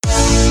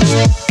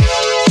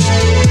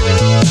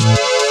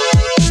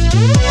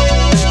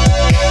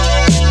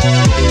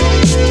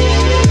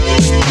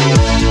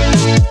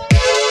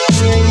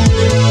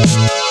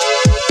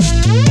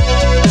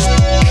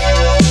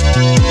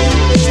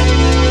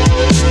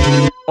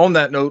On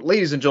that note,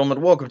 ladies and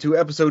gentlemen, welcome to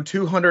episode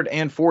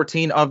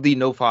 214 of the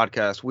No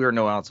Podcast. We are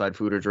No Outside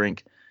Food or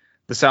Drink,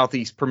 the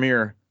Southeast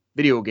premier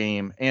video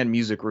game and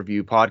music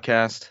review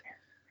podcast.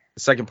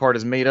 The second part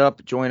is made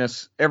up. Join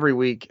us every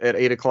week at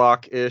 8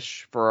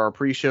 o'clock-ish for our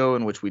pre-show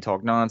in which we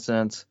talk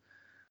nonsense.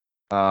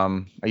 I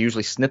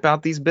usually snip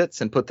out these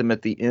bits and put them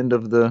at the end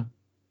of the...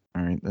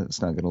 All right,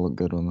 that's not going to look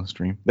good on the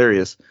stream. There he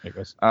is. There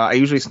goes. I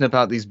usually snip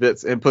out these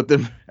bits and put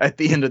them at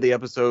the end of the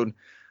episode.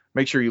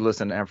 Make sure you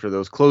listen after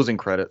those closing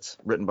credits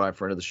written by a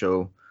friend of the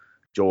show,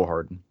 Joel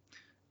Harden.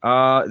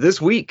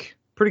 This week,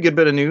 pretty good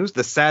bit of news.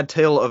 The sad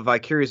tale of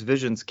Vicarious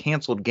Visions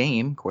canceled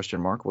game, ?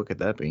 What could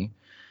that be?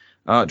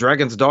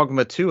 Dragon's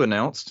Dogma 2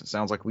 announced.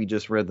 Sounds like we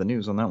just read the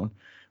news on that one.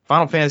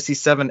 Final Fantasy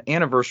VII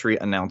anniversary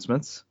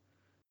announcements.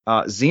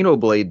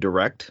 Xenoblade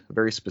Direct, a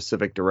very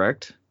specific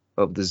direct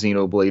of the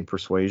Xenoblade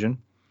Persuasion.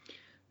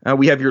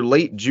 We have your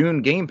late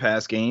June Game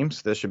Pass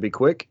games. This should be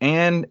quick.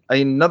 And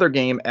another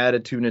game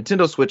added to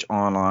Nintendo Switch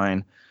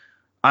Online.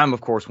 I'm,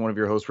 of course, one of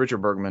your hosts, Richard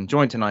Bergman,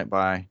 joined tonight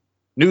by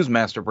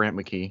Newsmaster Brant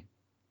McKee.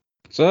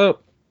 What's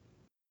up?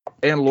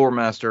 And Lore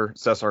Master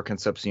Cesar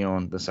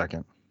Concepcion II.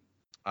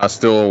 I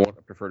still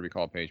prefer to be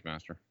called Page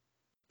Master.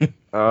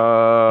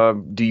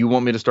 Do you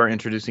want me to start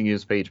introducing you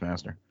as Page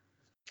Master?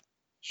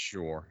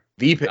 Sure.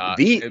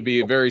 It'd be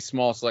a very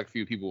small select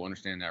few people who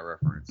understand that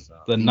reference.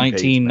 The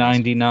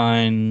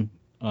 1999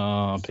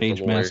 Page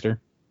Lord. Master.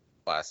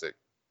 Classic.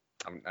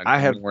 I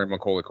have wearing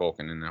Macaulay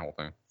Culkin in that whole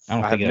thing. I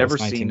don't I think have it never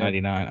was seen it.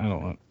 1999. I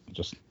don't know.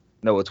 Just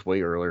No, it's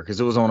way earlier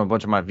because it was on a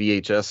bunch of my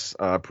VHS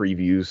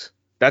previews.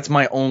 That's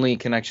my only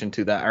connection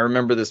to that. I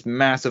remember this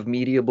massive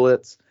media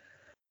blitz,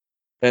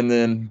 and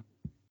then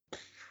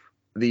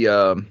the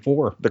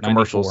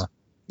commercials. 94.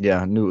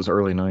 Yeah, I knew it was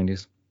early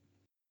 90s.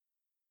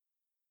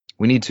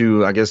 We need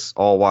to, I guess,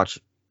 all watch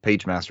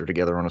Page Master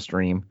together on a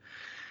stream.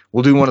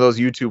 We'll do one of those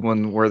YouTube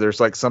ones where there's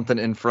like something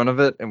in front of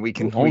it and we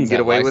can get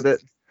away with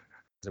it.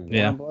 Is it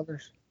Yeah. Warner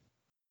Brothers?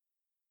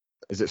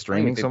 Is it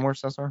streaming think- somewhere,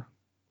 Cesar?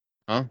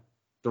 Huh?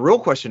 The real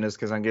question is,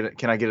 can I get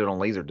it on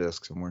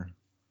Laserdisc somewhere?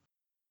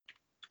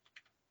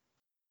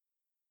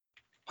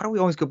 Why do we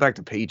always go back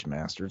to Page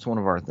Master? It's one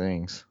of our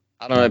things.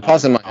 I don't know. It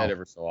pops in my head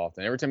every so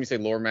often. Every time you say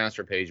Lore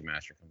Master, Page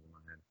Master comes in my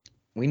head.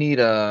 We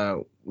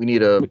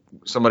need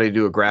somebody to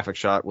do a graphic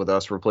shot with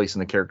us replacing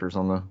the characters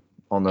on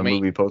the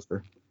movie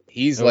poster.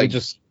 He's So like we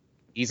just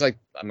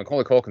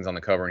Macaulay Culkin's on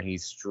the cover, and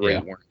he's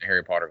straight wearing the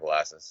Harry Potter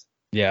glasses.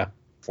 yeah.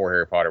 Before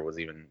Harry Potter was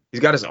even.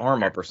 He's got his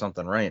arm up or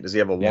something, right? Does he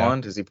have a Yeah.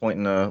 wand? Is he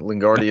pointing a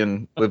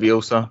Lingardian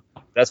Leviosa?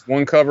 That's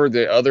one cover.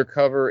 The other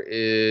cover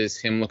is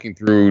him looking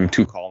through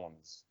two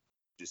columns,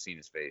 just seeing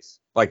his face.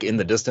 Like in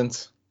the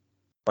distance?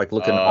 Like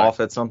looking off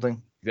at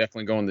something?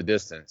 Definitely going the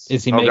distance.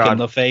 Is he Oh, making God.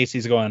 the face?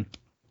 He's going.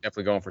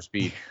 Definitely going for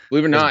speed.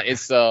 Believe it or not,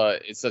 it's a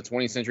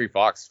 20th Century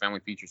Fox family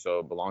feature, so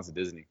it belongs to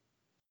Disney.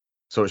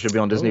 So it should be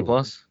on Disney Oh.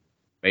 Plus?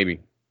 Maybe.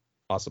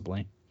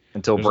 Possibly.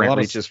 Until There's a Brant lot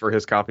of- reaches for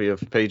his copy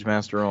of Page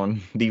Master on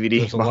DVD.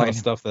 There's a lot behind of him.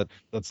 stuff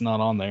that's not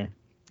on there.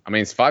 I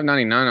mean, it's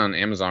 $5.99 on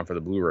Amazon for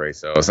the Blu-ray,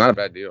 so it's not a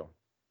bad deal.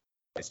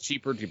 It's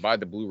cheaper to buy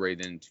the Blu-ray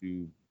than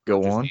to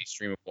Go just on. a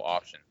streamable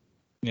option.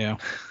 Yeah.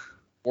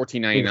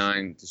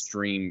 $14.99 to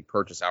stream,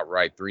 purchase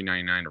outright.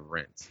 $3.99 to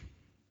rent.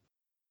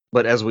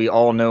 But as we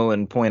all know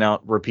and point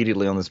out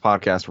repeatedly on this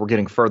podcast, we're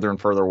getting further and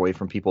further away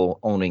from people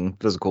owning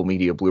physical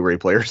media Blu-ray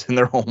players in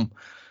their home.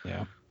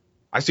 Yeah.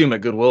 I see them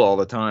at Goodwill all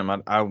the time.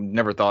 I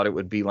never thought it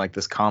would be like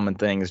this common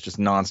thing. It's just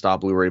nonstop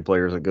Blu-ray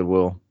players at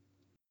Goodwill.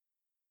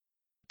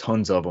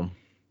 Tons of them.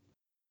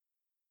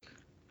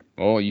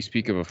 Oh, you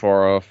speak of a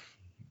far-off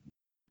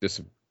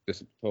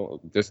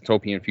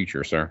dystopian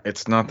future, sir.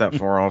 It's not that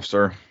far off,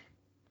 sir.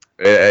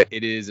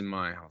 It is in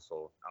my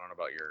household. I don't know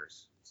about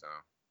yours, so.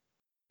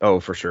 Oh,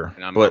 for sure.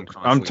 And I'm But I'm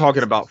constantly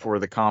talking listening, about so. for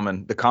the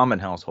common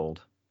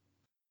household.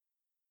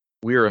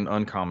 We are an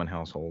uncommon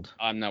household.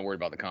 I'm not worried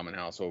about the common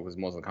household because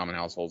most of the common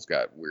households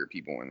got weird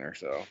people in there.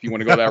 So if you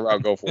want to go that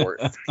route, go for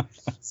it.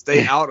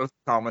 Stay out of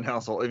the common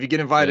household. If you get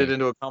invited Yeah.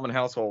 into a common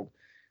household,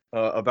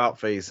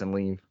 about face and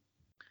leave.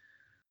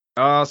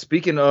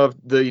 Speaking of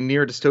the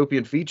near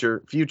dystopian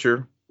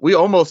future, we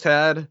almost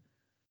had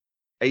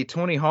a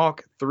Tony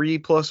Hawk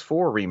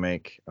 3+4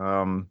 remake.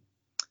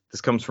 This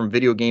comes from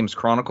Video Games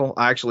Chronicle.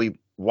 I actually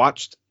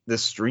watched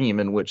this stream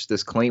in which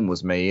this claim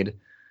was made,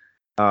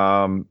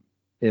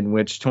 in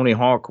which Tony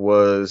Hawk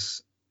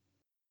was...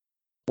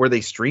 Were they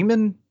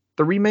streaming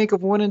the remake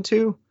of 1 and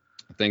 2?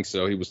 I think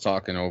so. He was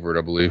talking over it,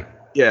 I believe.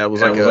 Yeah, it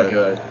was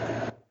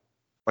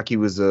like he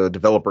was a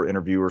developer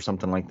interview or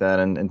something like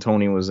that, and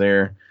Tony was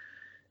there.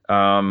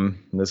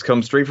 This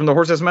comes straight from the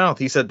horse's mouth.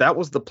 He said that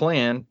was the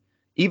plan,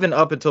 even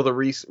up until the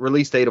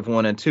release date of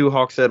 1 and 2.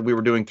 Hawk said we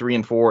were doing 3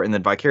 and 4, and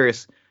then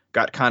Vicarious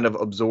got kind of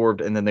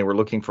absorbed, and then they were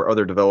looking for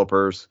other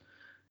developers,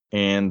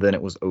 and then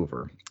it was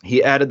over.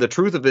 He added, the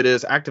truth of it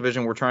is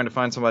Activision were trying to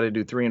find somebody to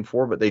do 3 and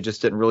 4, but they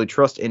just didn't really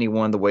trust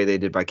anyone the way they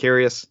did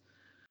Vicarious.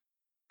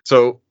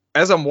 So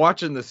as I'm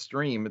watching the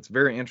stream, it's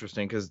very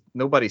interesting because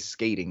nobody's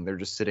skating. They're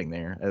just sitting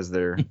there as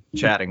they're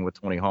chatting with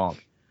Tony Hawk.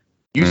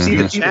 You see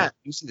the Mhm. chat.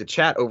 You see the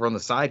chat over on the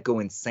side go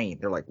insane.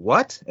 They're like,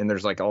 "What?" And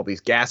there's like all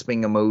these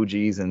gasping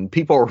emojis, and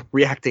people are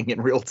reacting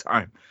in real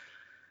time.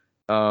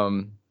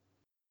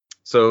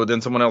 So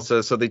then someone else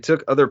says, so they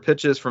took other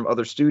pitches from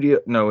other studio.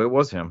 No, it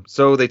was him.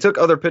 So they took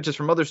other pitches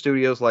from other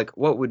studios, like,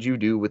 what would you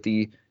do with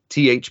the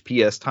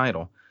THPS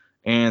title?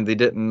 And they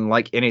didn't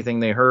like anything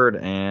they heard,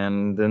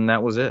 and then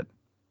that was it.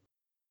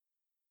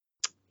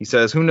 He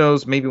says, who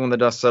knows? Maybe when the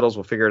dust settles,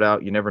 we'll figure it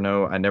out. You never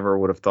know. I never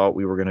would have thought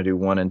we were going to do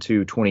 1 and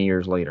 2 20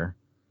 years later.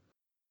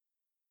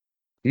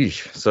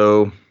 Eesh.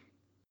 So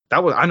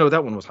I know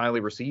that one was highly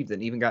received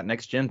and even got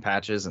next gen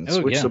patches and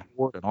Switch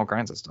support and all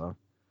kinds of stuff.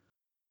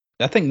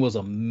 That thing was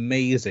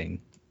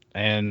amazing.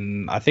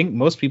 And I think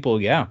most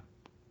people,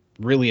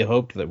 really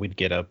hoped that we'd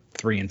get a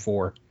 3 and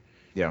 4.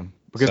 Yeah.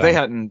 Because they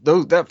hadn't,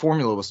 that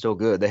formula was still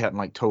good. They hadn't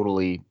like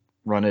totally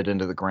run it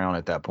into the ground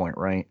at that point,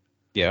 right?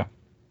 Yeah.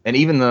 And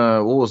even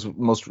what was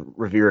most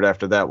revered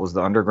after that was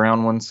the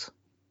underground ones.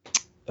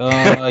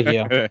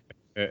 Yeah.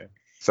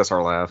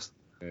 Cesar laughs.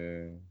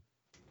 You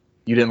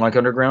didn't like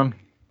underground?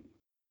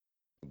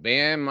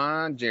 Bam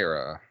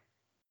Margera.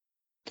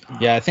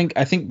 Yeah, I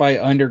think by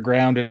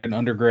Underground and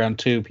Underground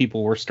 2,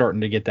 people were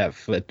starting to get that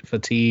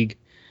fatigue.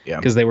 Yeah.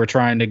 Because they were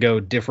trying to go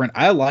different.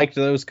 I liked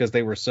those because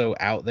they were so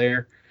out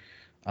there.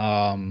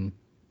 What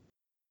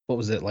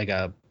was it, like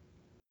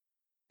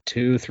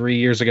 2-3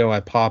 years ago? I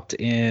popped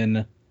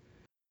in.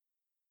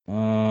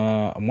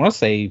 I want to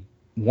say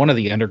one of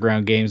the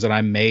Underground games that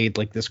I made,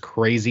 like this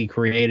crazy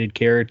created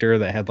character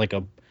that had like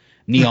a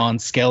neon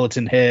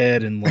skeleton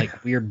head and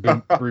like weird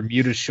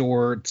Bermuda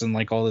shorts and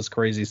like all this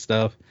crazy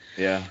stuff.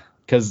 Yeah.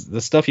 Because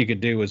the stuff you could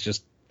do was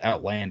just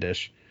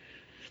outlandish.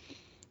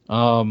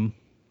 So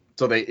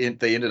they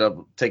ended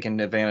up taking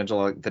advantage of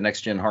like the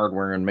next gen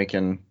hardware and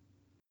making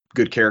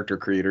good character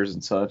creators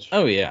and such.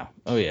 Oh yeah.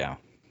 But,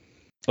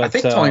 I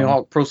think Tony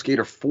Hawk Pro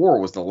Skater 4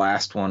 was the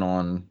last one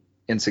on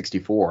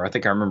N64. I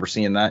think I remember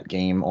seeing that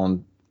game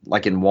on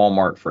like in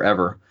Walmart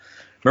forever.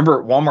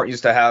 Remember Walmart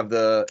used to have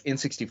the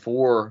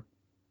N64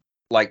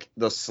 like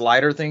the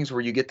slider things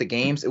where you get the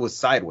games. It was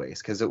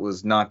sideways because it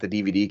was not the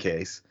DVD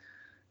case.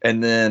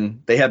 And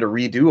then they had to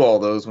redo all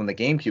those when the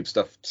GameCube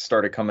stuff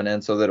started coming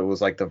in so that it was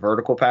like the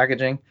vertical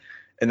packaging.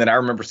 And then I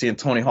remember seeing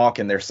Tony Hawk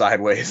in there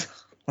sideways.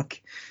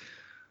 Like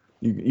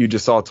you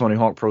just saw Tony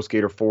Hawk Pro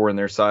Skater 4 in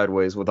there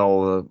sideways with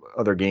all the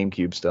other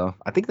GameCube stuff.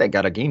 I think they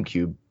got a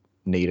GameCube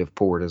native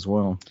port as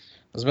well. I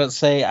was about to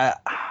say,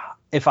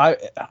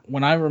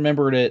 when I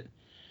remembered it,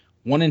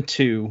 1 and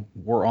 2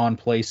 were on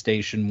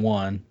PlayStation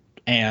 1,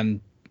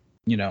 and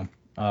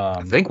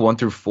I think 1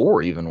 through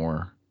 4 even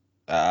were.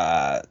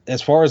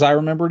 As far as I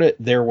remembered it,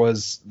 there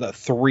was the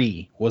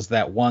 3 was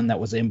that one that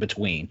was in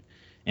between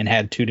and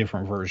had 2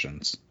 different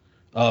versions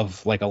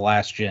of like a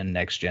last gen,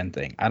 next gen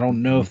thing. I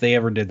don't know if they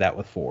ever did that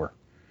with 4.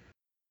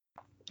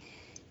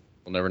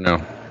 We'll never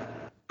know.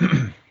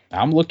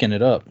 I'm looking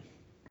it up.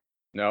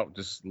 No,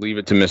 just leave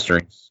it to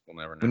mystery. We'll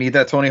never know. We need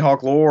that Tony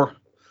Hawk lore.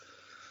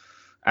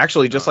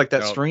 Actually, just like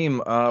that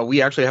stream,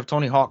 we actually have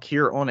Tony Hawk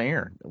here on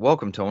air.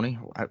 Welcome, Tony.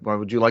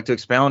 Would you like to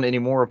expound any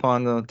more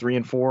upon the 3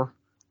 and 4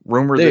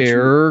 rumor?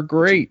 They're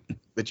great.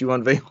 That you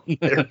unveiled?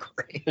 They're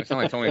great. They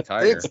sound like Tony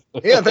Tiger.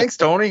 Yeah, thanks,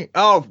 Tony.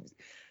 Oh,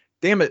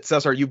 damn it,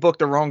 Cesar, you booked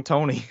the wrong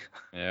Tony.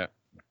 Yeah,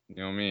 you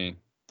know me.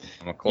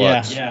 I'm a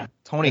clutch. Yeah.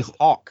 Tony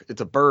Hawk.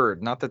 It's a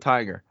bird, not the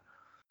tiger.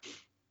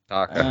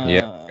 Taka.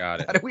 Yeah,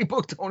 got it. How did we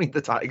book Tony the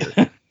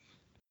Tiger?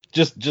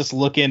 Just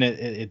looking at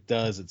it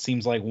does. It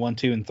seems like 1,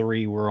 2, and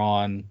 3 were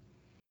on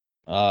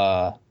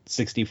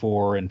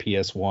 64 and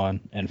PS1,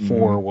 and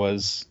 4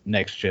 was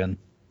next gen.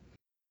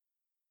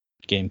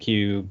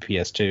 GameCube,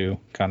 PS2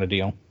 kind of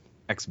deal.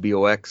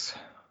 XBOX.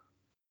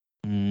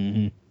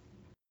 Mm-hmm.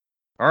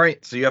 All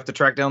right, so you have to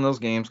track down those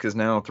games because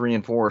now 3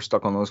 and 4 are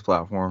stuck on those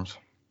platforms.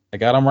 I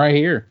got them right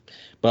here,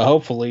 but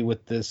hopefully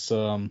with this,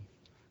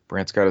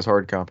 Brant's got his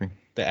hard copy.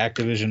 The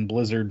Activision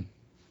Blizzard,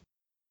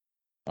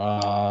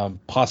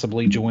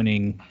 possibly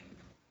joining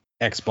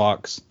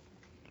Xbox,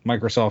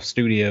 Microsoft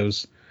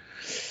Studios.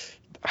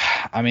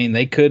 I mean,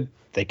 they could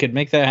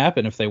make that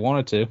happen if they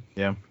wanted to.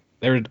 Yeah.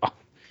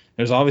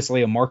 There's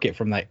obviously a market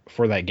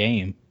for that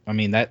game. I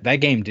mean, that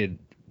game did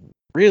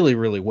really,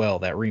 really well.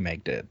 That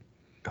remake did.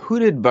 Who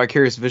did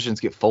Vicarious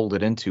Visions get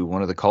folded into?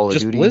 One of the Call of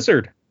Duty? Just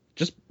Blizzard.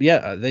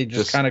 They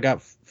just kind of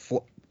got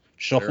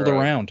shuffled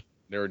around.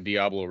 They're a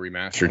Diablo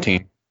remaster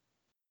team.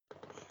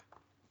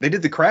 They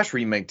did the Crash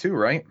remake too,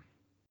 right?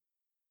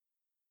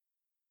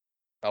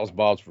 That was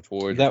Bob's for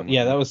Toys. That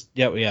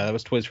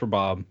was Toys for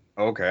Bob.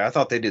 Okay, I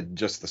thought they did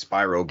just the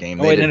Spyro game.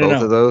 They did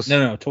both of those.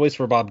 No, Toys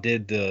for Bob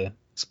did the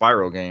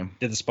Spyro game.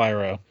 Did the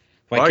Spyro.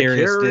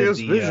 Vicarious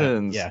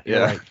Visions.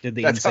 Right. Did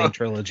the Insane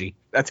Trilogy.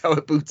 That's how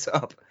it boots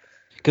up.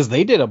 Because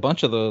they did a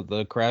bunch of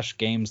the Crash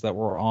games that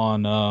were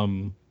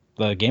on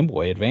the Game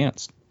Boy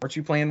Advance. Weren't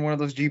you playing one of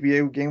those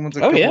GBA game ones?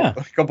 A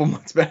couple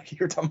months back. You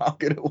were talking about how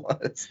good it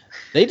was.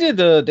 They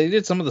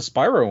did some of the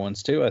Spyro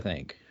ones too, I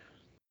think.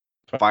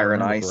 Fire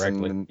and Ice,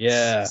 and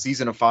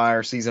Season of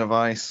Fire, Season of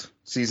Ice,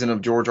 Season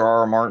of George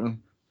R.R.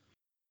 Martin.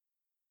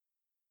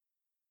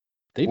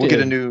 We'll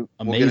get a new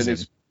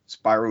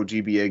Spyro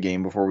GBA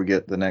game before we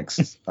get the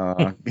next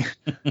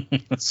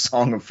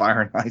Song of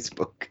Fire and Ice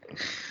book.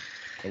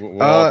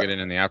 We'll all get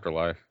in the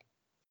afterlife.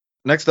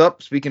 Next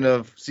up, speaking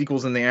of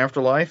sequels in the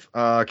afterlife,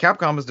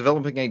 Capcom is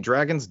developing a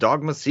Dragon's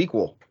Dogma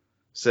sequel,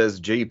 says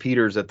Jay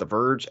Peters at The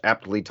Verge,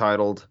 aptly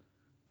titled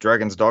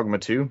Dragon's Dogma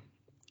 2.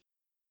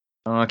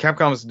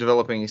 Capcom is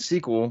developing a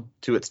sequel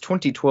to its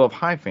 2012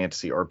 high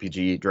fantasy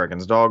RPG,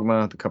 Dragon's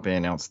Dogma. The company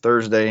announced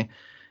Thursday.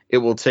 It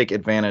will take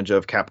advantage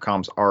of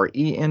Capcom's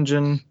RE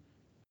engine.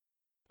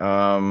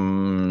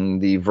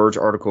 The Verge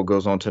article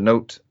goes on to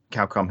note,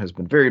 Capcom has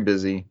been very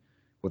busy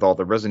with all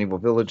the Resident Evil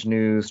Village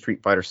news,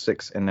 Street Fighter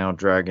 6, and now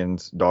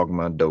Dragon's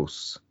Dogma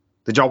DOS.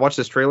 Did y'all watch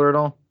this trailer at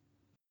all?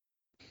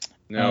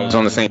 No, it was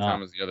on the same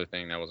time as the other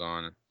thing that was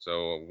on,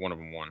 so one of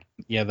them won.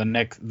 Yeah,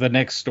 the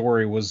next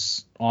story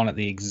was on at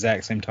the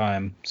exact same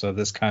time, so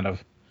this kind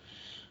of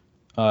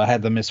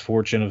had the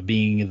misfortune of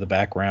being in the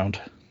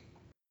background.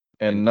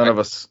 And none of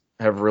us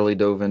have really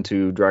dove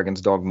into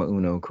Dragon's Dogma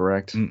Uno,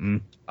 correct?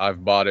 Mm-mm.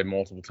 I've bought it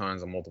multiple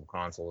times on multiple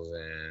consoles,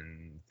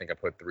 and I think I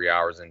put 3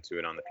 hours into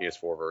it on the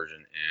PS4 version,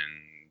 and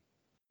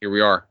here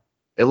we are.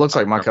 It looks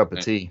like my cup of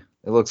tea.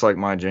 It looks like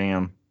my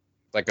jam.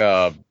 Like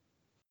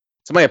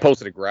somebody had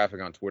posted a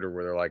graphic on Twitter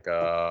where they're like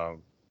the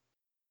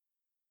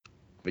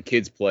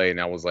kids play, and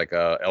that was like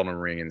Elden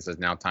Ring, and it says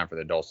now time for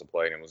the adults to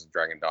play, and it was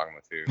Dragon Dogma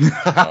 2.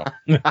 So,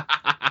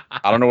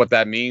 I don't know what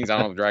that means. I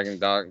don't know if Dragon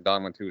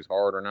Dogma 2 is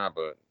hard or not,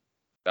 but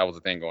that was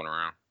the thing going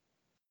around.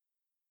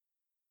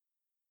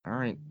 All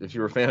right. If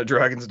you were a fan of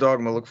Dragon's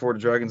Dogma, look forward to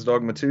Dragon's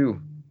Dogma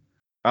 2.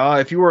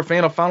 If you were a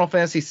fan of Final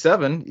Fantasy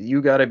VII,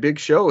 you got a big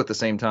show at the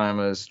same time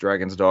as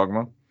Dragon's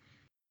Dogma.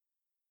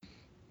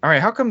 All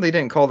right, how come they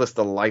didn't call this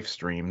the live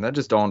stream? That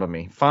just dawned on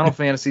me. Final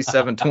Fantasy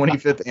VII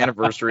 25th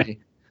anniversary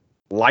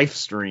live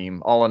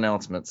stream, all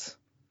announcements.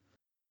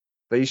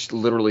 They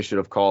literally should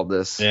have called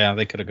this. Yeah,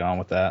 they could have gone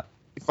with that.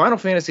 Final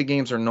Fantasy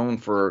games are known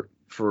for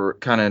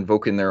kind of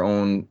invoking their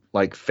own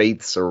like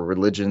faiths or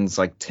religions.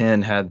 Like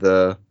 10 had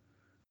the,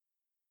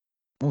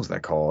 what was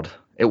that called?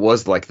 It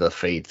was like the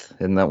faith.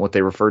 Isn't that what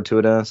they referred to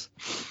it as?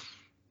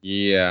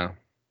 Yeah.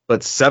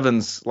 But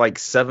seven's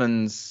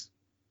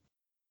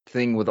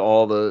thing with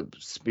all the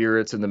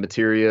spirits and the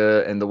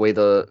materia and the way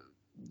the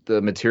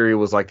materia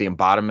was like the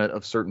embodiment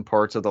of certain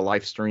parts of the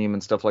live stream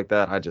and stuff like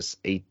that. I just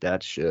ate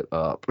that shit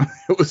up.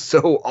 It was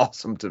so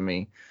awesome to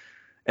me.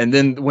 And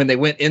then when they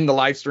went in the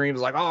live stream, it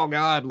was like, oh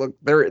god, look,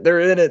 they're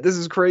in it. This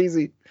is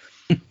crazy.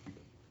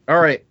 All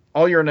right,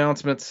 all your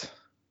announcements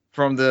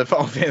from the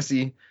Final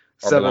Fantasy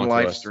VII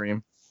live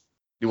stream.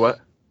 Do what?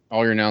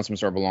 All your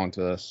announcements belong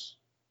to us.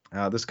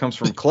 This comes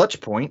from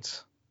Clutch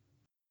Points.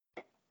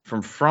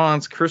 From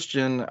Franz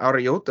Christian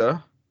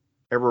Ariota.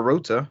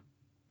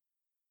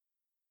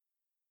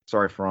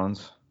 Sorry,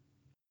 Franz.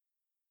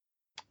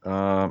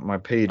 My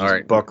page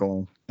is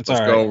buckling. Let's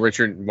go,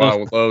 Richard.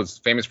 Wow, loads.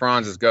 Famous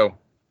Franz, let's go.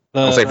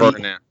 I'll say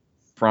Ferdinand.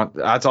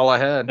 That's all I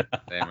had.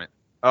 Damn it.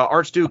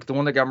 Archduke, the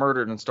one that got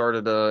murdered and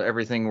started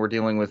everything we're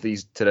dealing with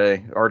these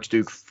today.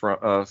 Archduke.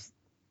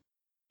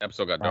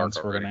 Episode got dark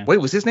already. Wait,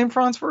 was his name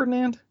Franz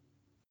Ferdinand?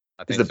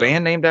 Is the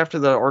band named after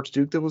the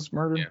Archduke that was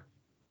murdered?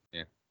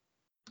 Yeah.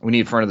 We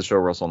need a friend of the show,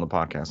 Russell, on the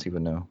podcast. He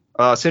would know.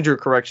 Send your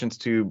corrections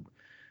to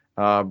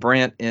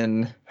Brant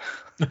in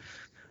an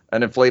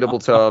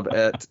inflatable tub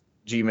at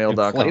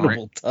gmail.com.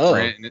 Inflatable tub?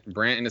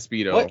 Brant in a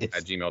Speedo at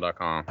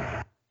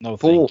gmail.com. No,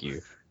 thank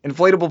you.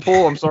 Inflatable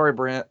pool. I'm sorry,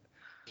 Brant.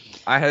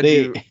 I had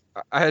you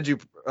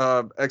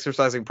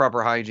exercising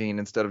proper hygiene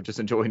instead of just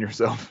enjoying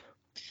yourself.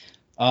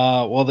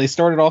 Well, they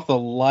started off the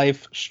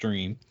live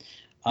stream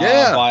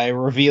by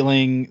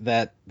revealing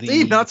that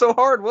the not so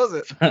hard, was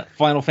it?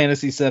 Final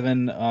Fantasy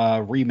VII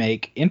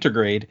remake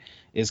Intergrade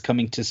is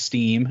coming to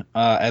Steam,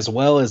 as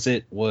well as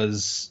it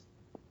was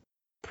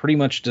pretty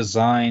much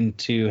designed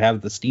to have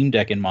the Steam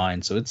Deck in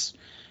mind, so it's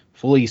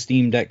fully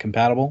Steam Deck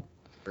compatible.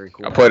 Very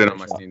cool. I played it on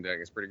my Steam Deck.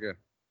 It's pretty good.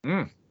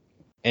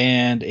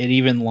 And it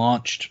even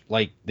launched,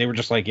 like, they were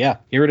just like, yeah,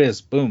 here it is,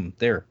 boom,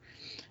 there.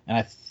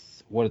 And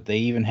they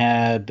even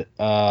had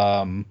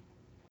some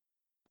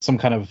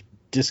kind of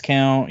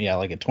discount,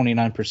 like a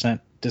 29%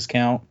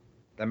 discount.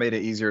 That made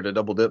it easier to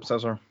double dip,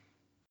 Cesar?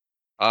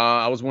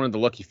 I was one of the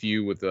lucky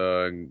few with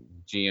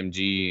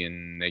GMG,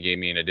 and they gave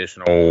me an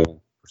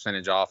additional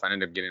percentage off. I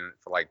ended up getting it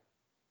for like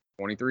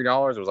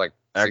 $23. It was like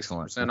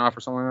 60% off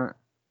or something like that.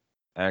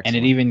 Excellent. And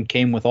it even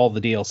came with all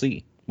the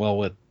DLC. Well,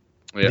 with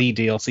the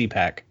DLC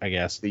pack, I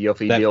guess. The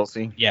Yuffie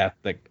DLC? Yeah,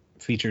 that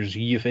features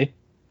Yuffie.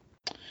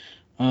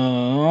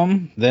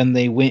 Then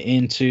they went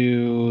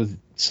into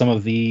some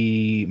of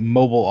the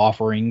mobile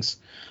offerings.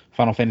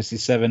 Final Fantasy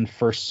VII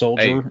First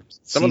Soldier. Hey,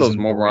 some of those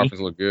mobile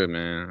offerings look good,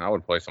 man. I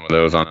would play some of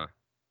those on a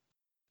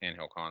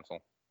handheld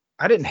console.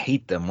 I didn't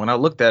hate them. When I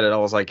looked at it, I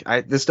was like,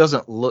 it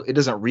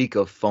doesn't reek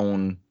of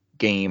phone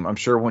game. I'm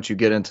sure once you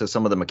get into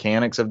some of the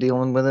mechanics of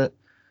dealing with it.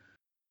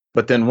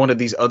 But then one of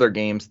these other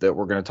games that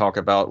we're going to talk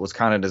about was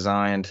kind of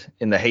designed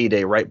in the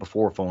heyday right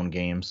before phone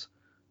games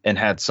and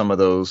had some of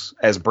those,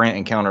 as Brant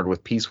encountered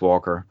with Peace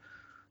Walker,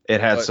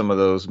 it had some of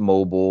those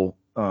mobile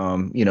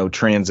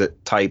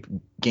transit type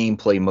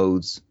gameplay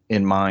modes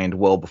in mind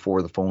well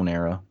before the phone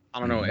era. I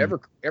don't know.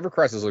 Ever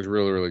Crisis looks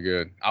really, really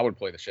good. I would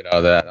play the shit out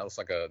of that. That was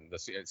like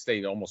it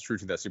stayed almost true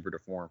to that Super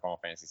Deformed Final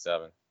Fantasy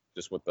VII,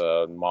 just with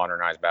the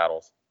modernized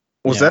battles.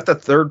 Was that the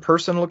third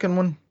person looking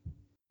one?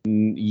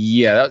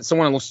 Yeah, that's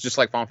someone that looks just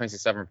like Final Fantasy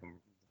VII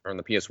from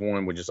the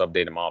PS1 with just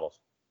updated models.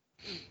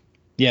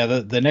 Yeah,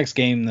 the next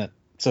game that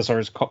Cesar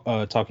is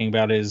talking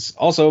about is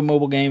also a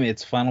mobile game.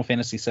 It's Final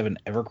Fantasy VII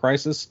Ever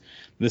Crisis.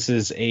 This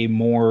is a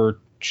more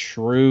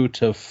true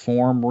to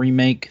form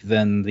remake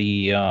than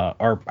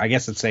or I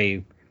guess it's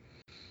a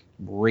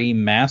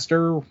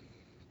remaster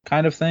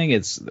kind of thing.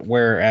 It's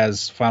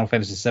whereas Final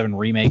Fantasy VII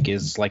Remake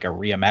is like a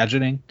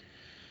reimagining.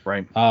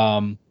 Right.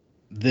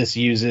 This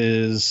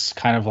uses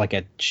kind of like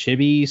a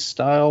chibi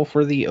style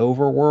for the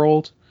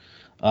overworld,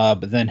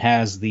 but then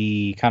has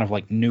the kind of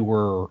like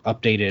newer,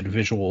 updated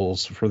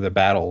visuals for the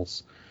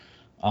battles,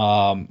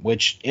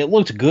 which it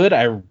looked good.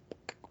 I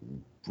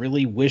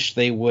really wish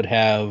they would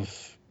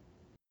have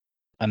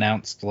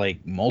announced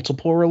like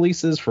multiple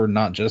releases for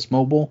not just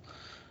mobile,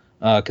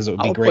 because it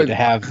would be great to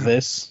have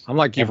this. I'm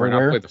like you,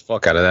 everywhere. I play the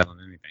fuck out of that on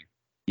anything.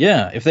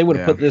 Yeah, if they would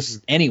have put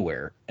this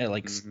anywhere, at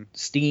like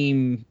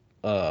Steam,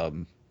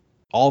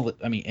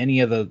 any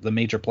of the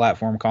major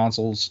platform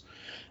consoles,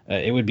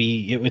 it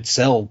would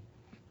sell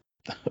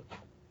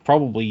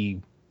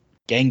probably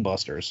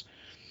gangbusters.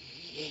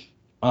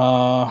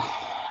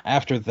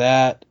 After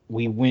that,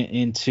 we went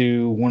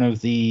into one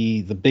of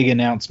the big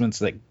announcements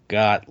that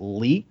got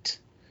leaked,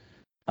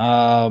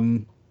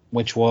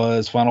 which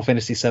was Final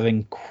Fantasy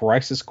VII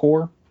Crisis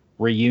Core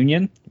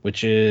Reunion,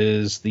 which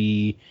is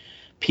the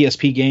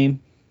PSP game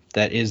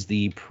that is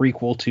the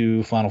prequel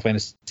to Final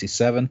Fantasy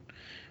VII,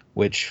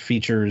 which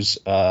features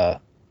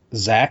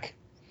Zack.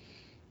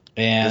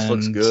 And this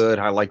looks good.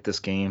 I like this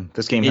game.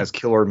 This game has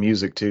killer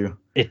music too.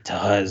 It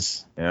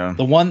does. Yeah.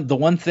 The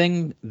one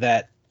thing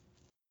that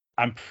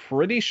I'm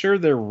pretty sure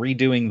they're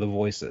redoing the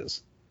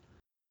voices.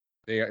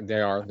 They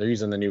are. They're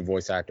using the new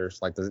voice actors.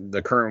 Like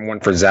the current one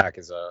for Zack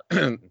is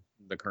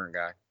the current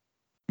guy.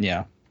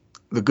 Yeah.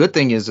 The good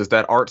thing is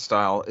that art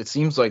style, it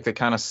seems like they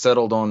kind of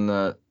settled on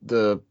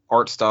the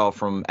art style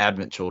from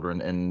Advent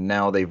Children, and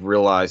now they've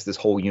realized this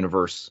whole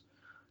universe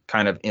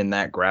kind of in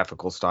that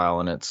graphical style,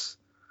 and it's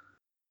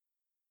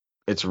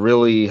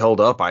really held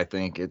up. I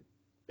think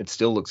it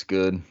still looks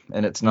good,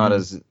 and it's not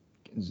as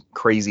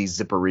crazy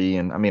zippery,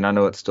 and I mean, I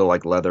know it's still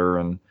like leather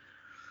and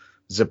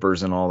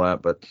zippers and all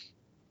that, but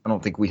I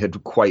don't think we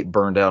had quite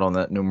burned out on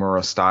that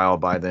Nomura style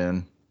by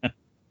then.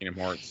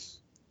 Kingdom Hearts.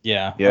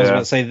 Yeah. I was about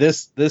to say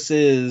this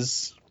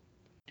is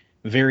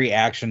very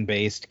action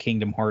based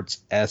Kingdom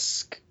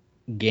Hearts-esque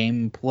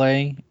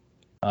gameplay.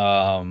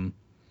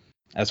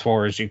 As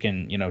far as you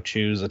can,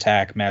 choose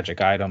attack,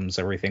 magic items,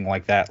 everything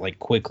like that, like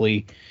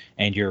quickly,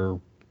 and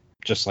you're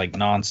just like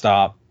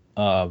nonstop,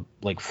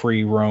 like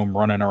free roam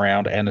running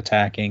around and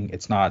attacking.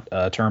 It's not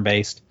turn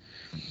based.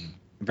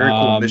 Very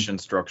cool mission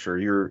structure.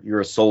 You're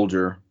a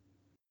soldier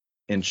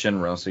in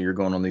Shinra, so you're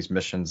going on these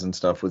missions and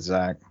stuff with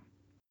Zack.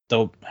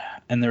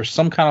 And there's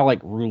some kind of like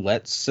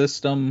roulette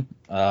system.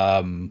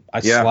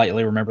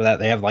 Slightly remember that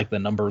they have like the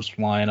numbers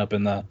flying up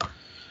in the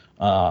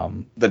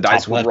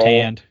dice would roll.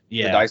 Hand.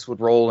 Yeah, the dice would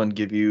roll and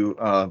give you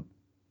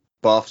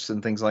buffs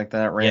and things like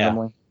that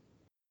randomly. Yeah.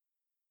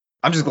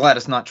 I'm just glad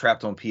it's not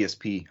trapped on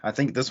PSP. I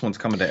think this one's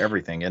coming to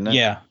everything, isn't it?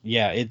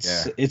 Yeah.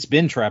 It's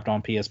been trapped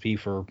on PSP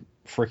for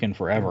freaking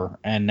forever,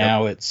 and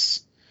now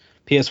it's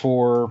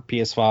PS4,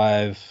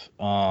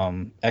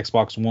 PS5,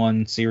 Xbox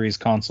One series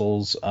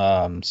consoles,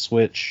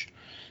 Switch,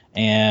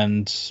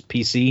 and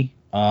PC.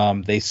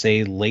 They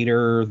say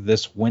later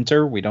this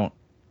winter. We don't,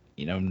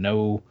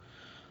 no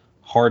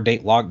hard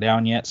date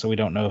lockdown yet, so we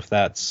don't know if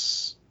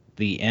that's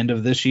the end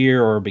of this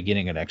year or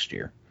beginning of next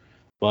year.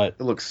 But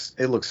it looks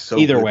so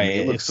either good. way,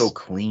 it looks so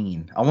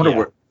clean. I wonder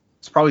what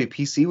it's probably a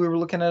PC we were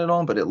looking at it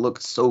on, but it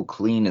looked so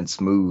clean and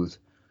smooth.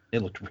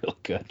 It looked real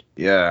good.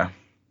 Yeah.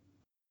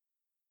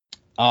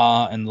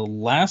 And the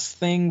last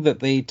thing that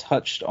they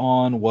touched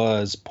on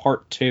was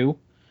part 2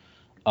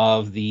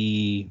 of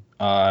the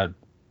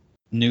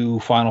new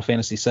Final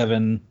Fantasy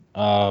VII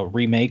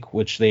remake,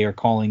 which they are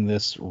calling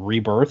this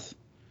Rebirth,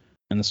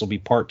 and this will be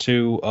part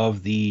 2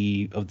 of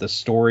the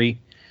story,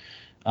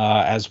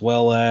 as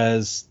well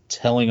as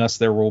telling us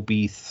there will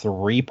be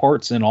 3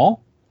 parts in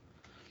all.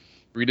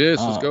 Read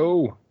this. Let's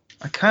go.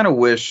 I kind of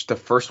wish the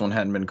first one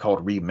hadn't been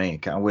called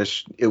Remake. I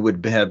wish it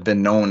would have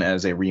been known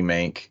as a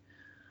remake,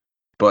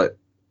 but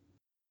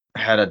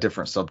had a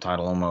different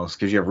subtitle almost,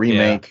 because you have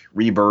Remake,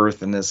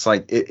 Rebirth, and it's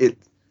like it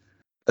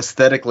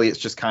aesthetically it's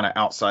just kind of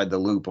outside the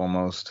loop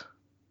almost.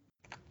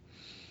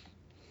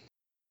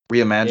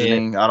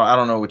 Reimagining, I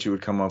don't know what you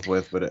would come up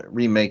with, but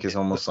Remake is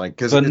almost like,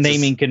 because the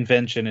naming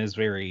convention is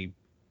very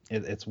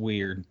it's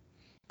weird,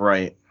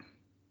 right?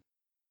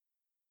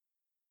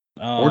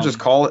 Or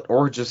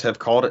just have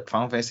called it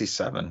Final Fantasy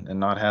VII and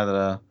not had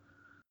the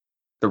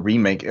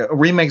remake. A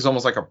remake is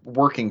almost like a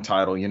working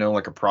title,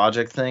 like a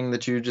project thing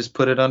that you just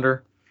put it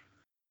under.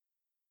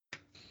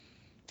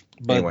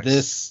 But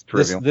anyways,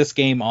 this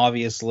game,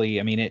 obviously,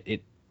 I mean,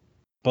 it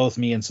both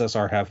me and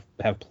Cesar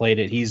have played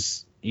it.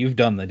 You've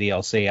done the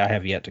DLC. I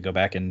have yet to go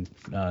back and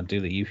do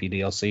the Yuffie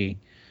DLC.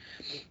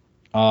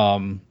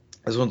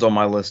 This one's on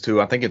my list too.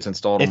 I think it's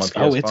installed on my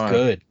PS5. It's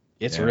good.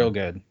 It's real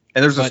good.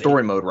 And there's a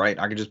story mode, right?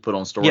 I could just put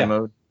on story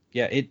mode.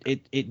 Yeah,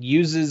 it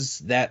uses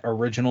that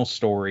original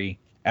story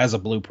as a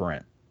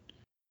blueprint,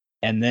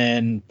 and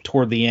then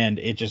toward the end,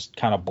 it just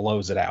kind of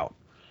blows it out,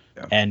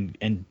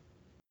 and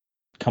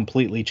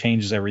completely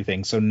changes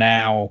everything. So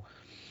now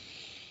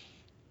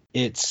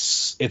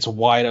it's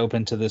wide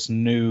open to this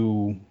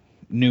new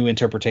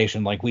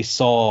interpretation. Like we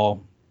saw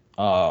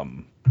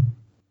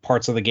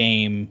parts of the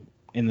game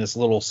in this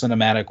little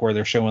cinematic where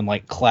they're showing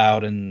like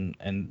Cloud and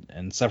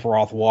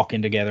Sephiroth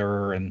walking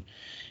together, and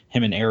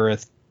him and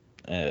Aerith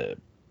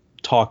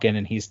talking,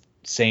 and he's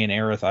saying,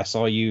 Aerith, I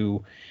saw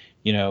you,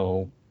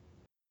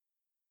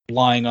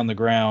 lying on the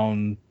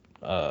ground,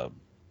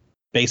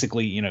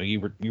 basically,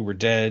 you were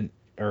dead,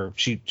 or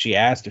she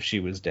asked if she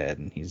was dead,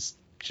 and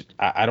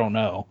I don't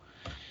know,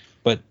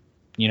 but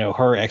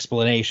her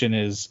explanation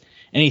is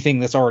anything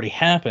that's already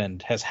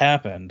happened has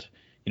happened.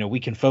 We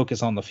can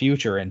focus on the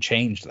future and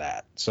change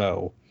that.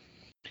 So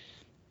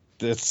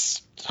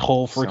this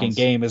whole freaking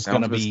game is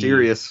going to be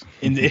mysterious.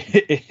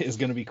 Is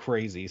going to be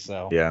crazy.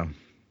 So yeah.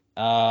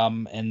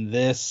 And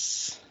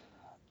this,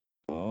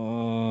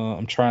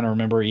 I'm trying to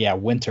remember. Yeah,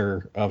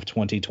 winter of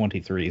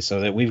 2023.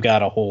 So that we've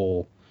got a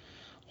whole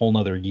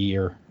nother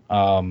year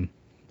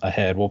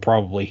ahead. We'll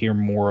probably hear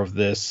more of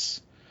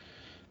this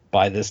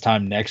by this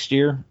time next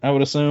year. I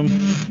would assume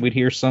we'd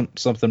hear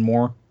something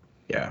more.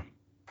 Yeah.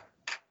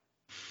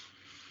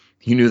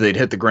 You knew they'd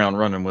hit the ground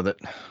running with it.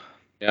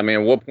 Yeah, I mean,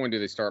 at what point do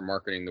they start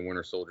marketing the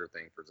Winter Soldier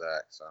thing for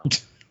Zach? So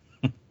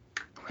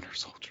Winter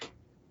Soldier.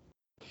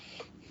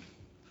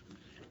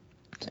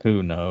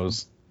 Who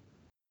knows?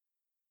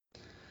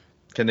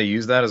 Can they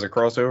use that as a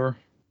crossover?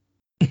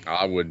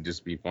 I would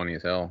just be funny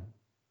as hell.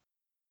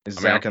 Is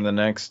Zach in the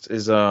next?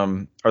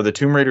 Are the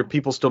Tomb Raider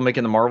people still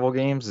making the Marvel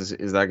games?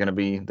 Is that going to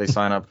be? They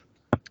sign up?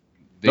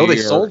 No, they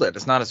sold it.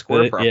 It's not a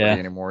Square property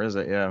anymore, is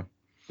it? Yeah.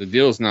 The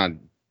deal's not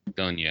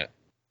done yet.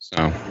 So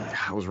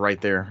it was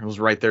right there. It was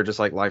right there, just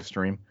like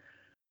Livestream.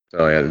 So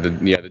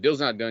the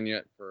deal's not done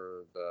yet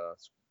for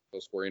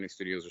those Square Enix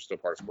studios are still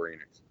part of Square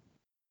Enix.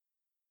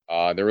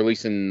 They're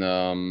releasing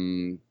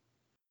the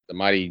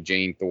Mighty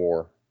Jane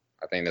Thor.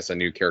 I think that's a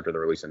new character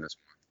they're releasing this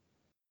month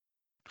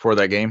for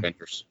that game.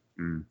 Avengers.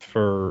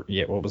 For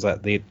what was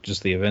that?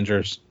 Just the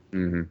Avengers.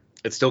 Mm-hmm.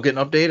 It's still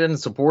getting updated and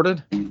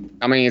supported.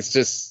 I mean,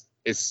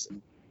 it's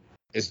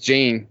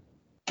Jane.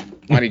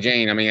 Mighty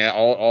Jane. I mean,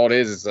 all it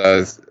is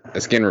a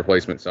skin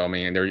replacement. So I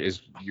mean,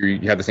 you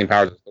have the same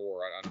powers as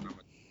Thor. I don't know.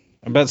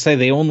 I'm about to say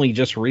they only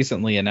just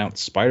recently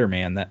announced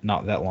Spider-Man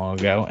not that long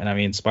ago, and I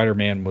mean,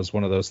 Spider-Man was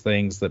one of those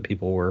things that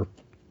people were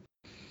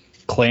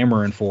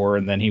clamoring for,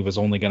 and then he was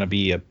only going to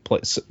be a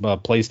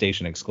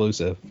PlayStation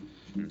exclusive.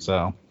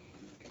 So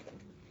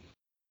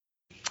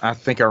I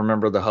think I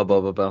remember the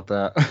hubbub about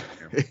that.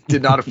 It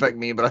did not affect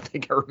me, but I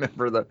think I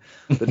remember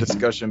the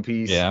discussion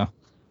piece. Yeah.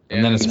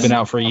 And then it's been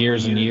out for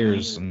years and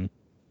years, and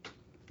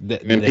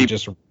they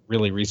just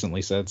really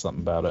recently said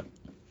something about it.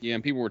 Yeah,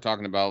 and people were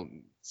talking about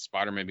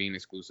Spider-Man being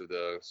exclusive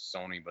to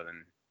Sony, but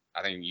then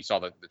I think you saw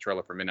the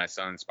trailer for Midnight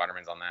Suns,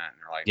 Spider-Man's on that, and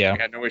they're like,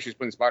 we had no issues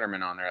putting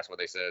Spider-Man on there. That's what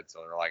they said.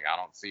 So they're like, I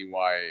don't see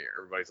why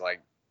everybody's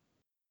like,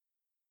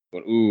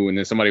 but ooh, and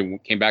then somebody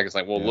came back. It's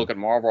like, well, look at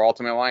Marvel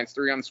Ultimate Alliance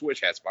 3 on the Switch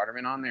had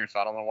Spider-Man on there,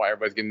 so I don't know why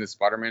everybody's getting this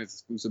Spider-Man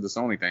exclusive to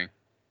Sony thing.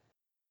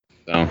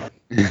 So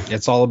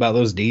it's all about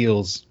those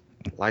deals.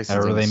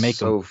 Licensing they make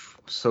so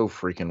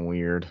freaking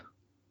weird.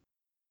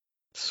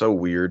 So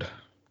weird.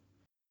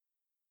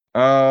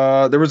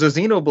 There was a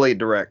Xenoblade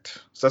Direct.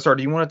 Cesar,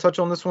 do you want to touch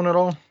on this one at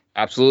all?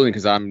 Absolutely,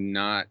 because I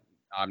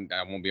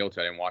won't be able to.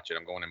 I didn't watch it.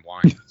 I'm going in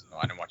blind, so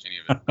I didn't watch any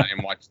of it. I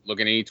didn't look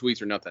at any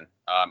tweets or nothing.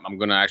 I'm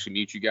gonna actually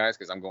mute you guys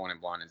because I'm going in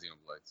blind in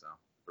Xenoblade. So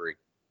 3.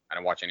 I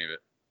didn't watch any of it.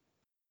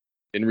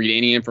 Didn't read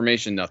any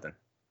information. Nothing.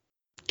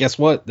 Guess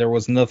what? There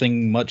was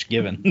nothing much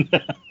given.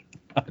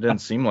 It didn't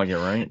seem like it,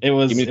 right? It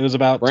was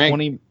about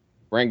 20.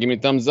 Brent, give me a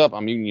thumbs up.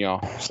 I'm muting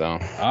y'all. So all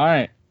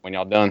right, when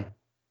y'all done,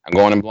 I'm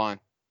going in blind.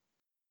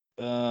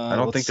 I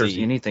don't think there's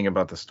anything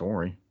about the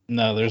story.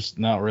 No, there's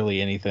not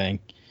really anything.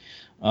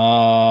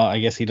 I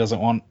guess he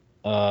doesn't want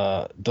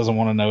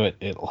to know it.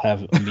 It'll have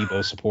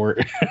amiibo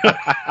support.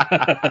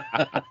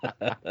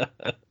 The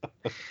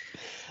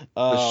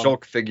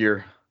Shulk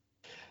figure.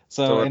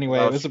 So anyway,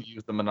 it was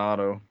use the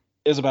Monado.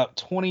 It was about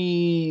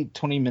 20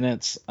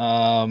 minutes.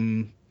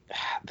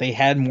 They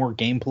had more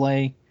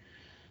gameplay,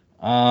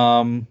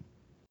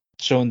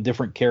 showing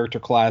different character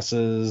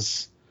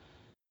classes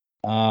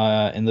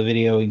in the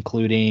video,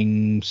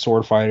 including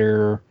Sword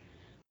Fighter,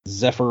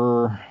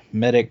 Zephyr,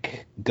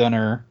 Medic,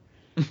 Gunner,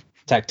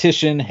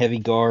 Tactician, Heavy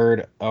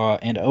Guard,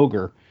 and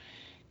Ogre.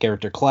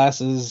 Character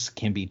classes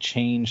can be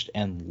changed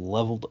and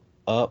leveled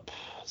up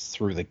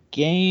through the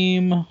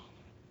game.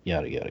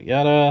 Yada, yada,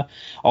 yada.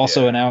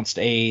 Also announced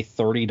a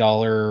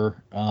 $30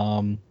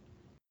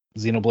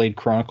 Xenoblade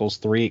Chronicles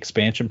 3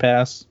 expansion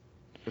pass.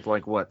 With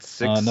like what,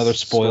 6 another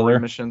spoiler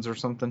missions or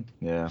something?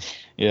 Yeah.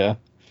 Yeah.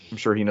 I'm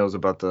sure he knows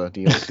about the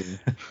DLC.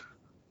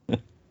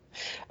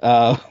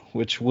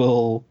 Which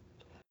will,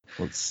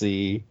 let's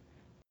see.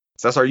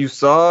 Cesar, you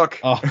suck.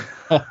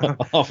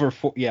 Offer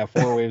 4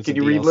 waves Can of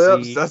you read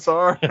lips,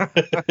 Cesar?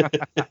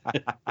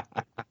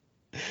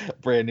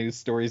 Brand new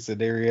story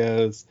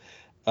scenarios.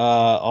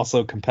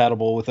 Also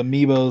compatible with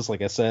amiibos,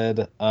 like I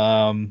said.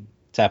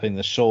 Tapping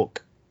the Shulk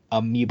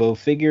amiibo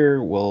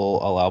figure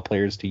will allow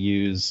players to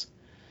use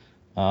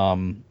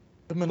the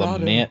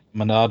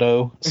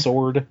Monado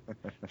sword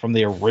from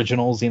the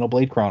original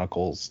Xenoblade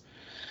Chronicles.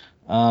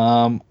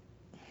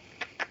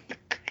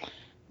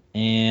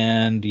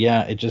 And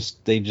yeah,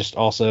 they just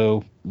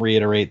also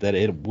reiterate that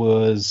it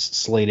was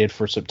slated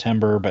for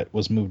September, but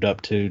was moved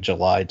up to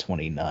July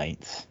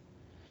 29th.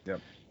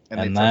 Yep. And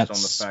they touched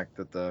on the fact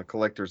that the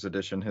collector's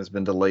edition has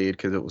been delayed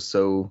because it was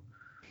so,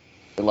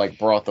 it like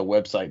brought the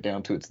website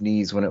down to its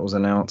knees when it was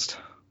announced.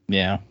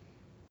 Yeah.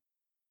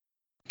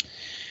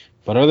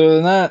 But other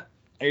than that,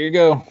 there you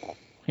go.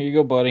 Here you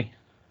go, buddy.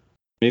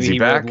 Maybe he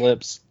read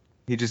lips.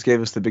 He just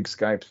gave us the big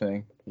Skype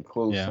thing. He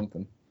closed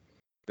something.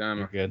 Damn.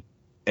 You're good.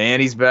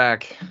 And he's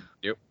back.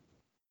 Yep.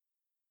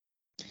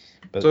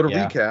 But, so to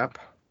recap,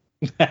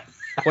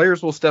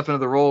 players will step into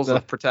the roles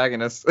of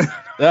protagonists.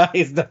 Don't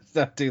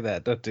do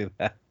that. Don't do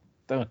that.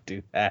 Don't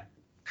do that.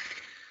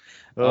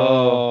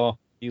 Oh,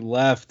 he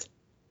left.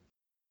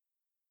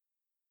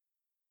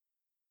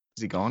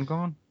 Is he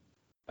gone?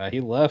 He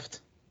left.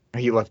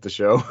 He left the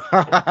show.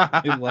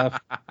 He left.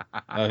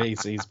 Oh,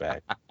 he's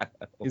back.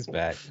 He's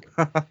back.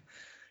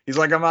 He's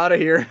like, I'm out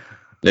of here.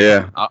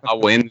 Yeah, I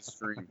will end the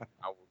stream.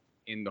 I will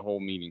end the whole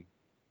meeting.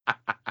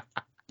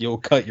 You'll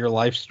cut your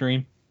live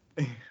stream?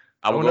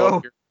 I will go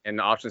up here, and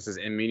the option says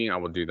end meeting. I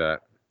will do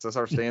that. So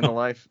stay in the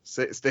live.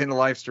 Stay in the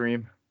live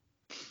stream.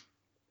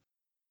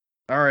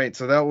 All right,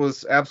 so that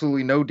was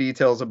absolutely no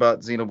details about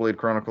Xenoblade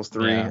Chronicles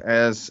 3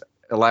 as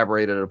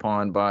elaborated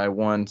upon by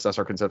one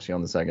Cesar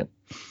Concepcion II.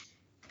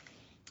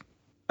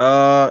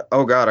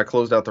 Oh god, I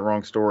closed out the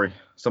wrong story.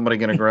 Somebody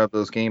gonna grab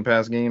those Game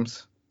Pass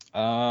games?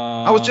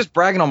 I was just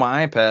bragging on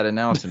my iPad and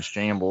now it's in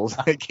shambles.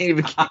 I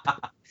can't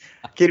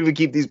even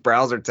keep these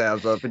browser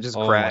tabs up. It just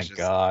crashes. Oh my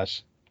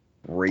gosh.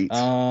 Great.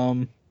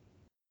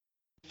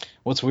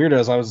 What's weird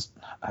is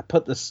I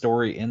put this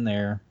story in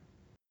there,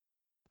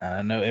 and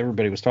I know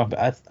everybody was talking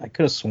about. I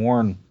could have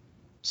sworn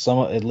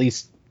at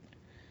least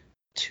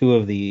 2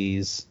 of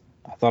these.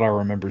 I thought I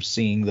remember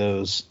seeing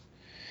those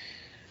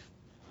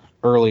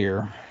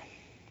earlier.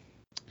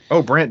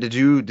 Oh, Brent, did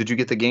you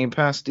get the Game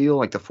Pass deal,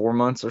 like the 4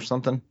 months or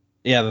something?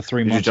 Yeah, the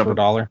 3 months for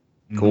 $1.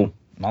 Cool.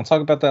 Mm-hmm. I'll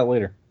talk about that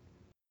later.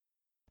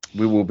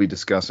 We will be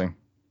discussing.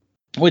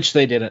 Which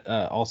they did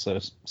also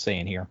say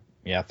in here.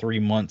 Yeah, 3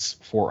 months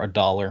for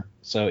 $1.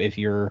 So if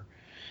you're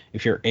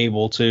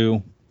able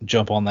to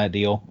jump on that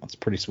deal, that's a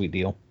pretty sweet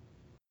deal.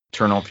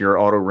 Turn off your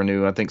auto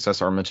renew. I think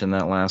Cesar mentioned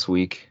that last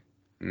week.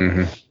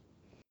 Mm-hmm.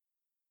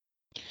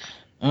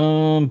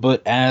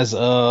 But as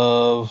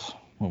of,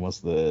 when was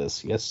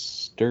this?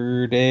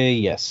 Yesterday?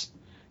 Yes.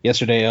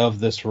 Yesterday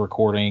of this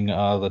recording,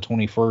 the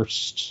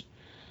 21st,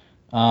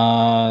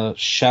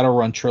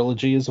 Shadowrun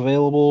Trilogy is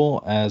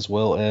available, as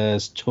well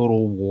as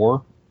Total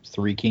War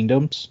 3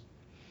 Kingdoms.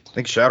 I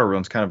think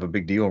Shadowrun's kind of a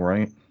big deal,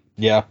 right?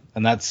 Yeah,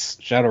 and that's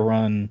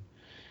Shadowrun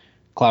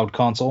Cloud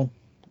Console.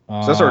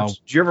 Cesar,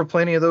 did you ever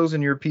play any of those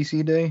in your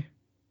PC day?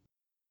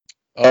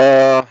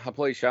 I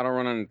played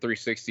Shadowrun on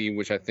 360,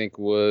 which I think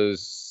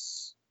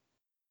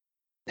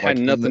had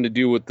nothing to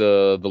do with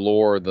the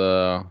lore.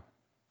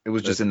 It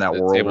was just in that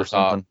world tabletop. Or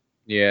something.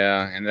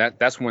 Yeah, and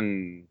that's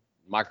when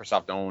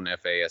Microsoft owned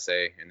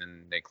FASA, and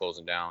then they closed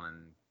them down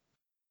and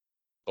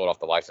sold off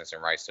the licensing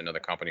rights to another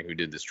company who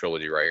did this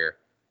trilogy right here.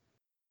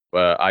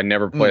 But I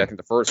never played. I think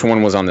the first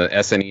one was on the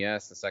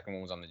SNES. The second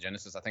one was on the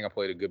Genesis. I think I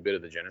played a good bit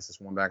of the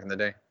Genesis one back in the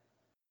day.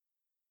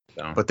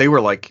 So. But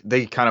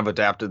they kind of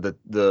adapted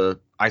the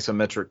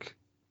isometric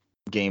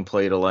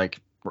gameplay to like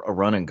a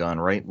run and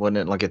gun, right? Wasn't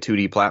it like a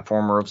 2D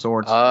platformer of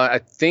sorts? I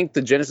think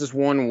the Genesis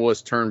one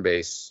was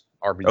turn-based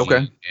RPG.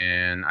 Okay.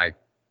 And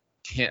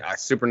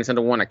Super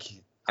Nintendo one, I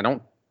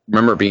don't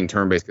remember it being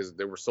turn-based because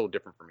they were so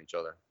different from each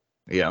other.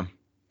 Yeah.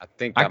 I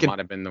think that might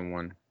have been the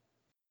one.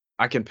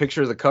 I can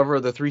picture the cover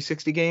of the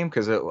 360 game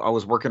because I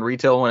was working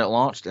retail when it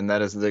launched, and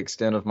that is the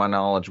extent of my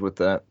knowledge with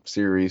that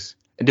series.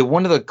 And did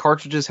one of the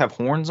cartridges have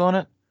horns on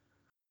it?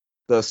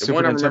 The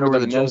Super Nintendo or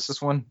the Genesis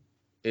one?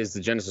 Is the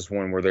Genesis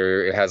one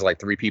where it has like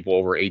 3 people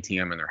over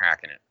ATM and they're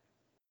hacking it.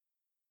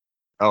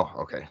 Oh,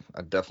 okay.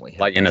 I definitely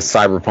like in a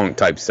cyberpunk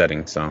type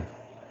setting. So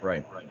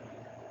right.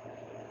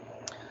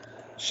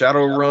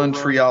 Shadowrun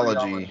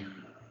Trilogy.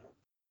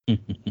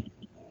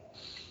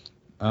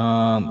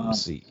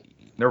 Let's see.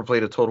 Never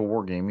played a Total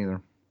War game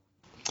either.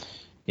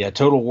 Yeah,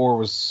 Total War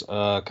was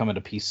coming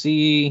to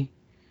PC.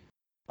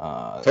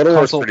 Total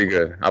War's pretty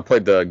good. I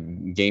played the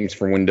games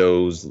for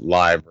Windows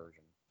Live version.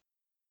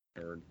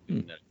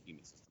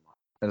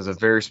 That is a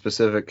very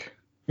specific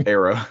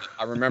era.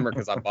 I remember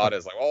because I bought it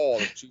as like,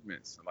 the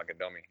achievements. I'm like a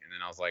dummy. And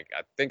then I was like,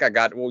 I think I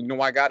got it. Well, you know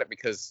why I got it?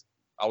 Because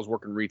I was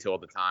working retail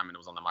at the time and it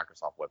was on the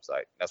Microsoft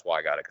website. That's why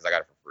I got it, because I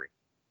got it for free.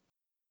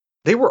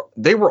 They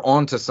were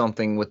onto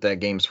something with that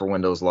Games for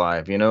Windows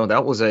Live.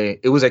 That was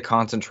it was a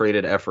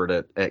concentrated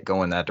effort at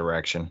going that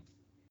direction.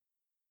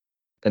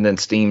 And then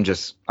Steam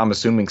I'm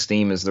assuming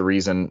Steam is the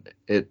reason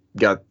it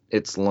got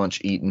its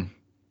lunch eaten.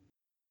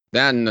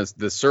 That and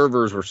the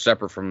servers were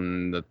separate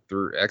from the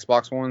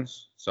Xbox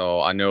ones,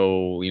 so I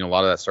know a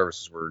lot of that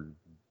services were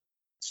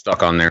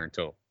stuck on there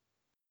until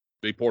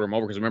they ported them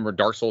over. Because remember,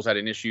 Dark Souls had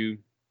an issue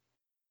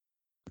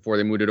before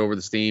they moved it over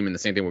to Steam, and the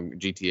same thing with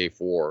GTA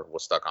 4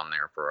 was stuck on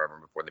there forever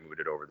before they moved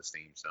it over to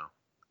Steam. So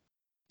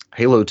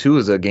Halo 2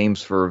 is a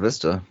Games for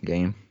Vista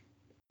game.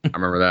 I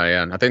remember that,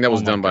 yeah. And I think that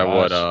was done by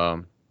what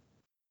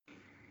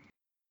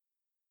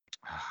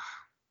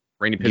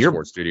Rainy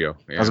Pitchford Studio.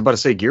 Yeah. I was about to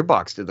say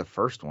Gearbox did the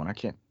first one.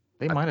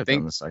 They might have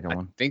done the second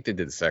one. I think they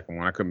did the second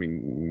one. I could be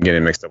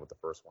getting mixed up with the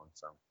first one.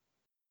 So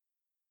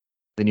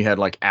then you had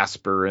like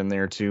Asper in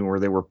there too, where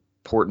they were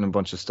porting a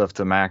bunch of stuff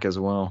to Mac as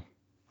well.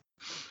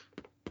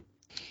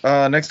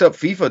 Next up,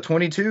 FIFA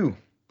 22.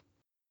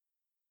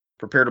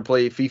 Prepare to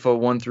play FIFA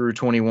 1 through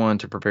 21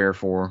 to prepare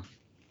for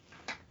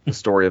the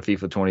story of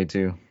FIFA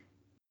 22.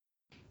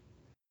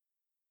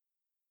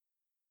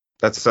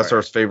 That's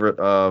our favorite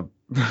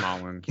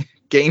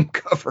game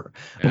cover.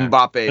 Yeah.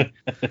 Mbappe.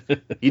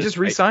 He just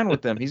re-signed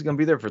with them. He's going to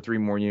be there for 3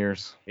 more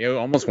years. Yeah,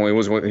 almost when he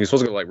was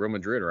supposed to go like Real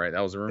Madrid, right?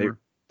 That was the rumor.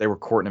 They were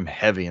courting him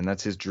heavy, and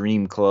that's his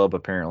dream club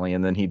apparently.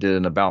 And then he did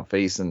an about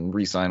face and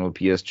re-signed with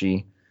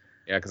PSG.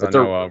 Yeah, because I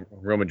know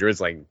Real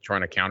Madrid's like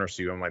trying to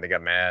countersue him, like they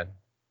got mad.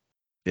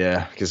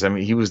 Yeah, because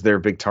he was their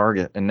big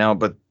target, and now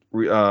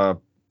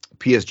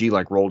PSG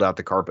like rolled out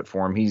the carpet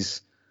for him.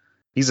 He's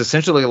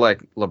essentially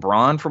like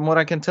LeBron, from what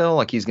I can tell.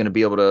 Like he's going to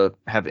be able to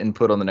have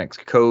input on the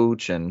next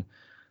coach, and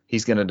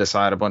he's going to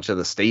decide a bunch of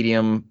the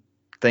stadium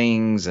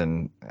things.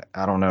 And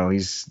I don't know,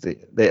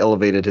 they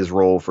elevated his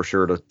role for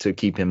sure to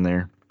keep him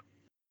there.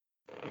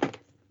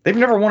 They've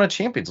never won a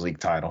Champions League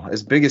title.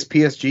 As big as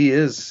PSG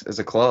is as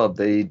a club,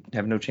 they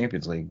have no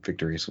Champions League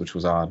victories, which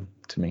was odd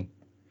to me.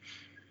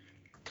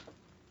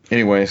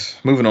 Anyways,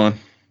 moving on.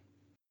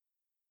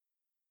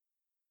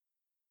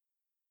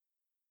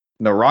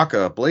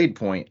 Naraka Blade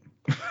Point.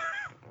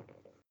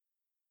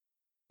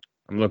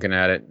 I'm looking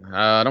at it.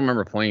 I don't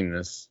remember playing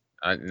this.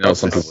 I know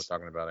some people were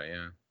talking about it,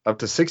 yeah. Up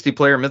to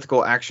 60-player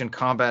mythical action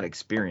combat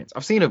experience.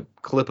 I've seen a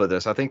clip of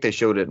this. I think they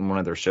showed it in one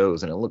of their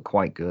shows, and it looked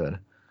quite good.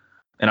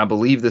 And I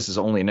believe this is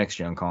only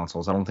next-gen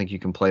consoles. I don't think you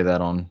can play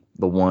that on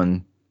the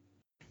One.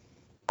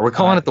 Are we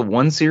calling it the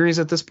One series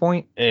at this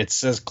point? It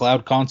says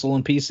cloud console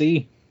and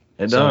PC.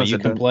 It does. So you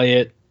can play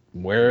it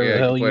where the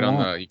hell you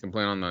want. You can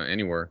play it on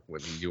anywhere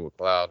with dual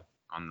cloud.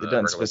 It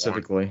doesn't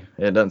specifically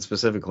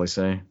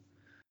say.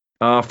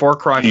 Far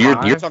Cry 5.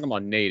 You're talking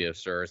about native,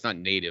 sir. It's not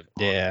native.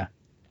 Yeah.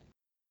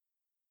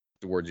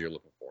 The words you're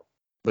looking for.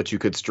 But you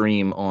could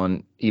stream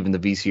on even the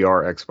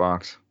VCR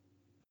Xbox.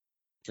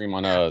 Stream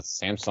on a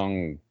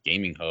Samsung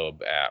Gaming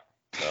Hub app.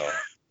 So.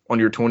 On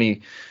your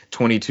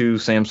 2022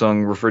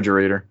 Samsung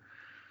refrigerator.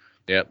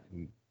 Yep,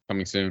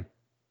 coming soon.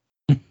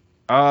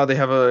 They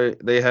have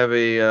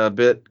a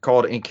bit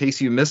called In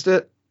Case You Missed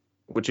It,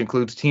 which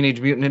includes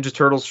Teenage Mutant Ninja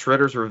Turtles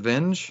Shredder's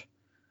Revenge.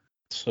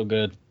 So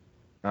good.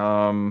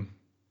 Omori.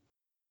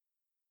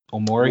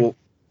 Well,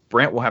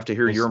 Brant will have to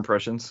hear your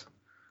impressions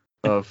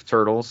of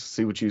Turtles.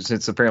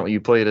 Since apparently you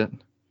played it.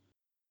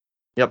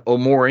 Yep,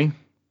 Omori.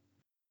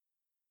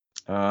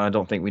 I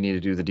don't think we need to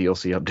do the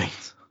DLC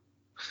updates.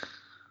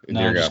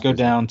 No, just go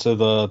down to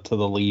the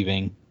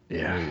leaving.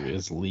 Yeah,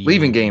 is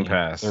leaving Game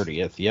Pass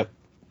 30th. Yep.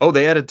 Oh,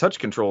 they added touch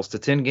controls to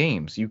 10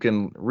 games. You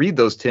can read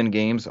those 10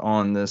 games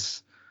on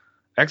this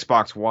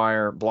Xbox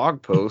Wire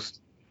blog post.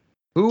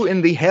 Who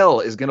in the hell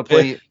is going to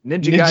play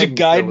Ninja Gaiden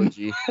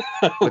trilogy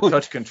with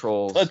touch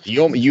controls?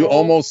 You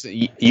almost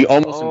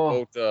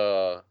invoked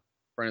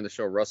friend of the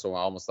show Russell.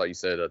 I almost thought you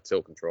said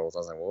tilt controls. I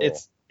was like, whoa.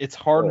 It's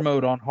hard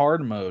mode on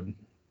hard mode.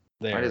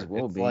 There. Might as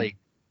well be. Like,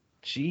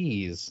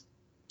 jeez.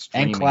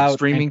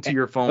 Streaming to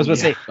your phone. I was going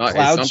to say,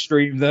 cloud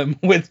stream them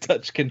with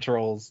touch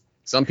controls.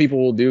 Some people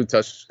will do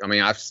touch. I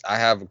mean, I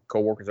have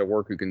coworkers at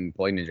work who can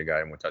play Ninja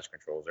Gaiden with touch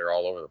controls. They're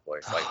all over the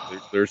place.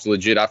 Like, there's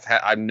legit.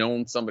 I've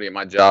known somebody at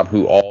my job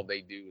who all they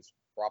do is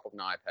prop up an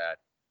iPad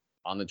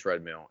on the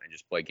treadmill and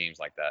just play games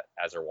like that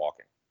as they're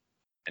walking.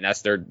 And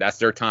that's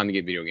their time to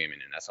get video gaming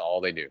in. That's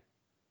all they do.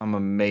 I'm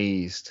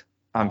amazed.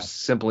 I'm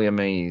simply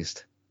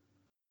amazed.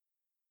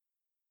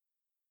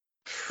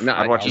 No,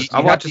 I watch a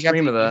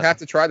stream of that. You have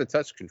to try the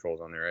touch controls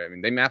on there. I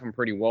mean, they map them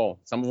pretty well.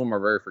 Some of them are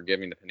very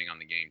forgiving depending on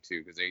the game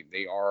too, because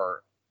they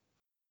are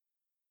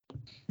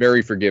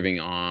very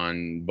forgiving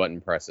on button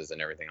presses and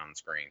everything on the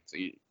screen. So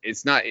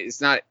it's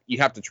not. You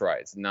have to try.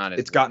 It's not.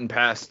 It's gotten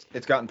past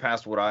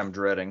what I'm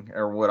dreading,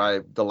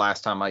 or the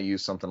last time I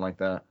used something like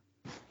that.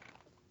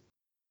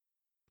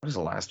 What is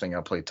the last thing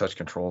I played touch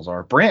controls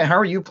are? Brant, how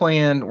are you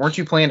playing? Weren't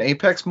you playing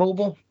Apex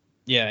Mobile?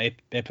 Yeah,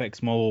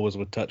 Apex Mobile was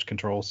with touch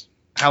controls.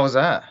 How was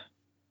that?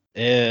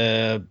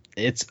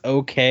 It's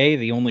okay.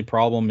 The only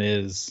problem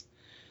is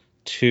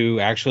to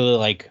actually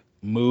like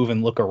move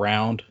and look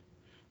around.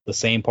 The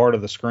same part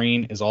of the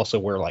screen is also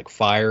where like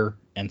fire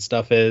and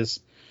stuff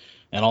is.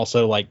 and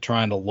also like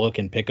trying to look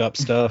and pick up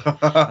stuff.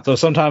 So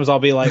sometimes I'll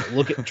be like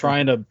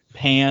trying to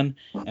pan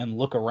and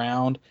look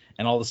around,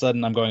 and all of a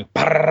sudden I'm going,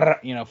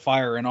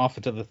 firing off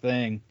into the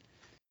thing.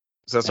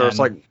 So it's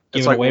like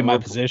giving away my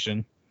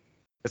position.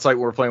 It's like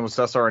we're playing with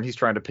Cesar and he's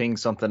trying to ping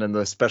something and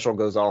the special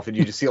goes off and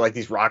you just see like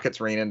these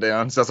rockets raining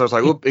down. Cesar's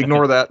like, "Oop,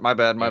 ignore that. My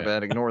bad.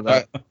 Ignore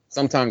that."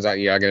 Sometimes I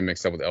get it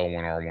mixed up with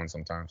L1 R1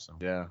 sometimes. So.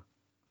 Yeah.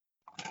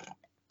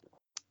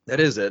 That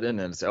is it, isn't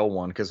it? It's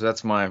L1 because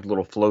that's my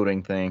little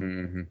floating thing.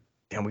 Mm-hmm.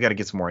 Damn, we got to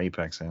get some more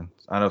Apex in.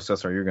 I know,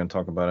 Cesar, you're going to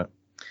talk about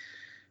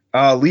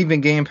it.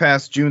 Leaving Game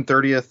Pass June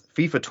 30th,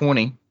 FIFA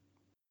 20.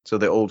 So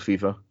the old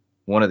FIFA.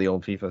 One of the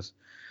old FIFAs.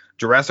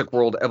 Jurassic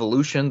World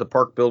Evolution, The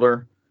Park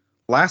Builder,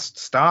 Last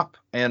Stop,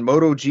 and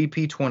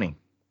MotoGP 20.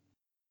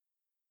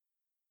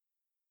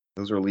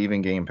 Those are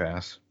leaving Game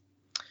Pass.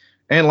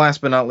 And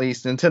last but not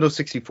least, Nintendo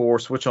 64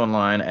 Switch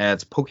Online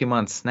adds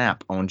Pokemon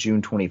Snap on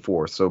June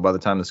 24th. So by the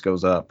time this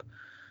goes up,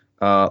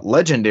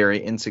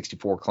 legendary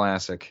N64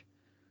 classic,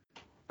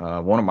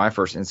 one of my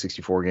first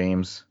N64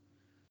 games,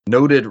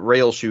 noted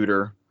rail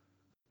shooter,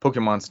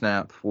 Pokemon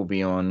Snap will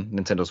be on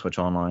Nintendo Switch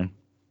Online,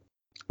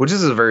 which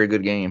is a very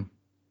good game.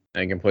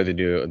 And you can play the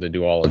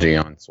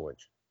duology on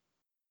Switch.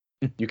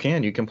 You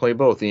can play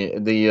both. The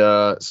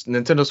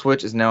Nintendo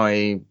Switch is now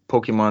a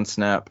Pokemon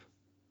Snap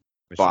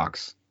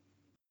box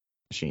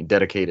machine,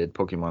 dedicated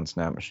Pokemon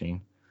Snap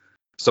machine.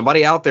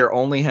 Somebody out there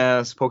only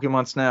has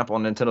Pokemon Snap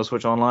on Nintendo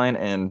Switch Online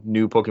and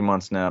new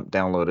Pokemon Snap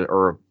downloaded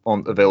or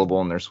available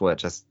on their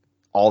Switch. That's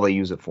all they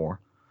use it for.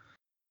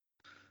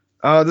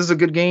 This is a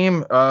good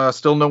game.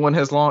 Still no one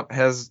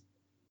has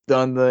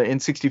done the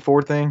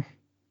N64 thing.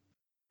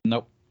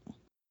 Nope.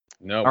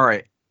 No. All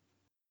right.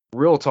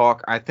 Real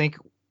talk.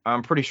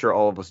 I'm pretty sure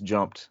all of us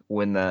jumped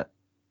when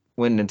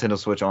Nintendo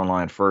Switch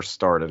Online first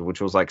started,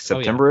 which was like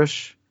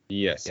September-ish.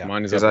 Yes, yeah.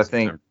 Mine is up in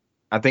September.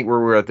 I think we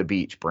were at the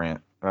beach,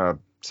 Brant,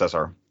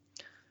 Cesar.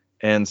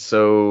 And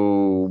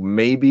so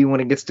maybe when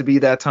it gets to be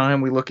that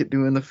time, we look at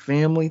doing the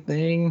family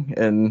thing,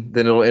 and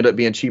then it'll end up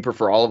being cheaper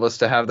for all of us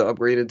to have the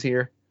upgraded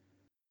tier.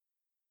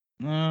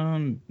 I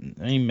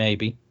mean,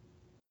 maybe.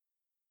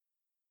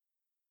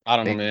 I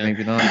don't know, man.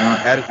 Maybe not.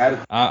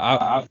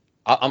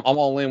 I'm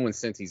all in when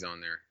Cinti's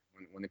on there.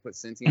 When they put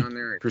Cinti on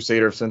there,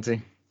 Crusader of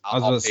Cinti.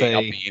 I'll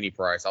pay any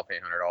price. I'll pay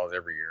 $100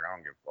 every year. I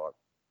don't give a fuck.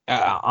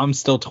 I'm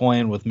still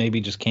toying with maybe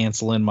just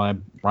canceling my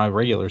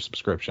regular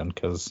subscription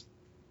because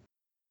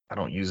I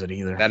don't use it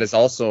either. That is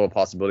also a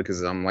possibility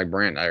because I'm like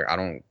Brent. I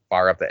don't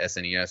fire up the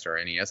SNES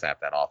or NES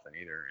app that often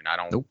either, and I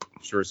don't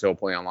sure as hell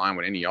play online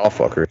with any of y'all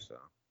fuckers. So.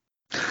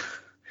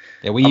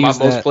 Yeah, we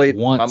used that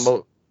once.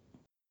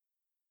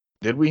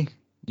 Did we?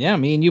 Yeah,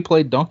 me and you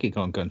played Donkey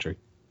Kong Country.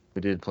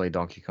 We did play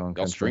Donkey Kong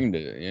Country. Y'all streamed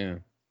it, yeah.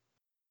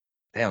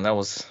 Damn, that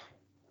was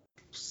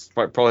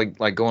probably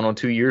like going on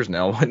 2 years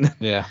now, wasn't it?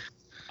 Yeah.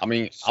 I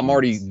mean, I'm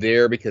already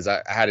there because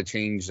I had to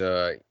change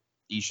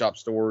eShop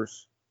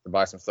stores to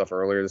buy some stuff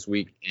earlier this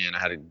week, and I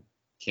had to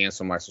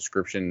cancel my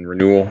subscription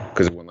renewal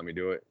because it wouldn't let me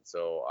do it.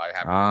 So I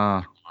have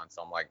on.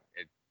 So I'm like,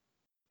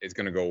 it's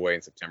gonna go away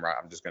in September.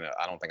 I don't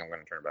think I'm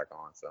gonna turn it back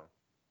on. So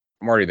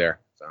I'm already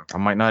there. So I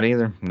might not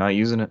either. I'm not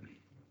using it.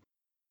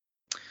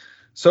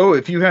 So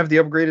if you have the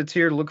upgraded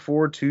tier, look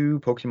forward to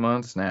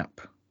Pokemon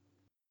Snap.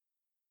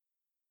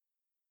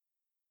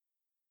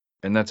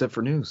 And that's it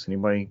for news.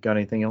 Anybody got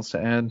anything else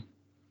to add?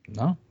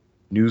 No.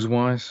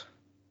 News-wise?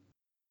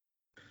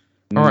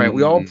 All right,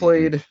 we all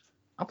played.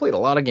 I played a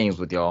lot of games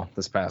with y'all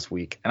this past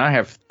week, and I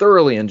have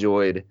thoroughly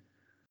enjoyed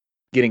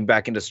getting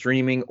back into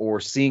streaming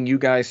or seeing you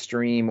guys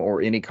stream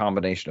or any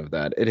combination of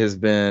that. It has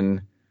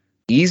been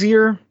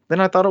easier than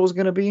I thought it was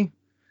going to be.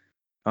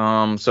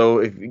 So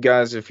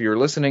if you're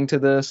listening to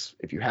this,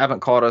 if you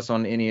haven't caught us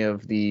on any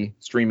of the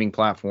streaming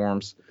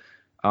platforms,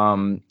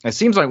 it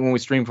seems like when we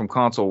stream from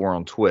console, we're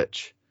on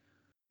Twitch.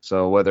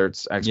 So whether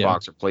it's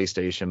Xbox or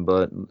PlayStation,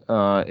 but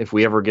if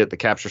we ever get the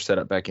capture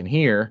setup back in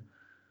here,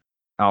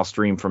 I'll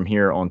stream from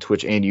here on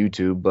Twitch and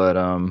YouTube. But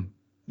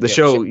the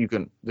show you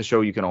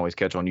can always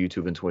catch on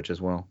YouTube and Twitch as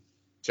well.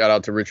 Shout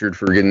out to Richard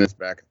for getting this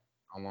back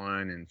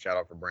online, and shout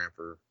out for Brant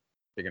for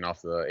kicking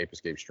off the Ape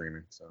Escape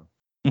streaming. So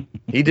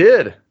he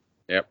did.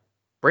 Yep.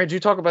 Brant, did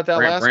you talk about that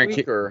last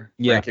week?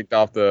 Brant kicked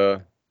off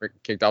the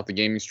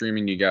gaming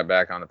streaming. You got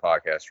back on the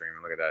podcast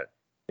streaming. Look at that.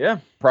 Yeah.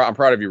 I'm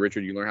proud of you,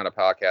 Richard. You learned how to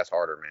podcast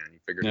harder, man. You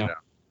figured it out.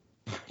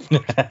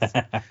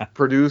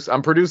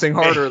 I'm producing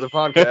harder the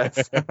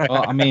podcast.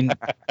 Well, I mean,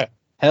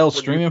 hell,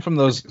 streaming from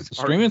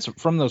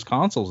those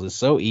consoles is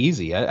so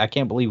easy. I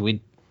can't believe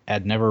we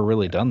had never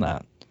really done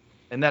that.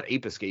 And that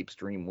Ape Escape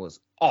stream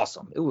was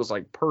awesome. It was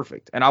like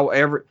perfect. And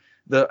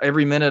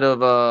every minute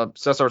of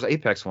Cesar's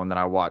Apex one that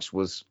I watched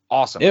was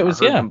awesome. It was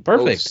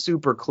perfect.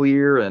 Super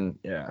clear, and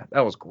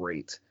that was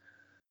great.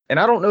 And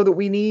I don't know that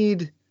we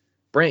need.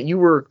 Brant, you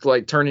were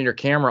like turning your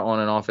camera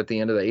on and off at the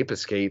end of the Ape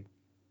Escape.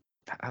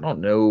 I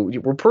don't know.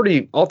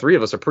 All three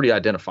of us are pretty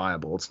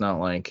identifiable. It's not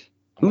like,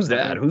 who's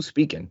that? Who's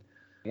speaking?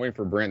 I'm waiting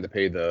for Brant to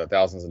pay the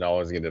thousands of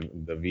dollars to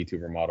get the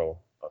VTuber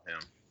model of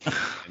him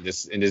and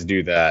just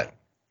do that.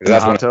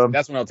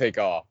 That's when I'll take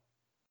off.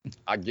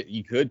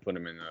 You could put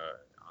him on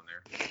on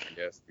there, I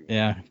guess.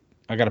 Yeah.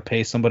 I gotta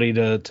pay somebody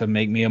to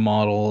make me a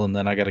model, and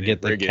then I gotta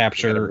get the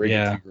capture.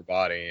 Yeah. Your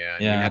body. Yeah.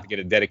 And Yeah. you have to get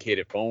a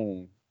dedicated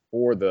phone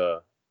for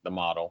the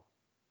model.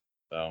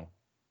 So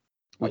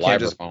We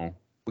can't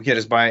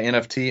just buy an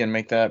NFT and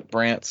make that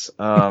Brant's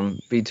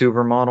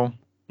VTuber model.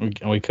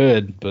 We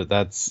could, but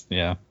that's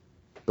the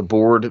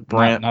board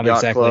Brant not Yacht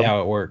exactly Club.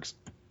 how it works.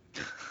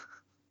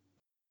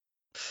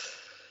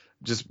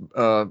 Just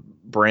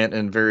Brant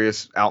in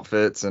various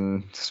outfits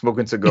and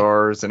smoking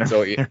cigars and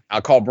so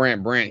I'll call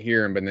Brant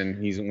here, but then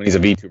when he's a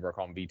VTuber, I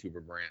call him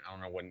VTuber Brant. I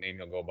don't know what name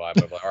he'll go by,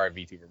 but I'm like, all right,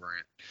 VTuber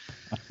Brant.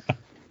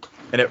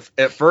 And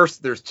at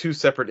first there's two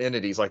separate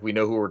entities, like we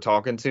know who we're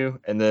talking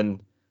to, and then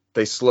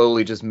they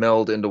slowly just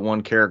meld into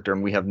one character,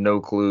 and we have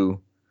no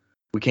clue.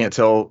 We can't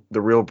tell the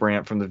real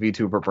Brant from the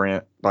VTuber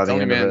Brant by the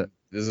end of it.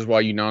 This is why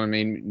you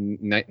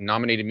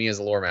nominated me as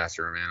a lore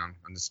master, man.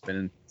 I'm just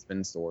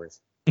spinning stories.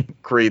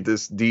 Create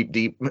this deep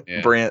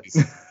Brant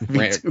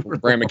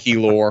McKee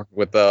lore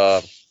with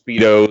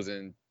speedos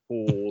and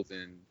pools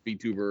and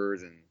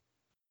VTubers, and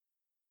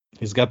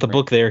he's got the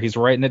book there. He's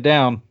writing it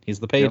down. He's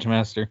the page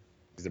master.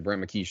 He's the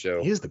Brant McKee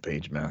show. He is the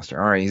page master.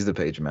 All right, he's the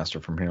page master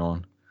from here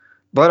on.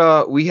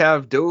 But we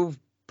have dove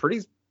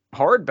pretty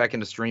hard back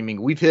into streaming.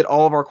 We've hit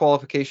all of our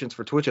qualifications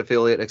for Twitch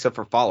affiliate except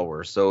for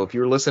followers. So if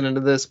you're listening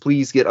to this,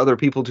 please get other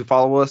people to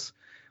follow us.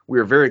 We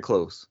are very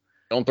close.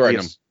 Don't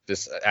threaten them.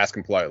 Just ask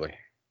them politely.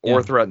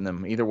 Or threaten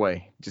them. Either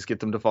way, just get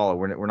them to follow.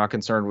 We're not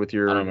concerned with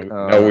your.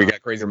 No, we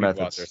got crazy people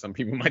out there. Some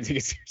people might take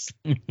it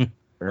seriously.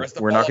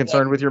 We're not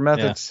concerned with your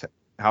methods. Yeah.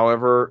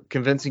 However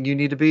convincing you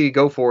need to be,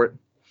 go for it.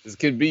 This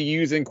could be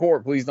used in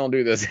court. Please don't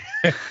do this.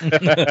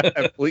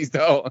 Please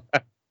don't.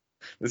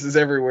 This is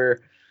everywhere.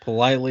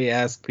 Politely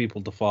ask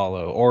people to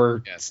follow,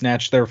 or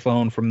snatch their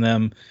phone from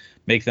them.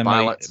 Make them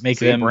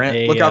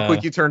Brant, look how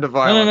quick you turned to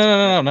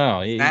violence.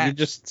 No. You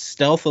just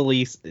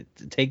stealthily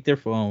take their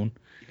phone.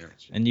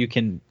 And you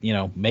can,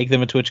 make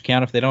them a Twitch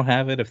account if they don't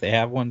have it. If they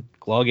have one,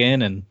 log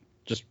in and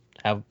just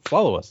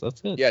follow us.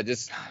 That's it. Yeah,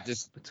 just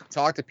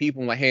talk to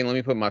people like, hey, let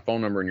me put my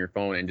phone number in your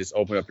phone and just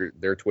open up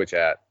their Twitch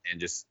app and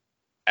just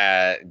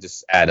add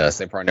us.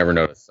 They probably never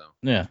notice. So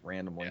yeah,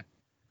 randomly.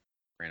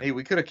 Yeah. Hey,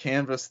 we could have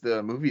canvassed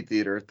the movie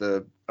theater at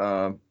the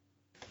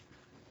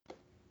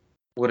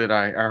what did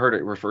I heard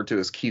it referred to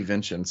as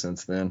Keyvention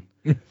since then.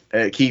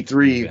 At Key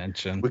 3,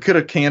 we could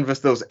have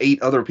canvassed those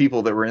 8 other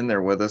people that were in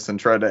there with us and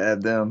tried to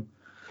add them.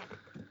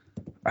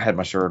 I had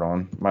my shirt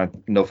on, my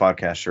No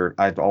Podcast shirt.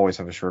 I always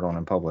have a shirt on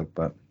in public,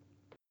 but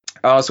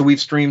so we've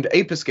streamed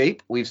Ape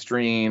Escape, we've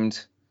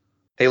streamed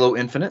Halo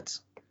Infinite,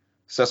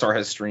 Cesar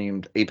has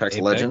streamed Apex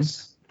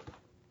Legends.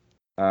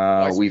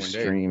 We've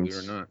streamed.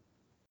 Believe it or not.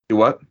 Do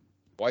what?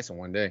 Twice in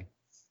one day.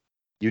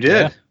 You did.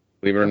 Yeah.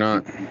 Believe it or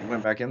not. We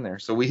went back in there.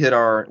 So we hit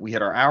our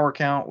hour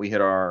count, we hit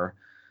our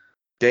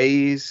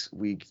days,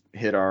 we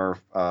hit our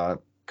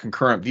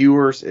concurrent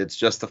viewers. It's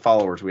just the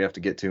followers we have to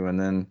get to, and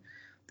then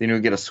we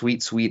get a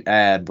sweet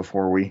ad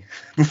before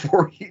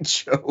each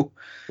show.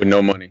 With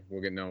no money,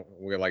 we'll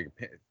get like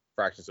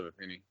fractions of a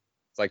penny.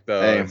 It's like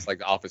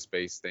the Office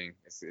Space thing.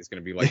 It's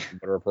going to be like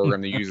whatever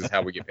program they use is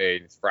how we get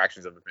paid. It's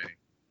fractions of a penny.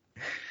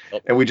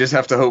 And we just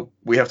have to hope.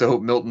 We have to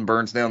hope Milton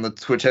burns down the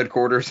Twitch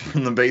headquarters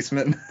from the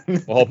basement.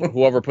 Well,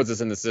 whoever puts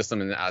us in the system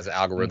and as an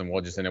algorithm,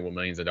 we'll just end up with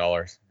millions of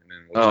dollars. And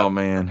then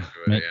man.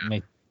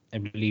 I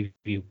believe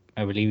you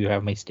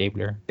have my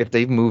stapler. If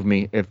they move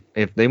me,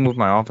 if they move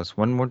my office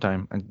one more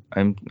time,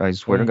 I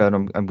swear to God,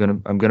 I'm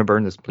gonna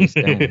burn this place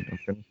down.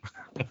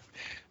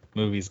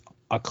 Movie's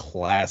a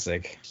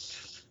classic.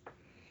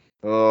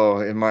 Oh,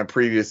 in my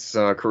previous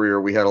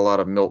career, we had a lot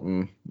of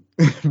Milton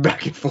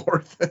back and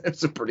forth.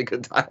 It's a pretty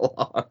good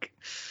dialogue.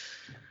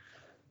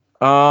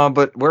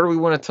 But where do we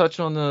want to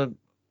touch on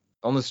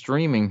the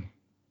streaming?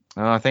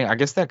 I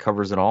guess that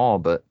covers it all.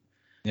 But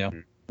yeah,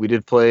 we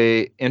did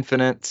play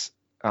Infinite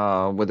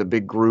with a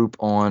big group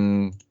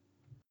on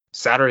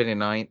Saturday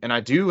night, and I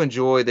do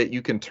enjoy that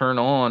you can turn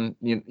on.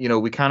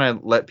 We kind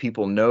of let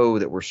people know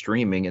that we're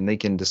streaming, and they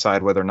can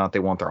decide whether or not they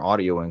want their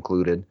audio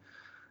included.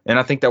 And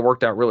I think that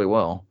worked out really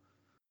well.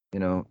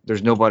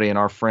 There's nobody in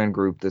our friend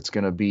group that's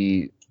going to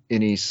be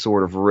any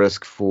sort of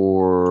risk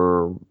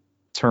for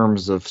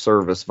terms of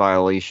service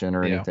violation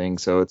or anything.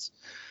 So it's,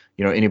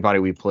 anybody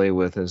we play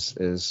with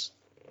is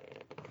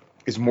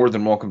more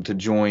than welcome to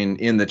join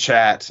in the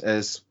chat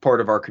as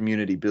part of our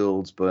community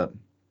builds, but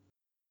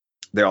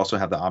they also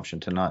have the option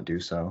to not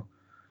do so.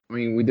 I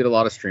mean, we did a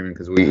lot of streaming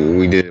because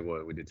we did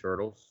what? We did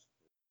Turtles.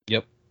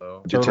 Yep.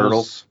 So,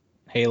 Turtles,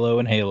 Halo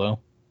and Halo.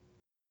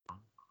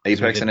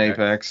 Apex and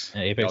Apex.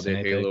 Yeah, Apex and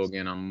Apex. Halo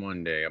again on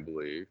Monday, I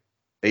believe.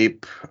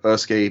 Ape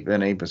Escape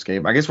and Ape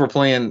Escape. I guess we're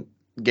playing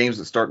games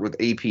that start with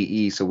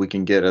APE so we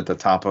can get at the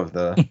top of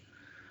the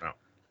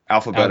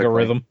alphabetic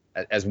algorithm.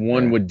 As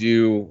one would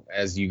do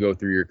as you go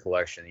through your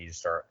collection, you just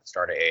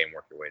start at A and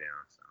work your way down.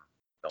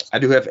 So I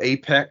do have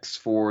Apex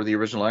for the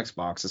original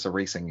Xbox. It's a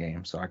racing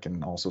game, so I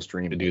can also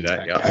stream to do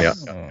that.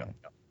 Yeah.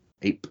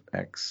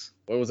 Apex.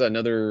 What was that?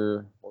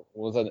 What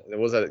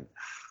was that?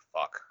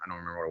 Fuck, I don't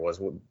remember what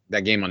it was.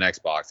 That game on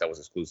Xbox that was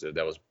exclusive.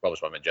 That was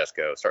published by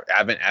Majesco.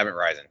 Advent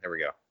Rising. There we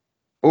go.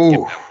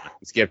 Oh,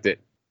 Skipped it.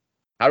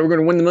 How are we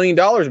going to win the $1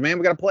 million, man?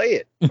 We got to play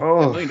it.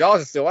 $1 million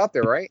is still out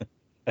there, right?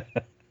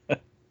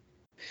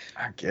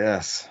 I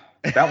guess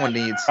that one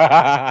needs.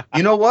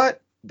 You know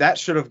what? That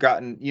should have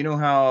gotten. You know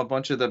how a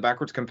bunch of the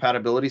backwards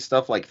compatibility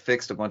stuff like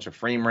fixed a bunch of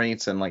frame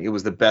rates and like it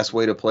was the best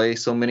way to play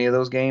so many of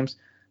those games.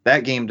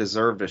 That game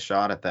deserved a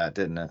shot at that,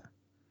 didn't it?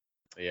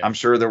 Yeah. I'm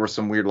sure there was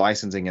some weird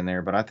licensing in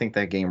there, but I think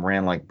that game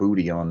ran like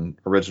booty on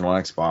original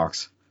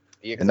Xbox.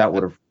 Yeah, and that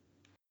would have.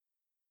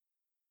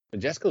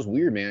 Majesco's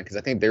weird, man, because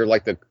I think they're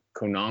like the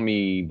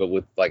Konami, but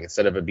with like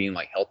instead of it being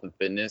like health and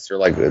fitness, they're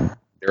like medical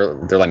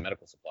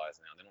supplies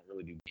now. They don't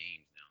really do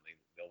games now.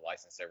 They'll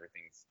license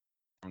everything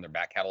from their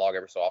back catalog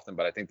every so often,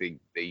 but I think they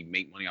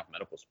make money off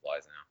medical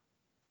supplies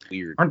now.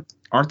 Weird.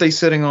 Aren't they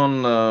sitting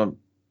on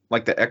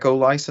like the Echo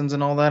license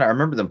and all that? I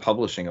remember them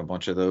publishing a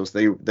bunch of those.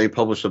 They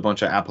published a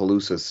bunch of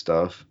Appaloosa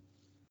stuff.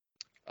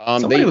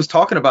 Somebody was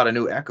talking about a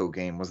new Echo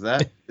game.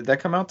 Did that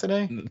come out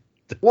today?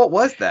 What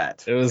was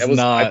that? It was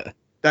not.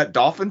 That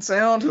dolphin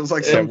sound? It was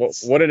like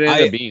what did it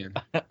end up being?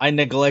 I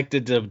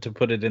neglected to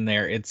put it in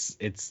there.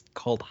 It's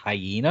called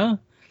Hyena.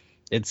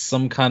 It's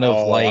some kind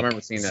of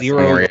like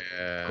zero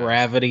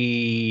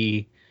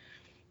gravity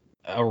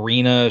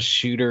arena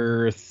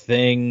shooter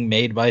thing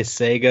made by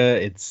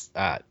Sega. It's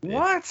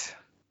what?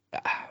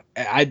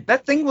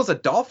 That thing was a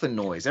dolphin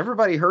noise.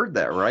 Everybody heard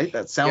that, right?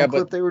 That sound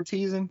clip they were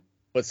teasing.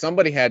 But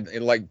somebody had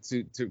like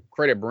to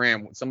credit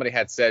Bram. Somebody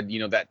had said, you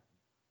know, that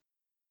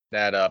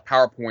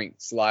PowerPoint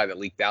slide that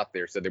leaked out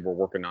there said they were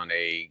working on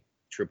a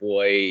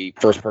AAA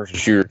first-person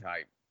shooter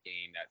type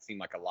game that seemed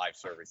like a live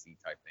servicey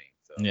type thing.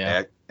 So.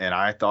 Yeah, and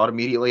I thought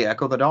immediately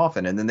Echo the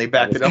Dolphin, and then they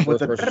backed it up with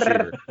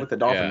the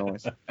dolphin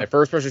noise. A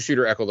first-person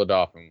shooter, Echo the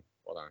Dolphin.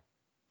 Hold on.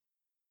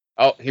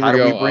 Oh, here we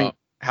go.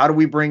 How do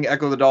we bring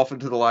Echo the Dolphin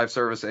to the live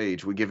service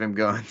age? We give him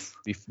guns.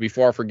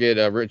 Before I forget,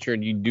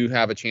 Richard, you do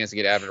have a chance to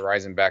get Advent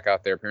Rising back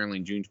out there. Apparently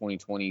in June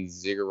 2020,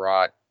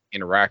 Ziggurat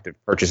Interactive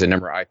purchased a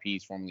number of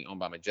IPs formerly owned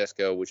by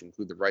Majesco, which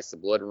include the rights to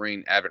Blood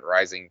Rain, Advent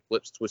Rising,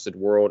 Flips Twisted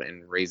World,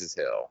 and Raises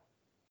Hell.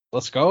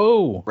 Let's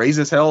go.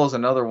 Raises Hell is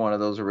another one of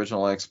those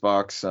original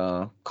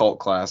Xbox cult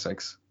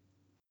classics.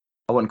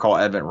 I wouldn't call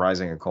Advent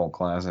Rising a cult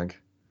classic.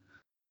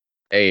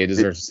 Hey, it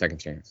deserves a second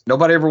chance.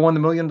 Nobody ever won the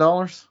 $1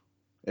 million?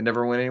 It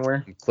never went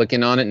anywhere? I'm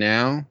clicking on it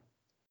now.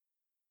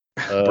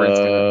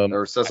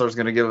 Cesar's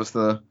going to give us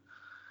the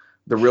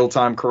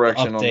real-time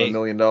correction on the $1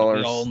 million. We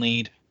all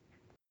need.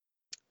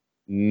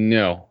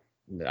 No.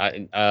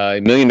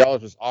 $1 million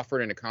was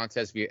offered in a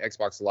contest via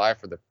Xbox Live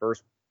for the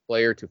first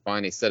player to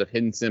find a set of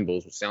hidden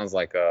symbols, which sounds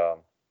like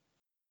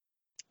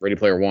Ready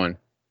Player One,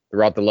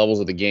 throughout the levels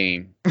of the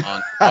game.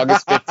 On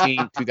August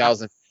 15,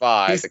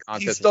 2005, the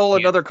contest he stole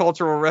another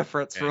cultural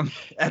reference from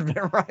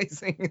Advent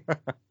Rising.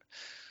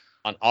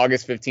 On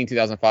August 15,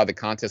 2005, the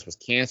contest was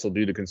canceled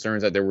due to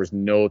concerns that there was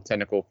no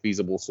technical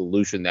feasible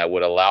solution that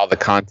would allow the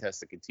contest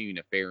to continue in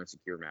a fair and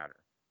secure manner.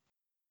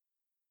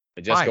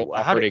 Majesco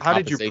offered a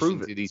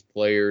compensation to these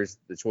players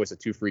the choice of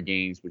 2 free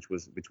games, which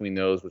was between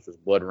those, which was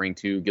Blood Rain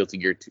 2, Guilty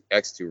Gear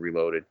X2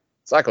 Reloaded,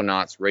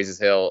 Psychonauts, Raises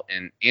Hell,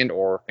 and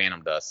or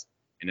Phantom Dust,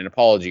 and an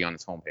apology on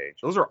its homepage.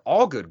 Those are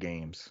all good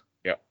games.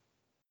 Yep.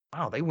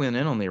 Wow, they went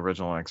in on the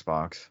original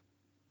Xbox.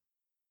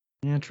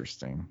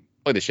 Interesting.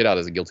 Played the shit out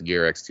of the Guilty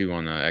Gear X2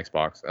 on the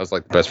Xbox. That was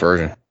like the best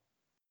version.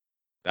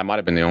 That might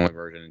have been the only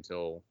version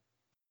until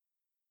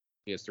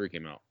PS3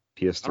 came out.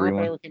 PS3 I don't know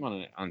if it ever came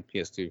on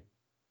PS2.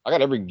 I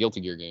got every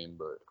Guilty Gear game,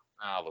 but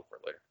I'll look for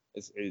it later.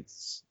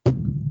 It's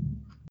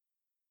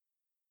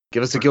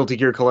give us a Guilty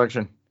Gear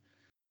collection.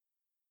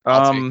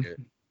 I'll take it.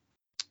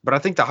 But I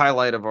think the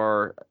highlight of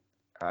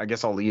I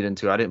guess I'll lead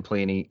into, I didn't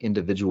play any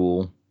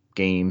individual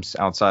games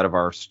outside of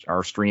our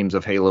streams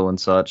of Halo and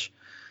such.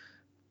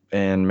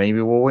 And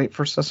maybe we'll wait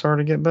for Cesar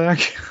to get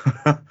back.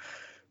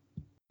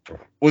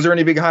 Was there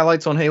any big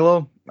highlights on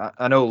Halo?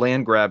 I know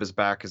Land Grab is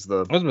back as the.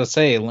 I was going to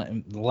say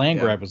Land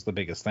Grab was the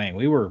biggest thing.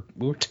 We were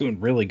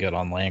doing really good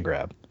on Land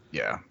Grab.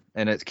 Yeah,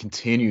 and it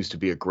continues to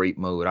be a great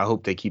mode. I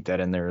hope they keep that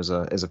in there as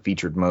a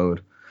featured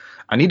mode.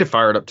 I need to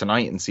fire it up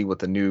tonight and see what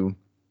the new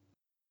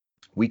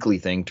weekly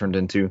thing turned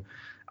into.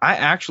 I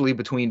actually,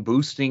 between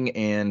boosting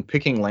and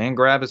picking Land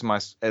Grab as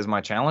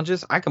my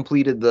challenges, I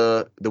completed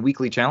the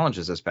weekly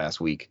challenges this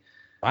past week.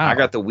 Wow. I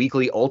got the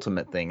weekly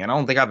ultimate thing, and I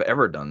don't think I've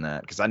ever done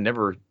that because I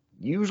never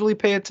usually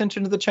pay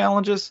attention to the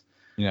challenges.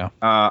 Yeah.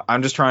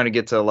 I'm just trying to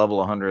get to level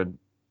 100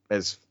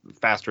 as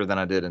faster than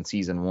I did in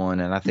season 1,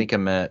 and I think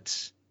I'm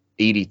at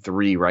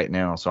 83 right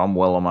now, so I'm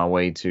well on my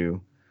way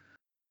to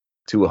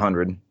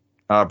 100.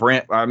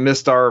 Brant, I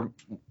missed our,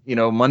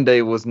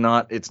 Monday was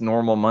not its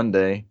normal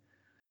Monday,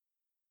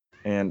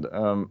 and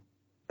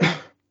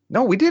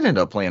no, we did end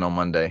up playing on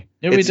Monday.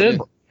 Yeah, we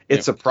did.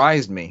 It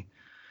surprised me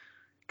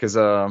because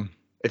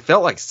it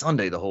felt like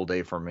Sunday the whole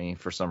day for me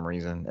for some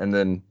reason. And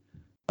then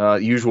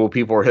usual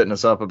people are hitting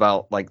us up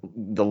about like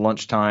the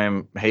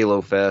lunchtime Halo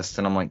Fest.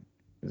 And I'm like,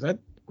 is that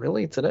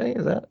really today?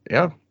 Is that?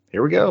 Yeah,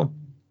 here we go.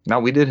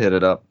 Now we did hit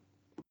it up.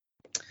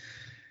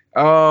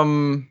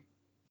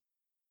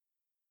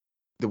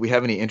 Did we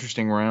have any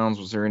interesting rounds?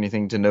 Was there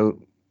anything to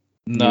note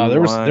No,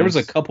 there was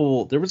a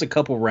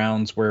couple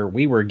rounds where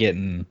we were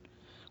getting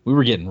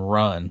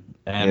run,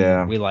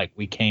 and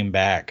we came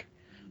back,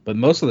 but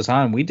most of the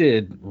time we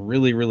did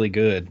really, really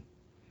good.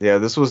 Yeah,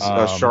 this was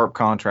a sharp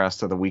contrast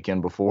to the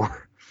weekend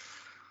before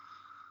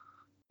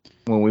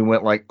when we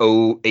went like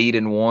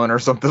 8-1 or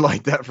something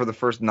like that for the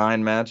first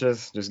 9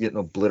 matches, just getting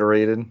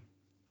obliterated.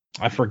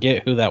 I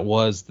forget who that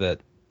was that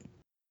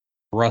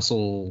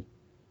Russell,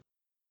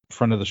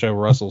 friend of the show,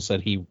 Russell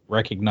said he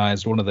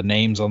recognized one of the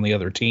names on the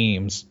other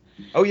teams.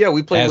 Oh yeah,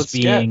 we played as with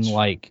being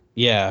Sketch.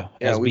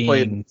 as we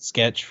being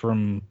Sketch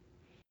from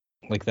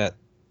like that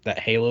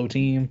Halo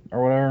team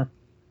or whatever.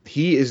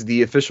 He is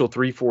the official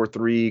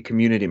 343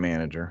 community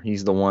manager.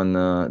 He's the one,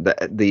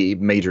 the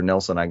Major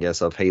Nelson, I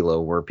guess, of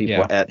Halo, where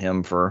people at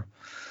him for.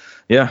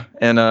 Yeah,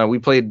 and we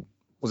played.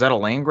 Was that a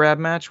land grab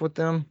match with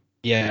them?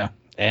 Yeah,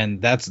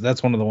 and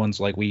that's one of the ones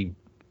like we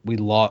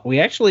lost.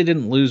 We actually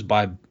didn't lose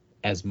by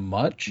as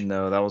much.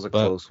 No, that was a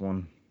close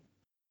one.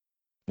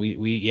 He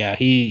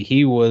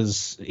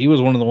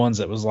was one of the ones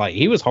that was like,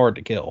 he was hard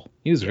to kill.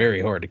 He was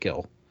very hard to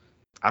kill.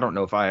 I don't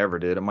know if I ever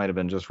did. It might have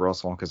been just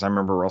Russell, because I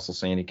remember Russell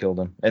saying he killed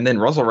him, and then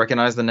Russell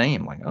recognized the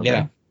name. Like,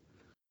 okay.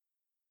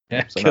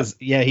 Yeah, because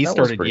he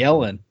started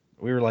yelling.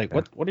 Cool. We were like,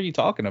 "What are you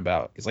talking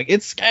about?" He's like,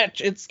 "It's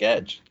Sketch, it's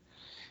Sketch."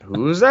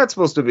 Who's that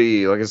supposed to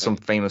be? Like, it's some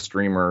famous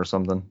streamer or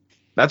something.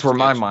 That's where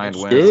my mind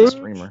went. As a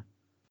streamer.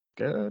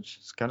 Sketch.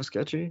 It's kind of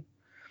sketchy.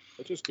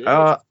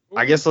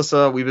 I guess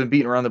we've been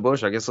beating around the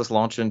bush. I guess let's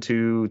launch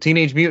into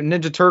Teenage Mutant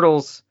Ninja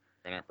Turtles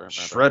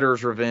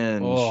Shredder's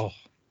Revenge. Oh,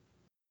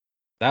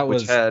 that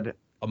was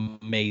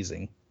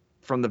amazing.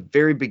 From the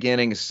very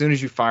beginning, as soon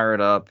as you fire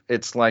it up,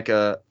 it's like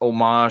a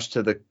homage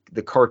to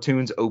the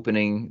cartoon's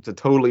opening. It's a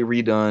totally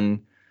redone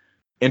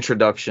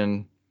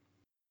introduction.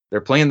 They're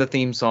playing the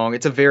theme song.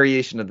 It's a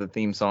variation of the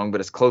theme song,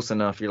 but it's close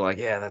enough. You're like,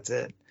 yeah, that's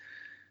it.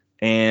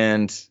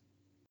 And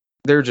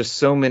there are just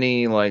so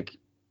many like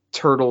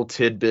turtle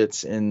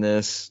tidbits in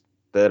this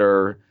that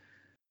are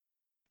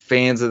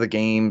fans of the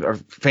game, or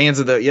fans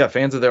of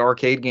the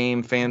arcade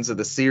game, fans of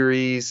the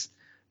series,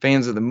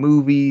 fans of the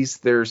movies.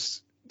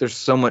 There's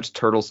so much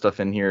turtle stuff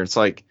in here. It's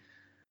like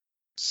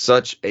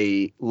such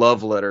a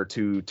love letter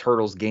to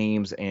Turtles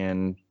games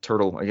and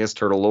turtle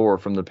lore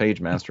from the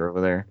page master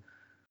over there.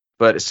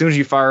 But as soon as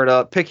you fire it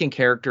up, picking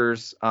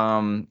characters,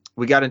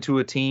 we got into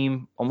a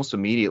team almost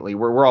immediately.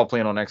 We're all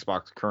playing on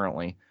Xbox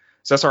currently.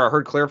 So that's why I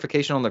heard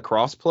clarification on the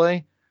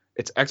crossplay.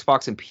 It's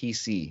Xbox and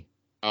PC.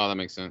 Oh, that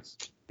makes sense.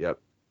 Yep.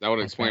 That would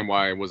explain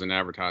why it wasn't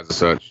advertised as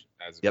such.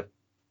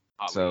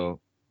 So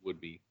would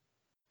be.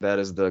 That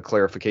is the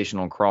clarification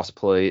on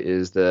crossplay,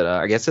 is that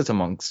I guess it's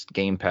amongst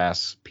Game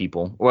Pass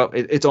people. Well,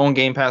 it's on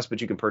Game Pass,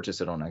 but you can purchase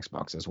it on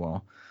Xbox as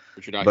well.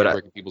 But you're not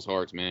breaking people's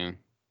hearts, man.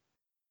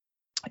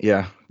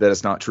 Yeah, that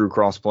is not true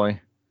crossplay.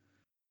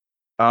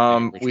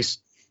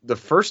 The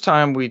first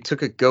time we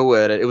took a go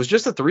at it was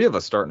just the 3 of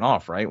us starting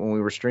off, right, when we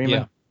were streaming.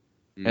 Yeah.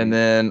 Mm-hmm. And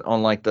then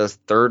on like the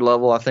 3rd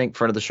level, I think,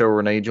 friend of the show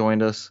Renee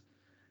joined us.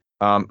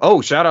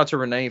 Shout out to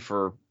Renee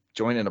for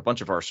joining a bunch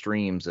of our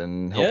streams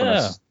and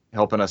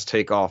helping us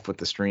take off with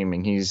the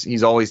streaming.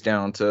 He's always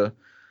down to.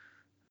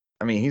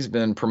 I mean, he's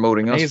been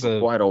promoting us for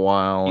quite a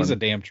while. He's a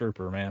damn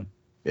trooper, man.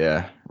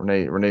 Yeah,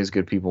 Renee's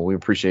good people. We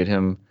appreciate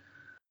him.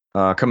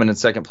 Coming in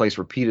 2nd place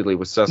repeatedly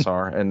with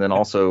Cesar, and then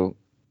also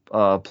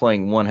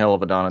playing one hell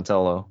of a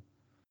Donatello.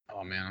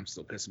 Oh man, I'm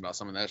still pissed about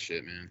some of that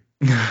shit, man.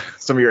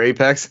 Some of your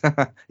Apex?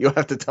 You'll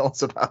have to tell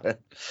us about it.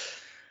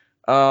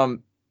 I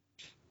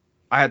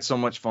had so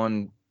much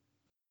fun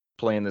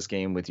playing this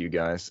game with you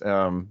guys.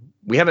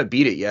 We haven't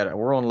beat it yet.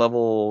 We're on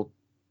level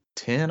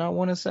 10, I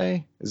want to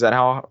say. Is that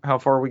how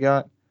far we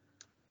got?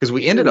 Because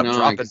we ended up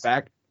dropping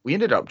back. We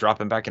ended up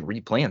dropping back and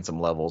replaying some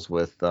levels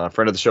with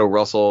friend of the show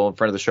Russell,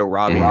 friend of the show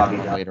Robbie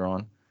later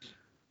on.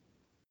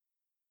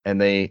 And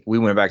we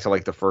went back to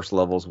like the first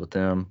levels with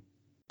them.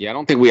 Yeah, I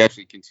don't think we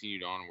actually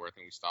continued on where I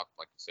think we stopped,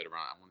 like you said,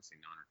 around, I want to say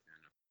 9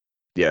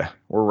 or 10. Yeah,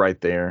 we're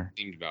right there.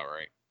 Seemed about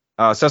right.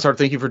 Cesar,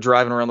 thank you for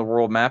driving around the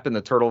world map in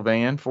the turtle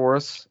van for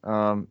us.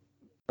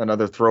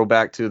 Another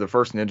throwback to the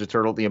first Ninja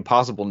Turtle, the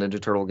Impossible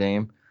Ninja Turtle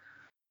game.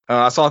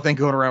 I saw a thing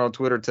going around on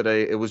Twitter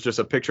today. It was just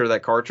a picture of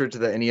that cartridge,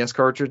 the NES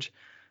cartridge.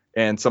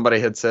 And somebody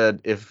had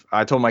said, if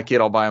I told my kid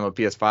I'll buy him a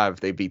PS5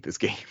 if they beat this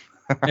game.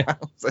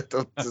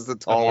 This is a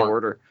tall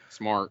order.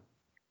 Smart.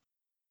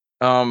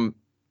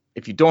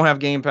 If you don't have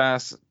Game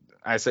Pass,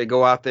 I say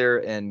go out there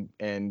and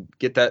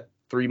get that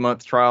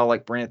 3-month trial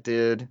like Brant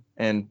did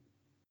and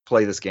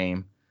play this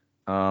game.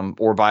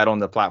 Or buy it on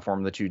the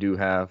platform that you do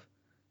have.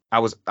 I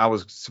was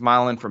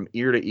smiling from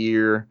ear to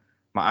ear.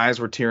 My eyes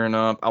were tearing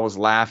up. I was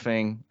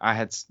laughing. I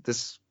had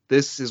this.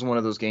 This is one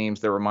of those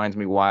games that reminds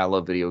me why I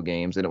love video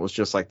games, and it was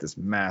just like this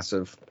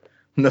massive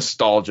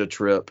nostalgia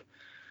trip.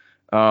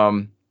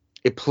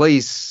 It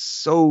plays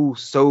so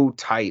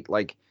tight.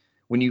 Like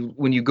when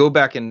you go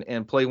back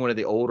and play one of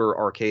the older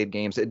arcade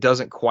games, it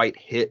doesn't quite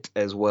hit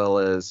as well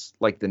as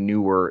like the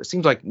newer. It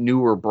seems like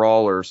newer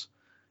brawlers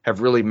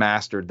have really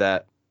mastered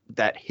that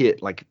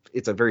hit. Like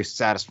it's a very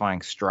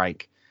satisfying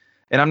strike.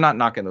 And I'm not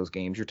knocking those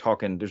games. You're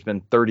talking, there's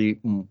been 30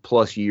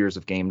 plus years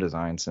of game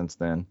design since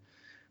then.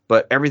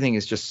 but everything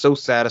is just so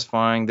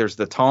satisfying. There's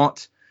the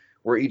taunt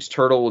where each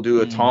turtle will do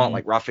a taunt,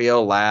 like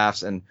Raphael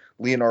laughs and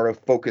Leonardo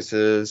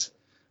focuses.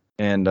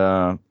 And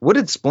what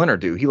did Splinter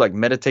do? He like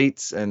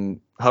meditates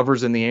and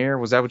hovers in the air.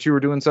 Was that what you were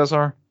doing,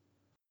 Cesar?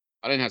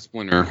 I didn't have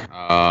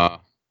Splinter.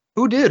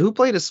 Who did? Who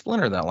played as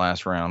Splinter that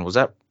last round? Was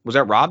that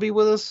Robbie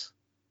with us?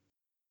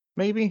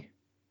 Maybe.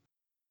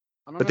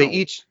 I don't but know. they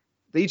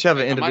each have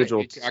an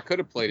individual. I could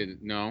have played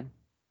it. No,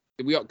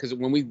 because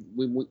when we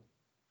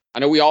I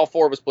know we all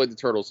four of us played the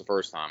Turtles the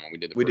first time when we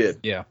did the. We did.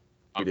 Yeah.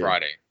 On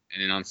Friday,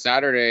 and then on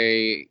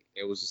Saturday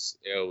it was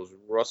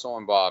Russell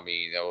and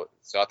Bobby.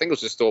 So I think it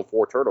was just still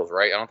 4 Turtles,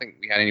 right? I don't think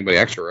we had anybody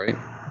extra, right?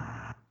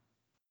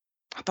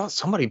 I thought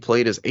somebody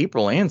played as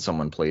April and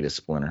someone played as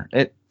Splinter.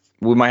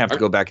 We might have to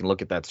go back and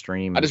look at that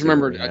stream. I just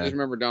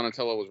remember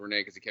Donatello was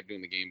Renee because he kept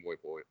doing the Game Boy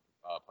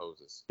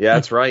poses. Yeah,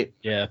 that's right.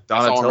 Yeah,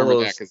 Donatello. I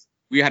remember that because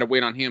we had to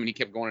wait on him and he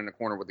kept going in the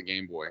corner with the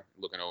Game Boy,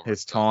 looking over.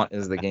 His taunt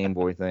is the Game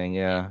Boy thing.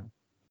 Yeah,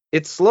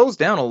 it slows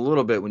down a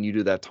little bit when you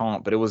do that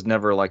taunt, but it was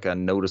never like a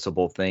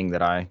noticeable thing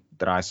that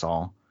I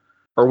saw.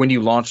 Or when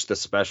you launch the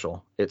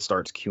special, it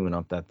starts queuing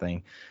up that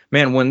thing.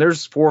 Man, when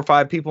there's 4 or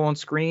 5 people on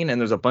screen and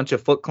there's a bunch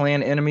of Foot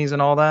Clan enemies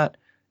and all that,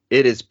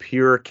 it is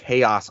pure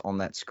chaos on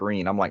that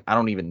screen. I'm like, I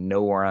don't even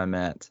know where I'm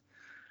at.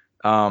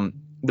 The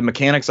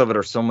mechanics of it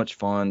are so much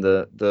fun.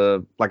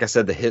 The like I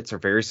said, the hits are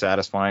very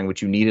satisfying,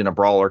 which you need in a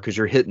brawler because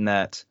you're hitting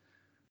that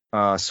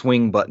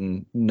swing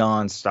button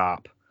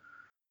nonstop.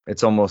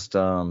 It's almost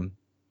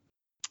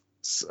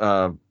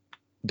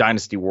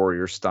Dynasty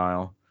Warrior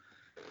style.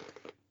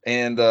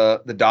 And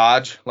the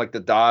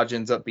dodge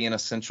ends up being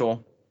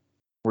essential,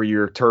 where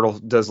your turtle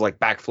does like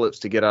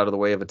backflips to get out of the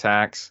way of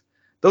attacks.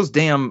 Those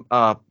damn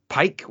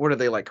pike, what are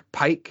they, like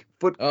pike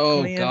Foot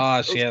Clan?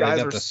 Gosh, those yeah, guys they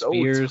got are the so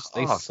spears. tough.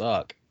 They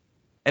suck.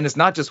 And it's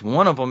not just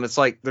one of them. It's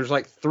like there's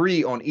like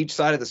 3 on each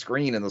side of the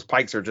screen, and those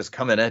pikes are just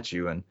coming at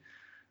you. And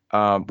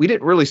we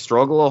didn't really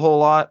struggle a whole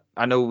lot.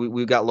 I know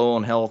we got low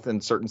on health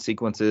in certain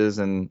sequences,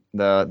 and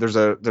there's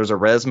a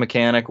res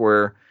mechanic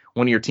where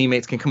one of your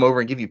teammates can come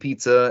over and give you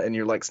pizza, and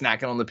you're like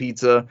snacking on the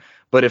pizza.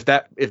 But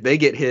if they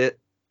get hit,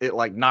 it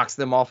like knocks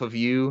them off of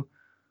you,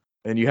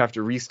 and you have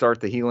to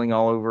restart the healing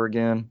all over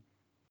again.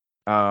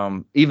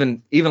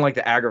 Even like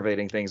the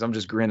aggravating things, I'm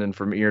just grinning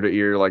from ear to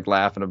ear, like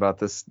laughing about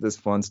this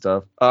fun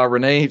stuff.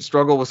 Renee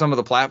struggled with some of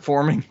the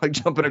platforming, like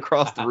jumping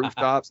across the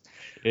rooftops.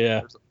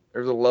 Yeah.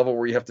 There's a level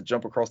where you have to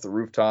jump across the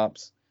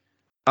rooftops.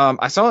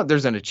 I saw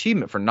there's an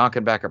achievement for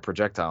knocking back a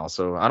projectile,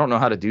 so I don't know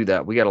how to do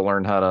that. We got to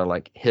learn how to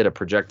like hit a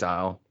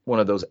projectile, one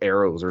of those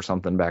arrows or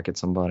something, back at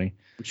somebody.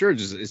 I'm sure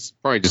it's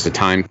probably just a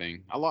time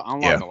thing. I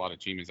unlocked a lot of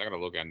achievements. I got to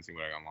look at it and see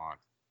what I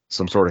unlocked.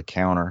 Some sort of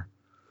counter.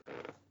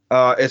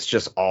 It's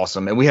just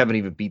awesome, and we haven't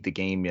even beat the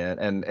game yet.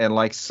 And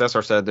like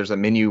Cesar said, there's a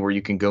menu where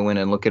you can go in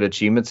and look at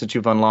achievements that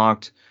you've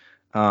unlocked.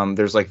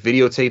 There's like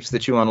videotapes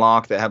that you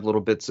unlock that have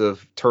little bits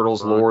of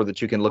Turtles lore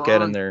that you can look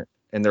at in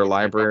their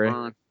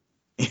library.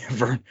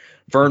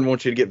 Vern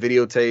wants you to get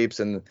videotapes,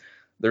 and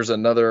there's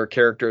another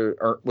character,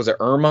 or was it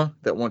Irma,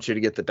 that wants you to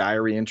get the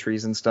diary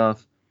entries and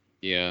stuff.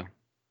 Yeah.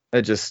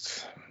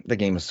 The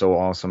game is so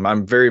awesome.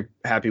 I'm very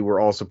happy we're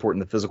all supporting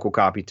the physical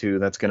copy too.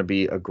 That's going to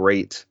be a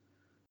great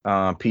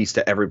piece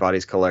to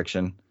everybody's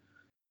collection,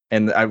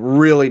 and it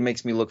really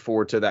makes me look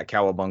forward to that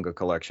Cowabunga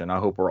collection. I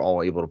hope we're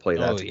all able to play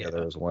that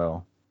together as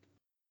well.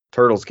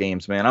 Turtles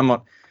games, man. I'm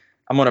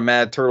on a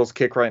mad Turtles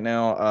kick right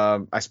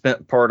now. I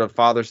spent part of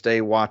Father's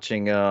Day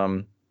watching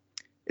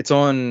it's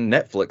on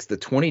Netflix, the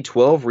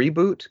 2012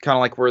 reboot, kind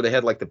of like where they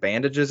had like the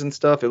bandages and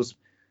stuff.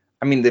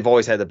 They've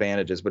always had the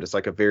bandages, but it's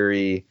like a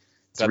very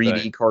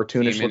 3D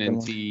cartoonish looking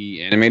one.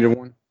 Animated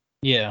one.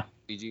 Yeah.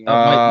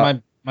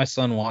 My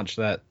son watched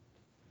that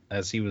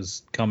as he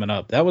was coming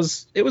up. It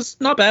was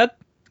not bad.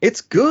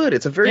 It's good.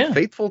 It's a very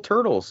faithful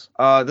Turtles.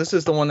 This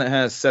is the one that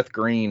has Seth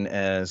Green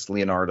as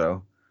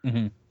Leonardo.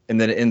 Mm-hmm. And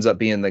then it ends up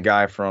being the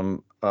guy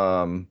from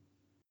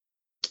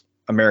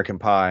American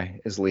Pie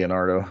is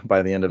Leonardo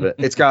by the end of it.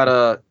 It's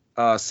got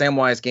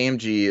Samwise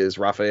Gamgee is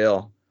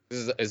Raphael.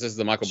 Is this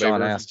the Michael Bay Sean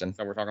version Astin.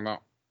 that we're talking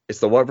about? It's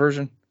the what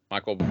version?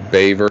 Michael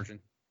Bay version?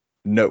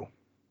 No.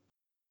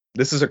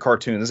 This is a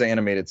cartoon. This is an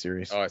animated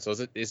series. All right, so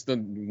it's the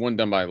one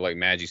done by like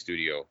Magi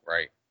Studio,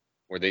 right?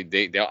 Where they I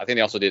think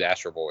they also did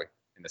Astro Boy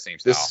in the same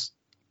style.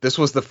 This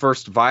was the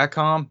first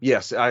Viacom.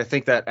 Yes, I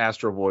think that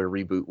Astro Boy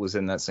reboot was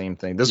in that same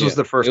thing. This was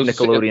the first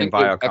Nickelodeon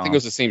Viacom. I think it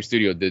was the same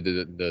studio that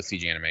did the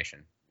CG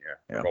animation.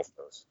 Yeah. Both of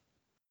those.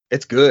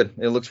 It's good.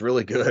 It looks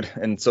really good,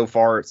 and so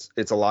far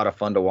it's a lot of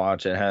fun to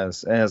watch. It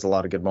has a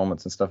lot of good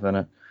moments and stuff in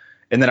it.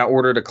 And then I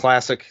ordered a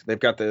classic. They've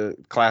got the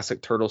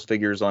classic Turtles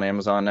figures on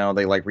Amazon now.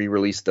 They like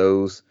re-released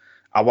those.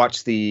 I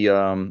watched there's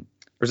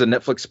a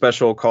Netflix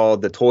special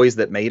called The Toys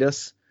That Made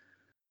Us.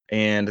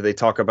 And they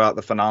talk about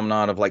the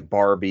phenomenon of like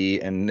Barbie,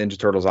 and Ninja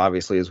Turtles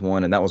obviously is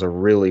one. And that was a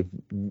really,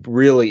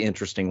 really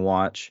interesting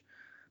watch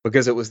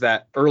because it was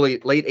that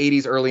late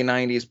 80s, early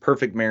 90s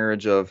perfect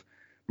marriage of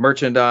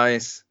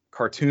merchandise,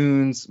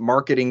 cartoons,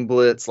 marketing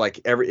blitz,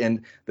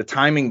 and the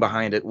timing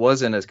behind it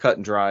wasn't as cut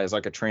and dry as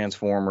like a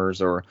Transformers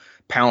or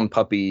Pound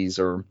Puppies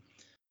or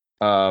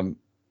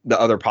the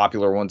other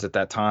popular ones at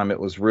that time. It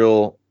was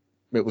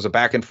a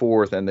back and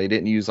forth, and they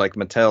didn't use like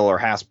Mattel or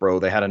Hasbro.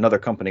 They had another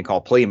company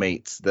called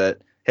Playmates that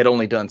had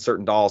only done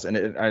certain dolls. And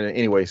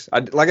anyways,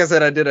 like I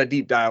said, I did a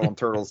deep dive on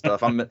Turtles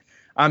stuff. I'm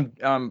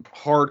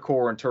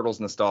hardcore in Turtles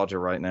nostalgia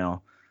right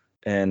now,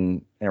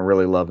 and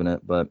really loving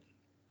it. But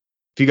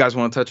if you guys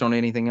want to touch on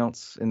anything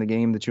else in the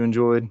game that you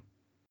enjoyed?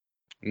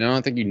 No,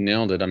 I think you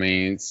nailed it. I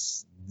mean,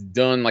 it's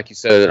done, like you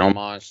said, an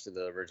homage to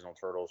the original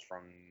Turtles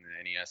from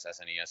the NES,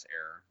 SNES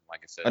era.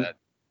 Like I said,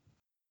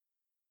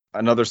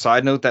 another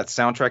side note, that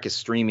soundtrack is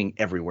streaming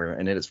everywhere,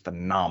 and it is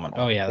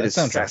phenomenal. Oh, yeah, that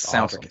soundtrack's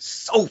awesome. Is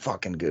so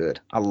fucking good.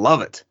 I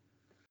love it.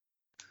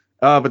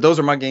 But those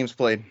are my games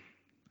played.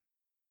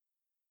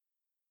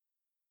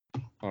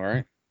 All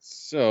right.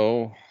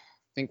 So, I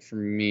think for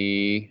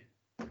me,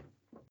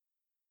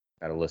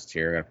 got a list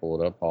here. Got to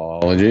pull it up.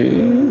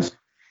 Apologies.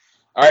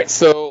 All right.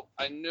 So,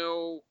 I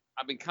know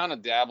I've been kind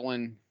of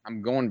dabbling.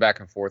 I'm going back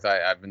and forth.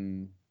 I've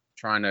been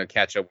trying to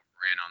catch up with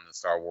Brand on the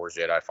Star Wars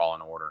Jedi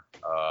Fallen Order.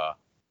 I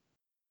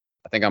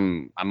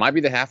think I might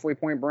be the halfway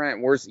point,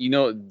 Brent. Do you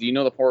know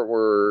the part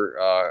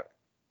where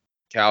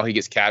Cal, he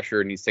gets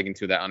captured and he's taken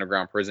to that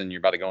underground prison? You're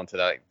about to go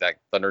into that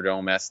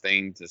Thunderdome-esque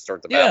thing to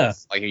start the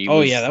battles. Like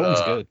that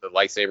one's good. The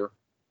lightsaber.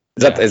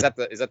 Is that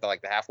the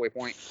like the halfway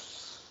point?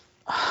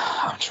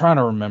 I'm trying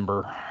to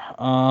remember.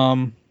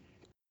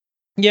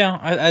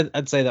 Yeah,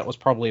 I'd say that was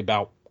probably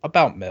about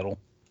middle.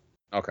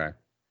 Okay.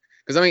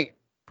 Because I mean,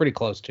 pretty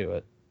close to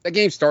it. That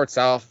game starts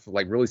off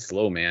like really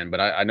slow, man. But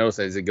I notice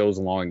as it goes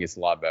along, it gets a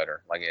lot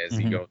better. Like as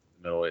you go to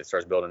the middle, it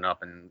starts building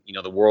up, and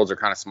the worlds are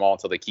kind of small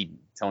until they keep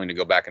telling you to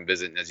go back and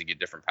visit, and as you get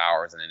different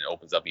powers, and then it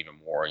opens up even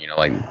more.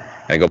 Like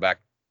I go back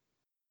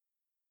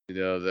to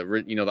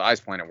the ice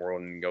planet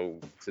world and go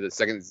to the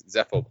second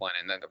Zepho planet,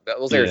 and then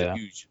those areas are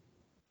huge.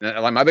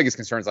 And like my biggest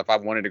concern is if I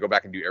wanted to go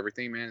back and do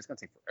everything, man, it's gonna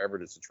take forever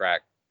to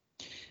subtract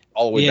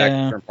all the way back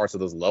to different parts of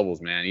those levels,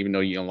 man. Even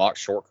though you unlock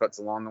shortcuts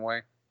along the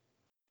way,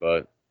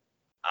 but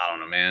I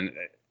don't know, man.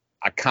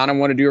 I kind of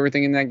want to do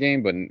everything in that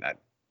game, but that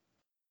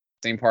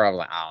same part, I was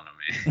like, I don't know,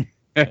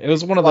 man. It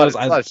was one of those.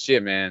 A lot of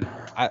shit, man.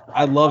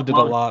 I loved it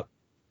a lot,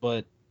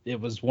 but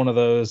it was one of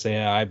those.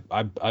 Yeah,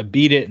 I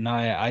beat it, and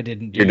I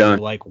didn't do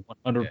like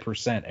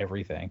 100%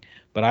 everything,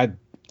 but I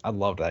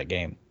loved that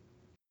game.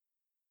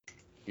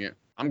 Yeah,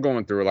 I'm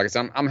going through it. Like I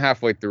said, I'm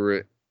halfway through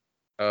it.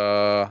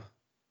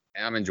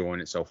 And I'm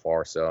enjoying it so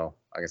far. So,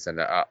 like I said,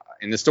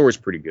 and the story's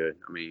pretty good.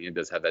 I mean, it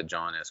does have that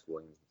John S.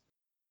 Williams.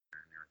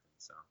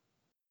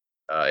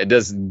 It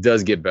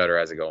does get better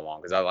as it go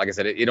along, because like I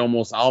said, I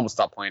almost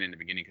stopped playing in the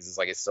beginning because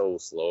it's so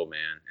slow, man,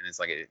 and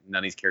it's like none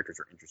of these characters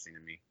are interesting to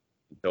me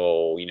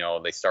until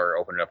they start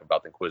opening up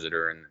about the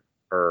Inquisitor and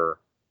her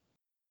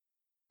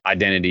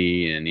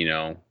identity, and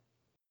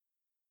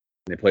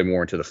they play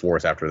more into the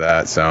Force after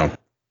that. So I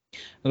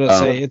was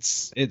gonna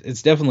say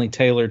it's definitely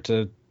tailored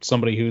to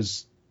somebody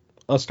who's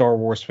a Star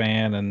Wars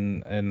fan,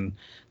 and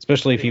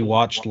especially if you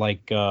watched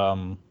like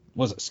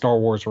was it Star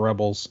Wars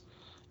Rebels,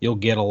 you'll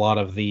get a lot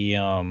of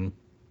the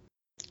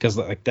because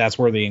like that's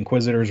where the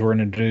Inquisitors were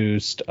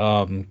introduced.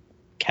 Cal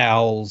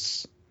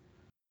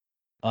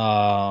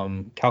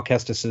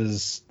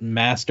Kestis's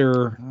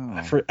master.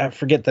 Oh. I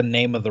forget the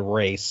name of the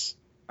race.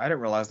 I didn't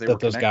realize they were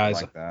those guys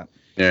like that.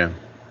 Yeah.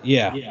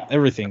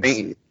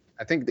 Everything.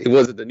 I think it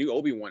was the new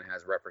Obi-Wan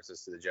has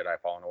references to the Jedi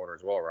Fallen Order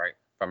as well, right?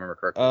 If I remember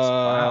correctly.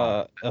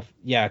 Wow.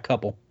 Yeah, a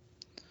couple.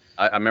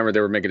 I remember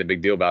they were making a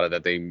big deal about it,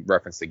 that they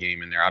referenced the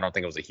game in there. I don't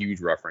think it was a huge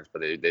reference,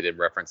 but they did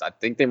reference. I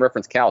think they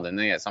referenced Cal, didn't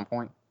they, at some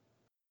point?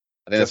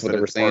 I think that's what they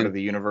were saying. Part of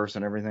the universe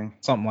and everything.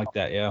 Something like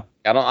that, yeah.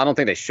 I don't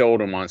think they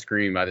showed him on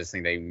screen, but I just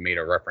think they made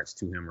a reference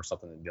to him or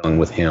something dealing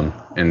with him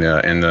in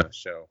the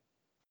show.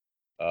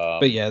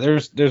 But yeah,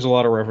 there's a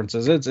lot of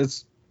references.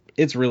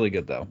 It's really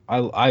good though.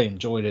 I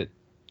enjoyed it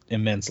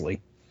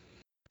immensely.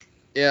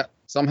 Yeah,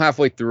 so I'm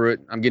halfway through it.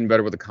 I'm getting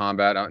better with the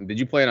combat. Did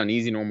you play it on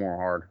easy, normal, or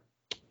hard?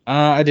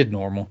 I did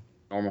normal.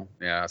 Normal,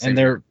 yeah. And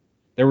there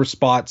were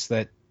spots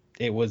that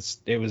it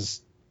was.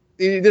 There's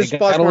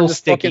spots where I'm just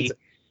sticky.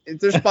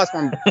 There's spots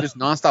where I'm just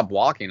nonstop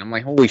blocking. I'm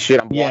like, holy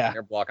shit, I'm blocking.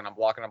 They're blocking. I'm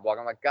blocking.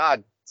 I'm like,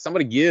 God,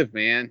 somebody give,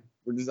 man.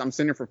 I'm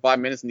sitting here for 5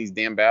 minutes in these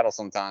damn battles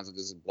sometimes with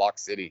this block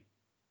city.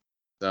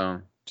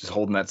 So just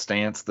holding that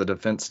stance, the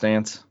defense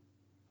stance.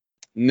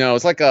 No,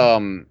 it's like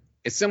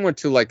it's similar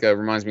to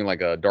reminds me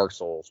like a Dark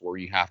Souls, where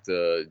you have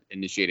to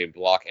initiate a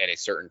block at a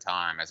certain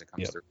time as it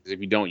comes through. Because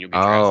if you don't, you'll be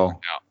transferred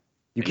out.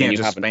 You can't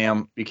just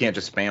spam. You can't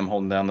just spam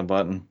holding down the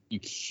button. You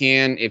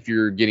can if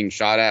you're getting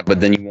shot at, but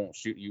then you won't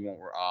shoot. You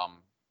won't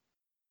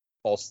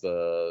pulse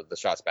the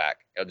shots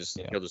back. He'll just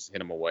hit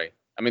them away.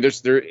 I mean, the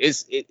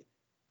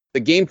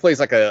gameplay is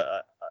like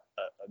a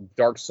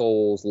Dark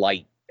Souls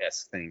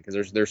light-esque thing,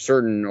 because there's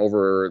certain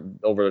over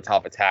the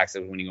top attacks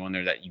that when you go in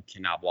there that you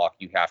cannot block,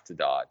 you have to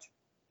dodge.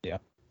 Yeah.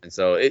 And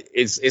so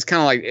it's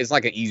kind of like, it's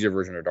like an easier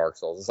version of Dark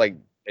Souls. It's like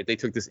if they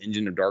took this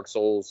engine of Dark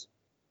Souls,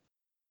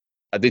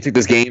 they took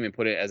this game and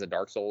put it as a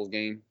Dark Souls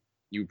game,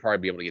 you would probably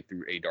be able to get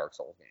through a Dark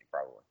Souls game.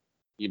 Probably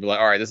you'd be like,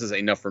 all right, this is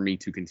enough for me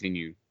to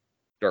continue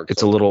Dark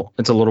Souls.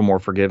 It's a little more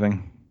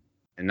forgiving.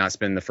 and not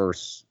spend the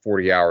first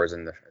 40 hours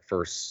in the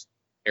first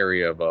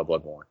area of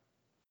Bloodborne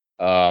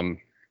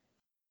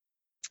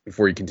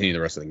before you continue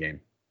the rest of the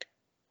game.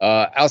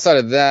 Outside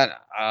of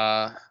that,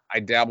 I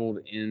dabbled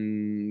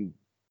in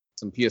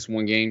some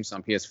PS1 games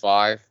on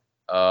PS5.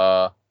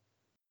 I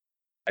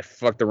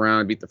fucked around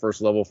and beat the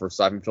first level for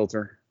Siphon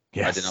Filter.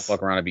 Yes. I did not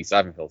fuck around and beat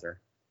Siphon Filter.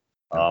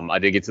 I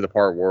did get to the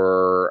part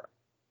where,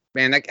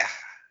 man,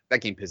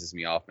 that game pisses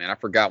me off, man. I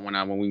forgot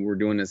when we were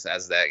doing this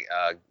as that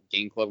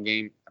game club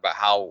game about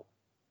how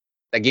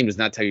that game does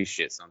not tell you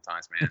shit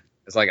sometimes, man.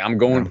 It's like I'm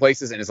going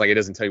places and it's like it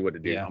doesn't tell you what to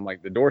do. Yeah. I'm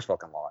like, the door's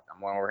fucking locked.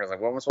 I'm over here. I was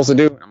like, what am I supposed to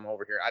do? And I'm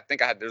over here. I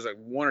think there's like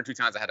 1 or 2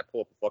 times I had to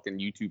pull up a fucking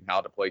YouTube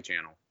how to play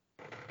channel.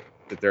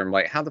 Sit there. I'm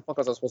like, how the fuck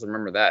was I supposed to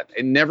remember that?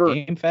 It never.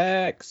 Game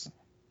facts.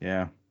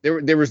 Yeah.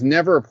 There was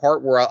never a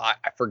part where I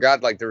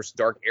forgot, like, there's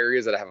dark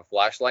areas that I have a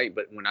flashlight,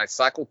 but when I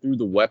cycle through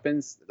the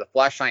weapons, the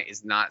flashlight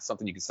is not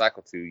something you can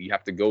cycle to. You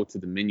have to go to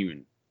the menu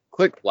and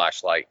click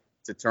flashlight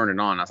to turn it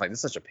on. I was like, this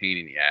is such a pain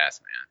in the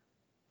ass, man.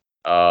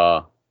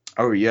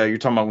 Oh yeah, you're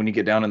talking about when you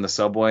get down in the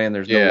subway and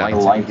there's no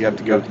lights. You have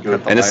to go cut the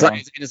and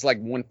light it's like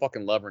one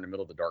fucking lever in the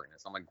middle of the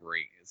darkness. I'm like,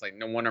 great. It's like,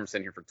 no wonder I'm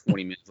sitting here for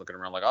 20 minutes looking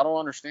around like, I don't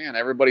understand.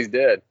 Everybody's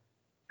dead.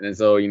 And then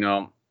so,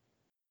 I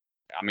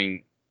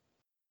mean,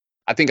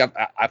 I think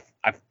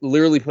I've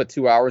literally put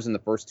 2 hours in the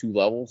first 2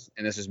 levels,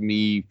 and it's just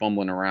me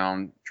fumbling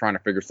around trying to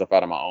figure stuff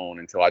out on my own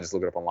until I just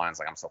look it up online. It's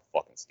like, I'm so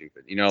fucking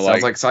stupid.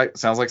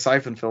 Sounds like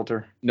Siphon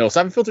Filter. No,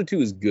 Siphon Filter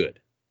 2 is good.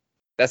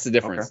 That's the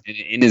difference. Okay.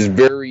 It is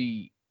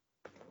very.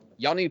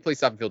 Y'all need to play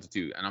Siphon Filter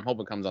 2, and I'm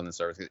hoping it comes on the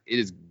service because it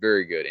is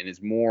very good, and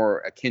it's more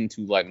akin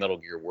to like Metal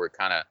Gear, where it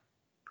kind of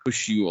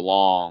pushes you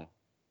along,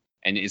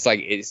 and it's like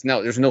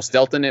there's no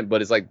stealth in it,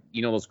 but it's like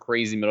those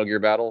crazy Metal Gear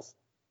battles.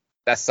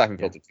 That's Siphon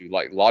Filter 2.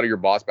 Like a lot of your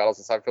boss battles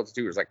in Siphon Filter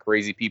 2 is like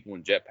crazy people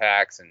in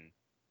jetpacks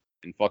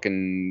and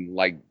fucking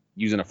like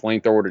using a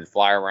flamethrower to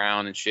fly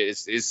around and shit.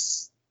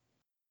 It's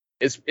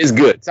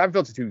good. Siphon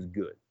Filter 2 is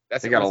good.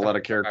 They got a lot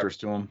of characters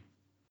to them.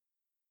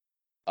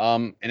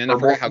 And then I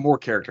forgot how more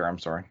character. I'm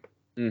sorry.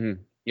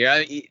 Mm-hmm.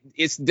 Yeah,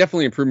 it's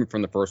definitely improvement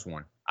from the first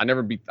one. I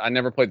never played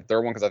the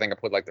third one because I think I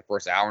played like the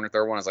first hour in the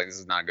third one. I was like, this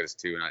is not as good as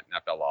 2, and I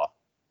fell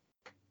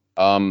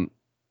off.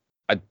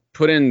 I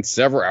put in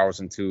several hours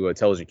into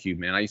Intelligent Cube,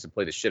 man. I used to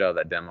play the shit out of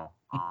that demo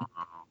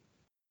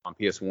on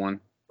PS1,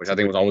 which I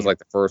think was always like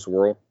the first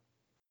world.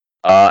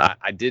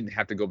 I did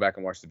have to go back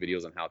and watch the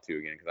videos on how to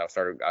again because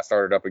I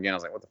started up again. I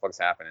was like, what the fuck's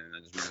happening? And I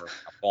just remember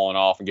falling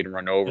off and getting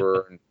run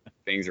over and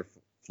things are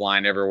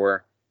flying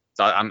everywhere.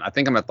 So I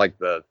think I'm at like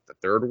the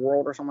third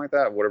world or something like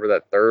that, whatever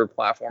that third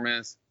platform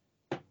is.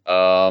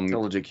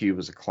 Intelligent Cube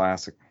is a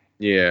classic.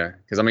 Yeah,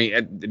 because I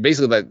mean,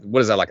 basically, what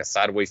is that, like a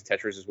sideways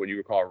Tetris is what you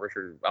would call it,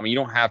 Richard? I mean, you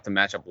don't have to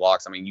match up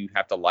blocks. I mean, you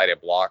have to light a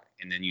block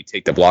and then you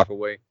take the block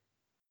away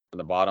from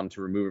the bottom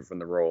to remove it from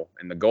the row.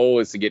 And the goal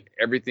is to get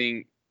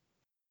everything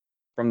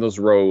from those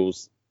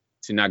rows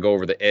to not go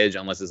over the edge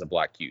unless it's a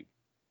black cube.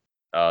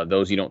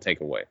 Those you don't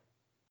take away.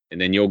 And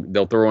then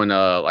they'll throw in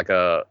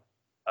a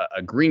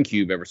green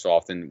cube every so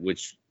often,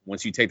 which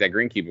once you take that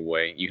green cube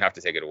away, you have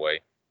to take it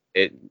away.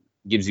 It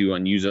gives you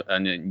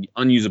an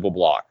unusable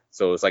block.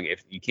 So it's like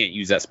if you can't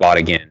use that spot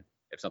again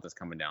if something's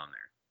coming down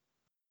there.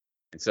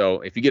 And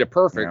so if you get it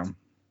perfect,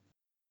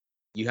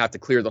 you have to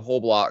clear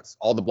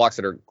all the blocks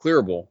that are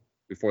clearable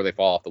before they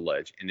fall off the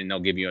ledge, and then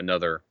they'll give you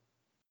another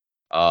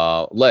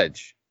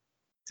ledge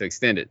to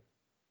extend it.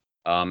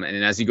 And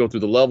then as you go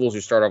through the levels,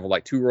 you start off with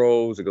like 2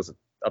 rows. It goes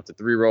up to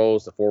 3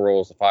 rows, to 4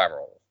 rows, to 5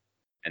 rows.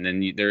 And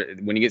then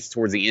when you get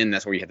towards the end,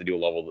 that's where you have to do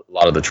a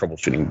lot of the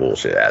troubleshooting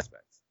bullshit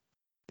aspects.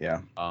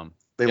 Yeah.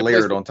 They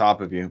layer it on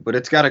top of you, but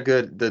it's got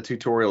the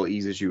tutorial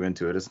eases you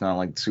into it. It's not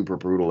like super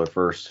brutal at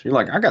first. You're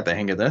like, I got the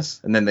hang of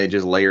this. And then they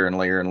just layer and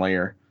layer and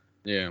layer.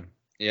 Yeah.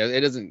 Yeah. It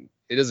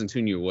doesn't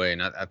tune you away.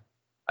 And I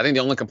think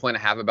the only complaint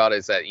I have about it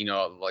is that,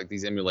 like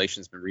these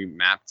emulations been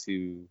remapped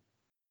to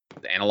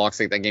the analog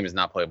stick. That game is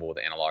not playable with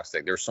the analog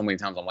stick. There's so many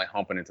times I'm like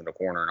humping into the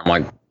corner and I'm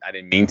like, I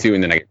didn't mean to.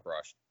 And then I get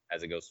crushed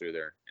as it goes through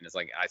there. And it's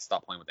like, I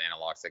stopped playing with the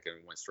analog stick and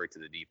went straight to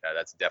the D-pad.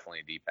 That's definitely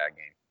a D-pad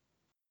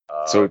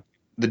game. So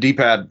the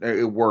D-pad,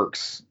 it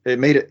works. It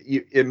made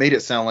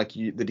it sound like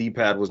the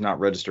D-pad was not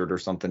registered or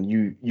something.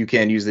 You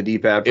can use the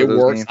D-pad for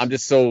those games? I'm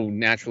just so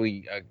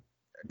naturally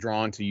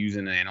drawn to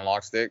using an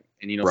analog stick,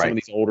 and some of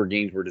these older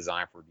games were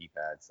designed for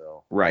D-pad.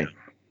 So right.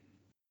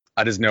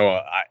 I just know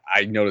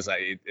I noticed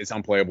it's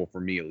unplayable for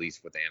me, at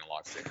least with the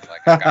analog stick.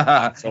 Like I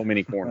got so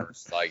many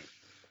corners, like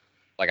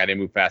I didn't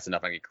move fast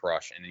enough, I get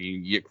crushed, and then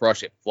you get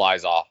crushed, it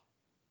flies off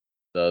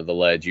the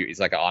ledge. It's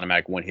like an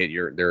automatic one hit.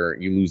 You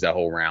lose that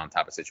whole round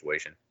type of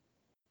situation.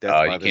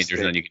 There's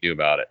nothing you can do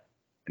about it.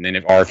 And then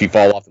if you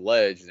fall off the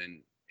ledge,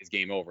 then it's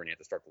game over and you have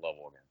to start the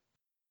level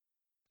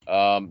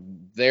again.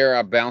 There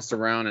I bounced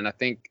around, and I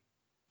think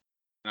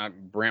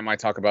Brant might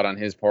talk about on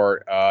his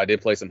part. I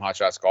did play some Hot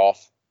Shots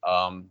Golf.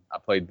 I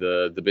played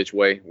the bitch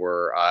way,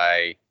 where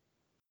I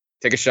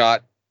take a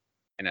shot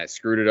and I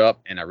screwed it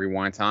up and I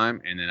rewind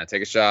time, and then I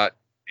take a shot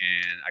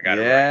and I got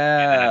it right,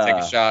 and then I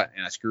take a shot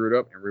and I screw it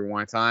up and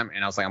rewind time,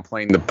 and I was like, I'm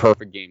playing the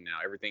perfect game now.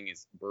 Everything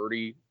is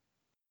birdie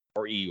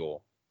or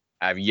eagle.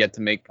 I have yet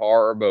to make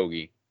par or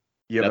bogey.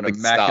 You have an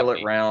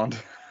immaculate round.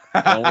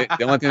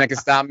 The only thing that can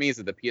stop me is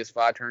if the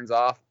PS5 turns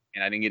off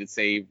and I didn't get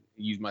it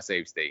use my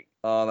save state.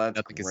 Oh, that's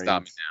nothing great. Can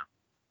stop me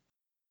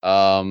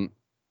now.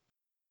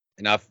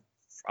 And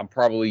I'm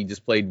probably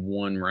just played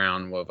one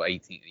round of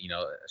 18,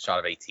 a shot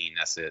of 18.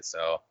 That's it.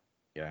 So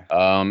yeah.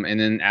 And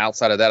then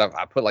outside of that,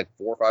 I put like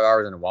 4 or 5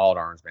 hours into Wild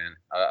Arms, man.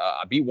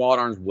 I beat Wild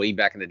Arms way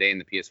back in the day in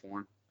the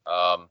PS1.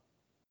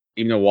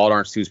 Even though Wild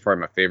Arms 2 is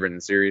probably my favorite in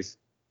the series.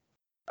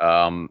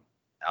 I'm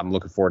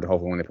looking forward to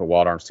hopefully when they put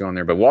Wild Arms 2 on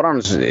there. But Wild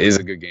Arms is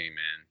a good game, man.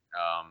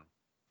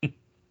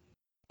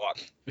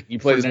 You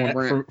play this one,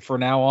 Brent? For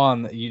now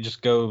on, you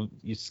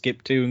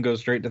skip 2 and go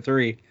straight to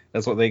 3.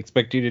 That's what they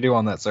expect you to do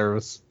on that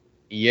service.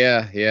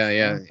 Yeah.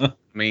 I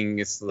mean,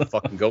 it's the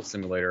fucking Goat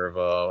Simulator of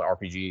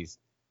RPGs.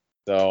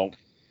 So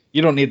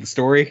you don't need the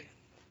story.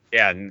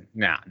 Yeah,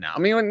 no. I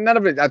mean, none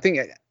of it. I think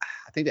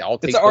they all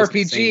take. It's an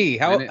RPG.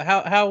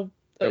 How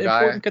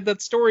important could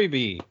that story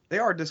be? They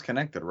are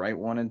disconnected, right?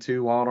 1 and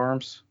 2 Wild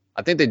Arms.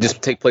 I think they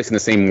just take place in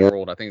the same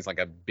world. I think it's like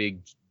a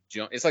big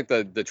jump. It's like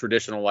the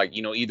traditional, like,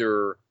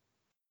 either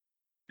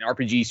an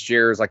RPG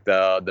shares like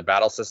the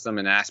battle system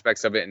and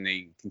aspects of it, and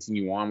they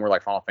continue on. Where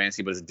like Final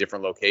Fantasy, but it's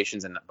different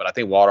locations. But I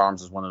think Wild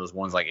Arms is one of those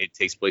ones like it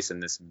takes place in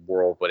this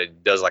world, but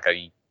it does like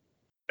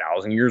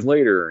 1,000 years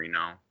later.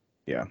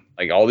 Yeah.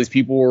 Like all these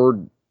people were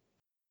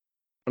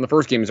from the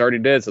first game is already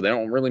dead, so they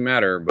don't really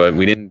matter. But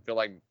we didn't feel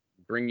like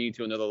bringing you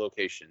to another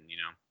location.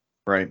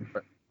 Right.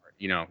 But,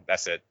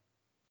 that's it.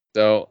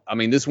 So, I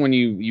mean, this one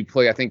you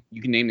play, I think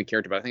you can name the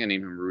character, but I think I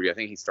named him Rudy. I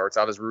think he starts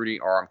out as Rudy,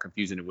 or I'm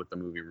confusing it with the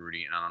movie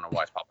Rudy, and I don't know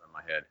why it's popping in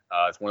my head.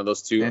 It's one of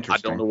those two. I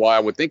don't know why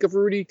I would think of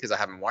Rudy, because I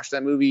haven't watched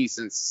that movie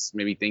since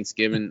maybe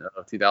Thanksgiving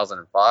of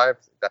 2005.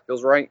 That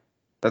feels right.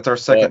 That's our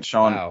second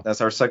Sean. Wow. That's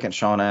our second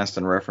Sean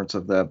Astin reference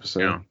of the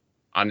episode.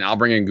 I'll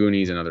bring in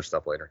Goonies and other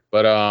stuff later.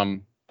 But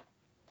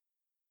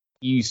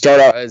you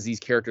start out as these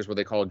characters, what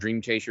they call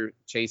dream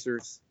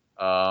chasers.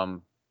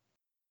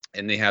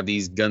 And they have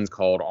these guns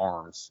called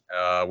arms,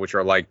 which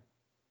are like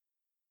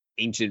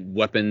ancient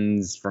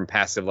weapons from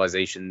past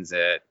civilizations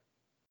that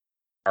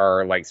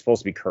are like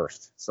supposed to be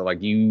cursed. So like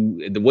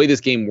the way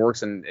this game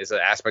works, and is an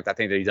aspect I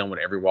think they've done with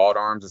every Wild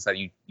Arms, is that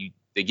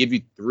they give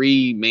you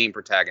 3 main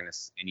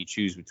protagonists and you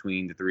choose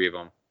between the 3 of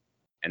them.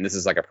 And this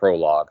is like a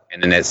prologue.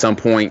 And then at some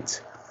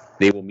point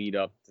they will meet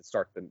up to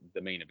start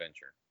the main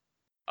adventure.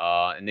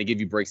 And they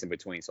give you breaks in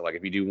between. So like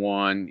if you do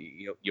one,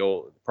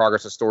 you'll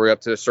progress the story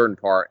up to a certain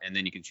part, and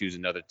then you can choose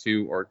another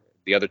 2 or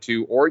the other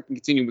 2, or you can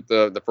continue with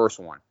the first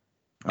one.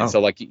 And so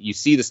like you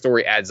see the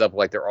story adds up,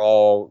 like they're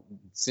all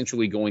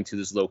essentially going to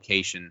this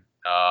location.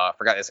 I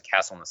forgot, it's a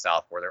castle in the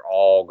south where they're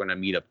all going to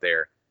meet up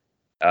there.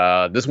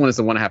 This one is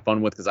the one I have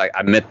fun with because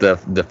I met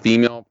the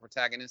female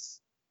protagonist.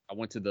 I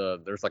went to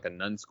there's like a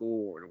nun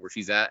school where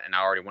she's at, and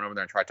I already went over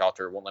there and tried to talk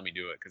to her. It won't let me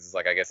do it because it's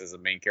like, I guess it's a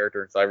main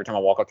character. So every time I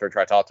walk up to her,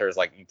 try to talk to her, it's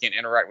like, you can't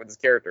interact with this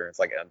character. It's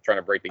like I'm trying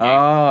to break the game.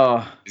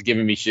 Oh. It's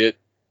giving me shit.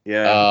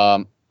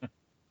 Yeah.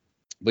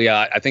 But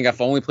yeah, I think I've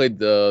only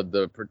played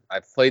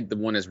I've played the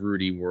one as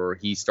Rudy, where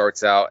he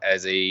starts out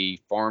as a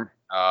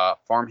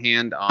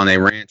farmhand on a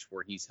ranch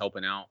where he's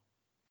helping out.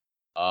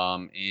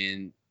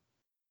 And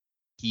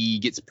he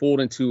gets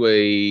pulled into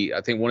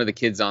I think one of the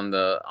kids on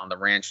the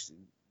ranch,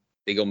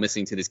 they go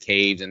missing to this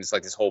caves, and it's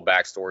like this whole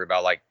backstory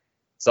about like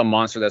some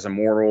monster that's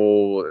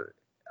immortal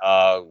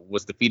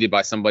was defeated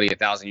by somebody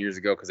 1,000 years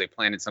ago because they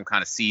planted some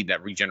kind of seed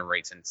that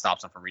regenerates and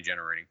stops them from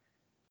regenerating.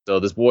 So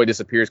this boy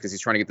disappears because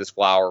he's trying to get this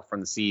flower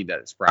from the seed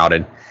that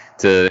sprouted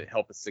to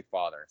help his sick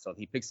father. So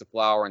he picks the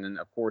flower, and then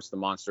of course the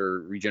monster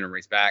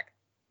regenerates back,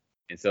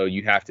 and so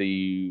you have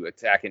to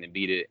attack it and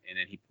beat it, and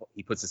then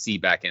he puts the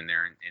seed back in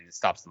there, and it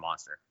stops the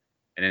monster.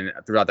 And then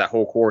throughout that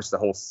whole course, the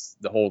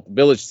whole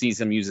village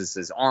sees him use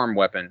his arm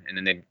weapon, and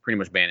then they pretty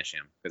much banish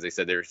him because they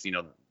said there's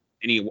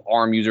any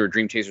arm user or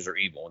dream chasers are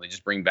evil, and they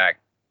just bring back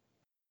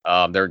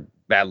their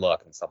bad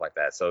luck and stuff like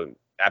that. So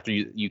after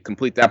you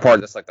complete that part,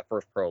 that's like the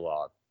first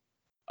prologue.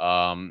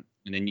 And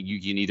then you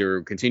can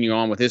either continue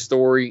on with his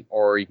story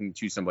or you can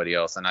choose somebody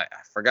else. And I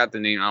forgot the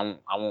name.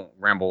 I won't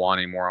ramble on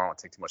anymore. I won't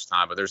take too much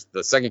time. But there's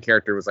the second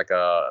character was like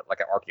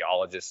an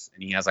archaeologist,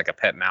 and he has like a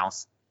pet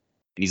mouse,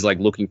 and he's like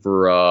looking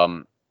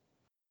for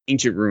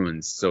ancient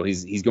ruins. So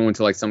he's going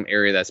to like some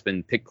area that's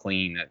been picked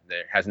clean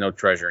that has no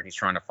treasure, and he's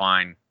trying to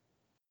find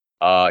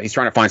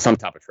some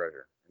type of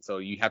treasure. And so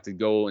you have to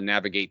go and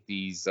navigate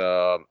these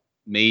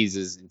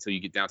mazes until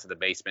you get down to the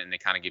basement, and they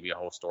kind of give you a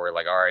whole story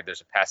like, all right,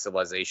 there's a past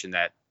civilization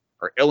that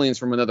are aliens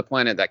from another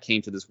planet that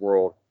came to this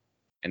world,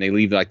 and they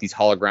leave like these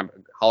hologram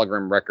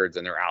records,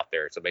 and they're out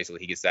there. So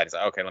basically he gets that, he's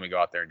like, okay, let me go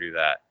out there and do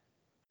that.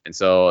 And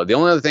so the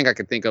only other thing I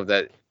could think of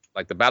that,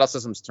 like, the battle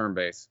system's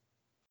turn-based.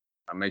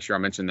 I'll make sure I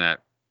mention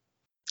that.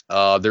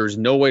 There's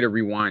no way to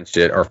rewind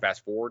shit or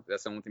fast forward.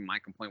 That's the only thing my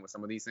complaint with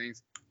some of these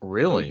things.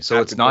 Really?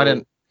 So it's not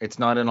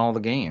in all the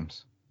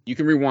games. You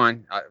can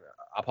rewind. I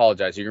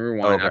apologize. You can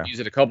rewind. Okay. I've used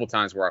it a couple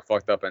times where I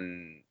fucked up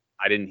and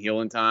I didn't heal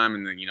in time,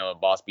 and then the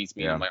boss beats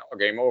me, and I'm like, oh,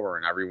 game over,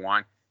 and I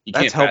rewind.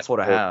 That's helpful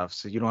to have,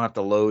 so you don't have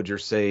to load your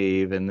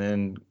save and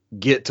then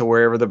get to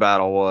wherever the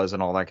battle was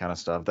and all that kind of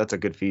stuff. That's a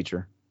good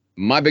feature.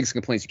 My biggest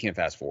complaint is you can't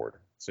fast forward.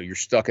 So you're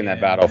stuck in that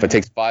battle. If it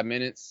takes 5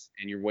 minutes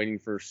and you're waiting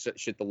for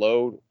shit to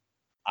load,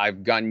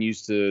 I've gotten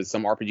used to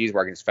some RPGs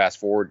where I can just fast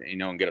forward,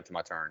 and get up to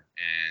my turn,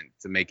 and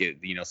to make it,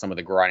 some of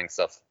the grinding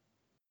stuff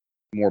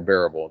more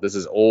bearable. This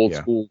is old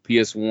school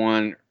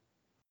PS1,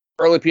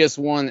 early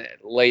PS1,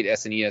 late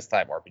SNES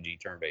type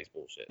RPG, turn-based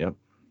bullshit. Yep.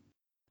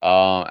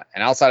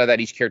 And outside of that,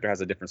 each character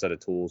has a different set of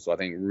tools. So I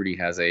think Rudy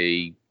has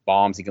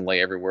bombs he can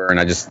lay everywhere, and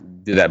I just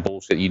did that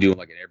bullshit you do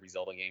like in every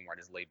Zelda game where I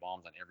just lay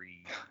bombs on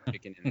every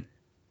chicken in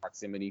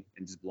proximity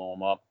and just blow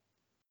them up.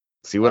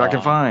 See what I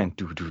can find.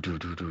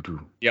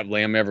 Yep,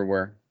 lay them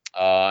everywhere.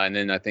 And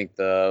then I think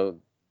the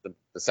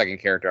second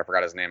character, I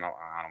forgot his name. I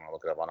don't want to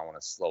look it up. I don't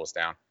want to slow us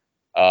down.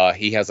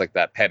 He has like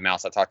that pet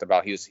mouse I talked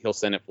about. He'll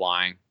send it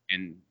flying,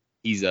 and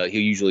he'll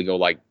usually go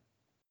like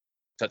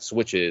touch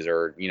switches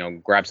or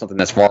grab something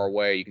that's far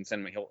away. You can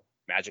send him. He'll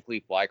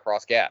magically fly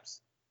across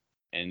gaps,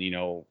 and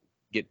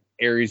get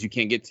areas you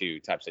can't get to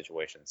type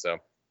situation. So,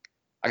 like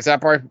I said, I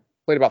probably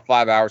played about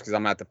 5 hours because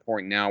I'm at the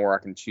point now where I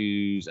can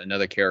choose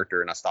another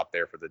character, and I stop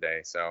there for the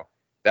day. So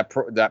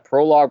that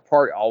prologue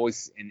part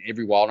always in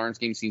every Wild Arms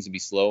game seems to be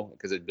slow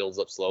because it builds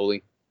up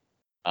slowly.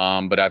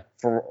 But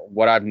for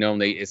what I've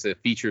known, it's a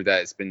feature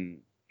that's been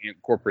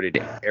incorporated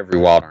in every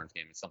Wild Arms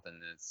game. It's something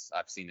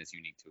I've seen that's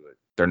unique to it.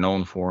 They're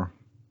known for.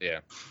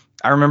 Yeah.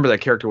 I remember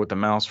that character with the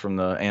mouse from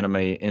the anime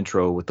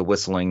intro with the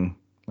whistling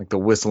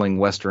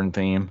Western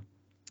theme.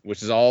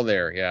 Which is all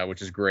there, yeah,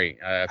 which is great.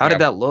 How did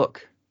that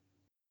look?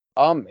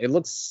 It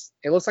looks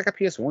like a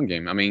PS1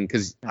 game. I mean,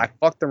 because I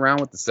fucked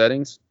around with the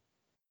settings,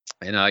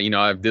 and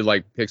I did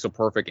like pixel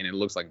perfect, and it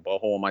looks like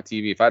butthole on my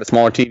TV. If I had a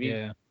smaller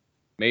TV,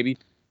 maybe.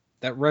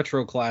 That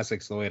retro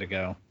classic's the way to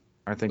go.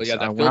 I think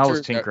so. When I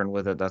was tinkering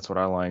with it, that's what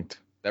I liked.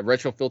 That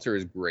retro filter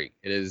is great.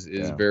 It is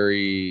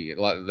very.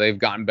 They've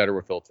gotten better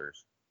with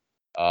filters,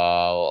 a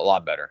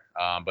lot better.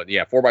 But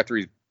yeah,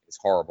 4x3 is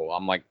horrible.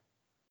 I'm like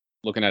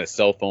looking at a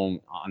cell phone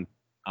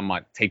I'm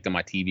like taped to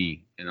my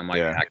TV, and I'm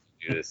like, I can't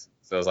do this.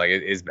 So I was like,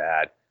 it is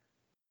bad.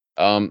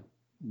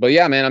 But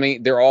yeah, man. I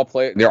mean, they're all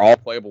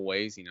playable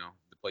ways, to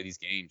play these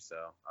games. So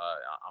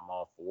I'm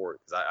all for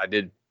it because I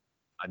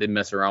did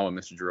mess around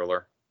with Mr.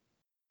 Driller,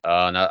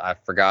 and I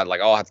forgot like,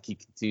 I have to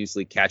keep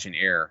continuously catching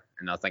air,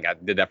 and I think I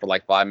did that for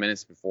like 5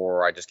 minutes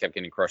before I just kept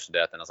getting crushed to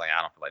death, and I was like,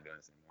 I don't feel like doing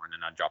this anymore, and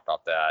then I dropped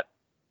off that.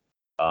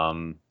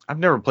 I've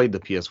never played the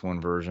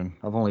PS1 version.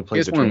 I've only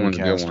played the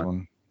Dreamcast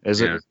one.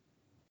 Is it?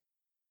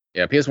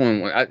 Yeah,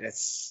 PS1. I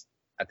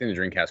think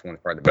the Dreamcast one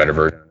is probably the better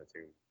version of the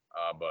two.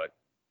 But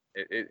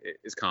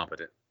it's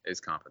competent. It's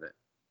competent.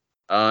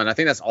 And I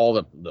think that's all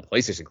the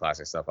PlayStation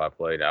Classic stuff I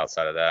played.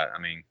 Outside of that, I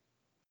mean,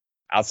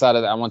 I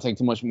won't take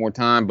too much more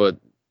time, but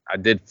I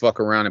did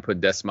fuck around and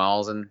put Death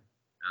Smiles on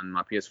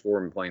my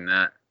PS4 and playing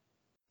that.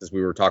 Since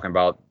we were talking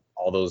about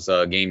all those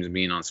games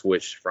being on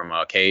Switch from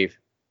Cave.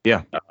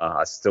 Yeah.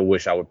 I still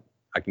wish I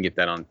can get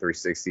that on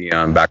 360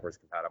 backwards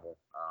compatible.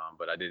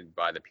 But I didn't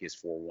buy the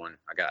PS4 one.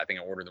 I think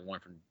I ordered the one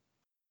from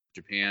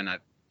Japan. I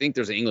think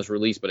there's an English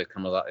release, but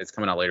it's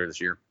coming out later this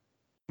year.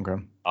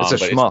 Okay. It's a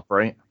shmup,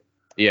 right?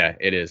 Yeah,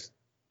 it is.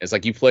 It's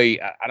like you play.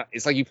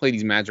 It's like you play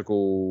these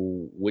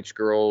magical witch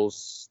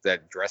girls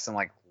that dress in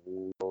like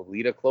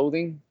Lolita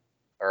clothing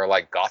or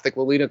like gothic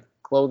Lolita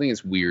clothing.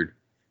 It's weird.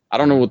 I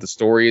don't know what the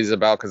story is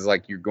about because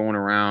like you're going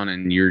around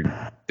and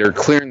they're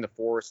clearing the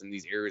forest in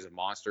these areas of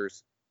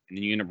monsters, and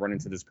then you end up running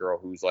into this girl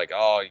who's like,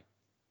 oh,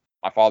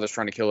 my father's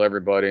trying to kill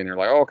everybody, and they're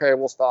like, oh, okay,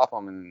 we'll stop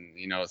him,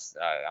 and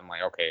I'm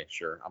like, okay,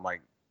 sure. I'm like,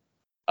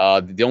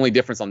 the only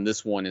difference on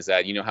this one is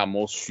that how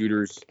most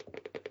shooters,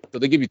 so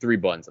they give you 3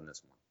 buttons on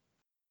this one.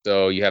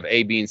 So you have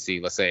A, B, and C.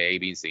 Let's say A,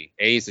 B, and C.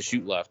 A is to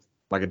shoot left,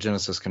 like a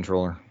Genesis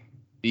controller.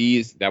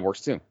 That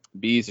works too.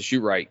 B is to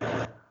shoot right,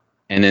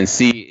 and then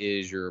C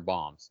is your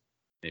bombs.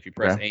 And if you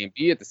press A and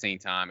B at the same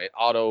time, it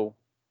auto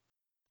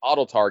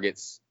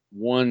targets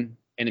one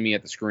enemy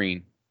at the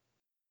screen.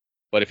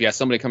 But if you have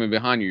somebody coming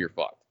behind you, you're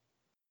fucked.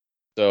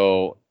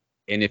 So,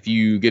 and if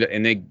you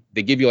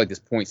they give you like this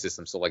point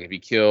system. So like if you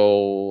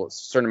kill a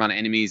certain amount of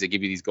enemies, they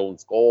give you these golden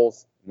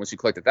skulls. Once you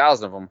collect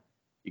 1,000 of them,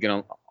 you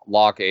can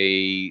unlock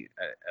a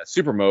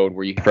super mode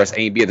where you can press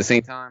A and B at the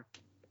same time.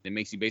 It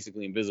makes you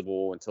basically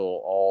invisible until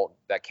all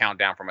that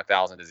countdown from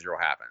 1,000 to 0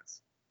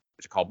 happens.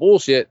 Which I call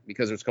bullshit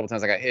because there's a couple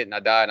times I got hit and I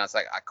died, and I was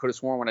like, I could have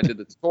sworn when I did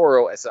the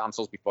tutorial, I said I'm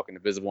supposed to be fucking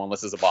invisible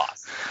unless it's a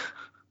boss.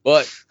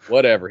 But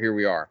whatever, here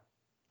we are.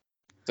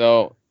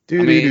 So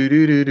which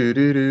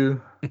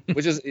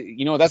is,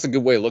 that's a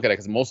good way to look at it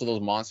because most of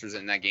those monsters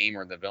in that game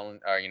or the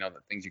villain, the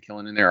things you're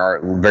killing in there are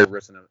very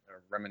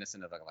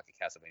reminiscent of like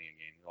a Castlevania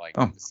game. Like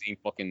the same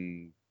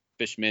fucking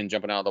fishmen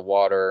jumping out of the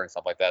water and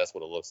stuff like that. That's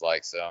what it looks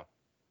like. So.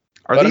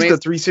 Are these the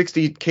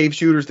 360 cave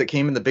shooters that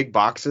came in the big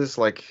boxes?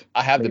 Like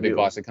I have the big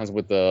box that comes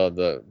with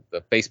the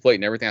faceplate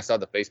and everything. I saw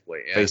the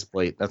faceplate. Yeah.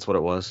 Faceplate, that's what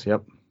it was.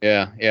 Yep.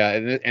 Yeah.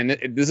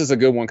 And this is a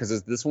good one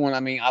because this one.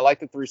 I mean, I like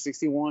the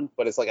 360 one,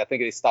 but it's like I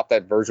think they stopped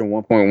at version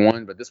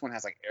 1.1. But this one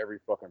has like every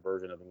fucking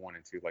version of the 1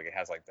 and 2. Like it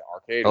has like the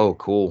arcade. Oh,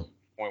 cool.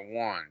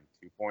 2.1,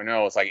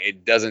 2.0. It's like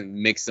it doesn't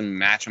mix and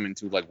match them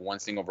into like one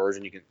single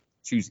version. You can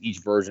choose each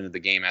version of the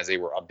game as they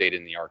were updated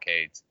in the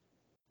arcades.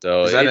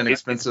 So is that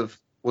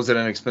was it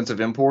an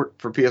expensive import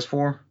for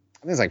PS4? I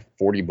think it's like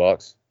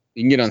 $40.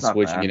 You can get on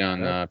Switch and get on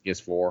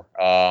PS4.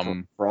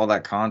 For all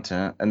that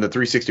content, and the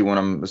 361,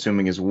 I'm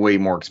assuming, is way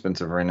more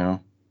expensive right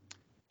now.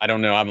 I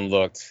don't know. I haven't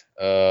looked.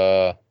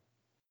 I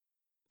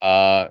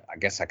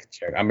guess I could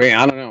check. I mean,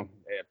 I don't know.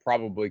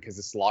 Probably because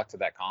it's locked to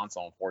that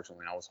console.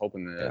 Unfortunately, I was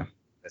hoping that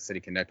the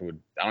City Connect would.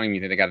 I don't even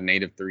think they got a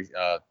native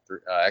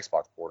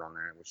Xbox port on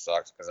there, which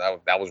sucks because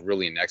that was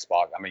really an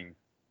Xbox. I mean,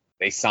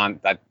 they signed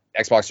that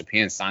Xbox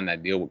Japan signed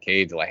that deal with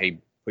Cade to like, hey,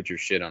 put your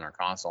shit on our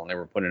console, and they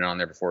were putting it on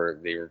there before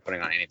they were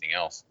putting on anything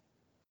else.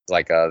 It's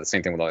like the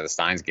same thing with like the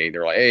Steins Gate. They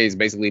were like, hey, it's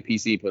basically a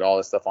PC. Put all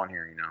this stuff on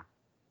here, you know.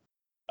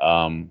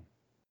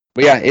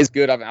 But yeah, it's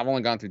good. I've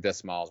only gone through Death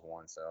Smiles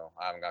 1, so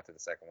I haven't got to the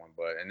second one.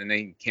 And then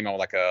they came out with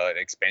like an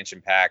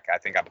expansion pack. I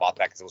think I bought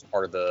that because it was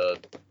part of the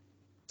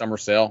summer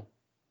sale.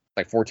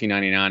 It's like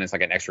 $14.99. It's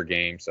like an extra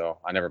game, so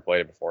I never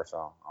played it before,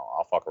 so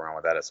I'll fuck around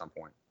with that at some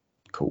point.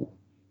 Cool.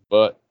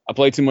 But I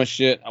played too much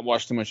shit. I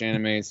watched too much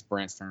anime. It's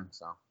Brant's turn,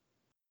 so.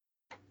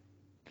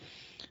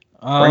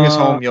 Bring us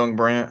home, young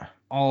Brant.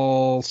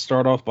 I'll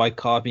start off by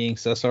copying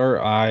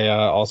Cesar. I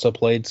also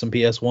played some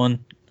PS1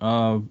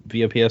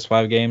 via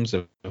PS5 games.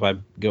 If I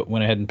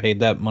went ahead and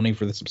paid that money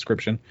for the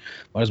subscription,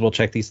 might as well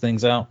check these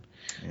things out.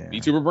 Yeah.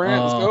 VTuber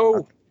Brant, let's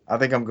go. I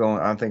think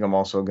I'm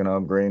also gonna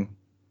upgrade.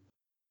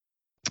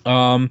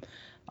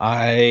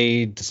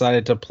 I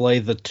decided to play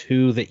the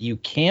two that you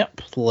can't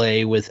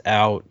play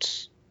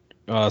without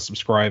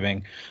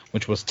subscribing,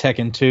 which was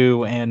Tekken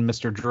 2 and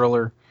Mr.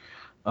 Driller.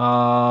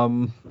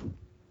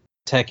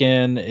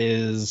 Tekken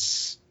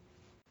is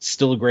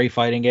still a great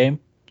fighting game.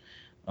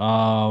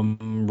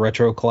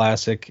 Retro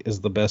Classic is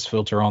the best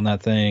filter on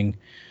that thing.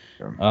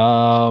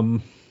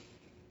 Sure.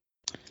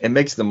 It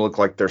makes them look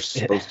like they're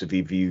supposed to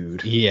be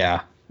viewed.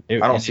 Yeah. I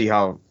don't see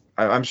how.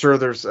 I'm sure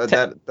there's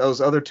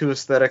those other two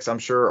aesthetics. I'm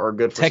sure are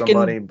good for Tekken,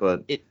 somebody,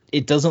 but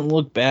it doesn't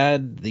look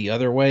bad the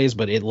other ways,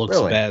 but it looks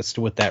best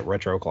with that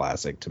Retro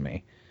Classic to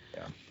me.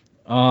 Yeah.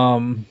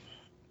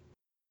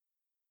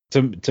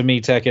 To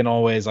me, Tekken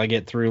always I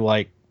get through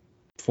like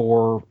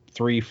 4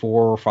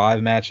 or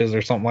 5 matches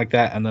or something like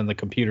that, and then the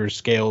computer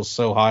scales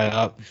so high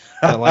up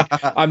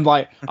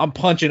that I'm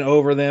punching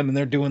over them and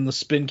they're doing the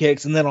spin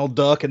kicks, and then I'll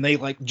duck and they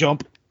like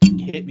jump,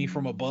 hit me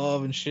from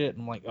above and shit.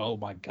 And I'm like, oh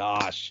my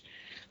gosh,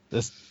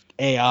 this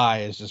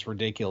AI is just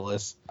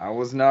ridiculous. I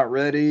was not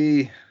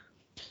ready.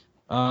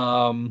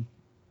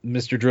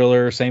 Mr.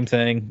 Driller, same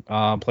thing.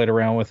 Played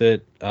around with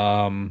it.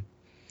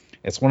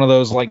 It's one of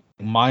those like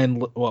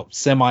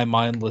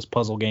semi-mindless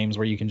puzzle games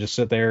where you can just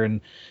sit there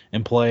and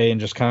play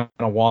and just kind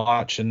of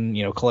watch and,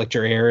 you know, collect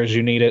your air as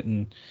you need it.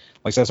 And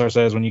like Cesar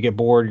says, when you get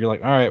bored, you're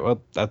like, all right,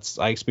 well,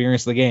 I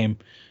experienced the game.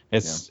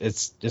 It's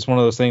one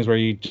of those things where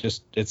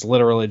it's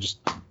literally just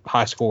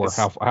high score.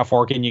 How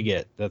far can you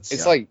get?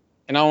 Like,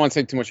 and I don't want to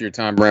take too much of your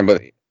time, Brand,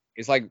 but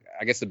it's like,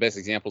 I guess the best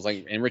examples,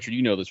 like, and Richard,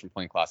 you know this from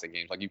playing classic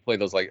games, like you play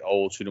those like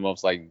old shoot 'em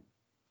ups like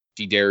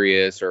G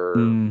Darius or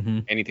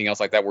anything else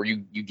like that, where you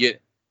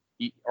get,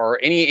 or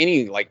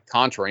any like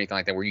Contra or anything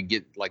like that, where you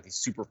get like these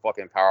super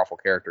fucking powerful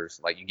characters,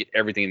 like you get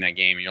everything in that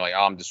game, and you're like,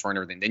 oh, I'm destroying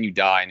everything. Then you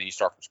die, and then you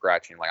start from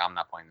scratch, and you're like, I'm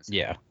not playing this game.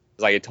 Yeah,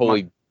 it's like it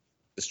totally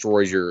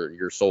destroys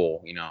your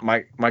soul, you know.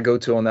 My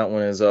go-to on that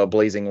one is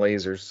Blazing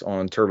Lasers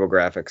on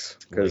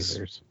TurboGrafx,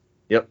 because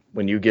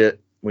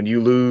when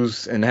you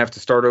lose and have to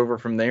start over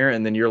from there,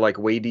 and then you're like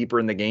way deeper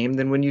in the game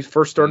than when you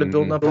first started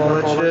building up all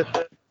that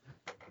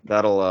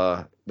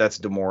shit. That's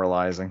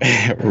demoralizing.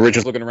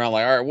 Richard's looking around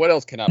like, all right, what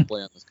else can I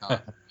play on this console?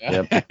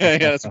 Yeah, yeah,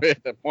 that's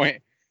at that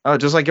point.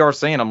 Just like you were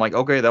saying, I'm like,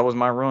 okay, that was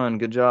my run.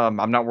 Good job.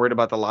 I'm not worried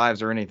about the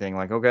lives or anything.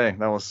 Like, okay,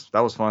 that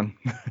was fun.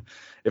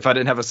 If I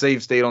didn't have a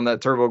save state on that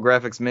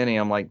TurboGrafx Mini,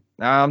 I'm like,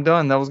 nah, I'm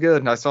done. That was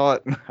good. I saw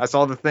it. I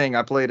saw the thing.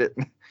 I played it.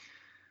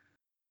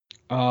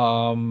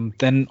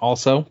 Then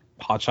also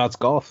Hot Shots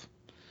Golf.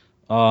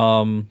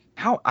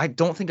 I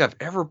don't think I've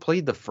ever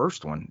played the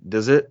first one.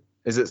 Is it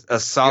a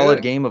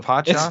solid game of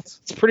Hot Shots?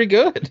 It's pretty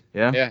good.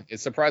 Yeah,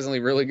 it's surprisingly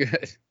really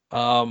good.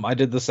 I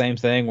did the same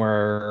thing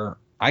where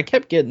I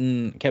kept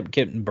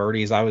getting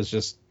birdies.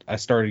 I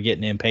started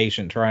getting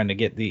impatient trying to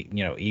get the,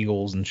 you know,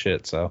 eagles and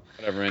shit. So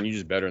whatever, man. You're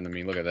just better than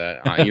me. Look at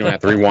that. You don't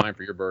have to rewind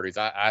for your birdies.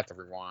 I have to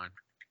rewind.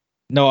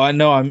 No, I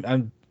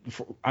know.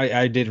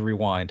 I did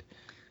rewind.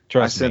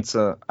 Trust me.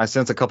 I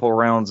sense a couple of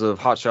rounds of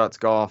Hot Shots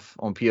Golf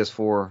on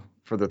PS4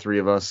 for the three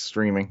of us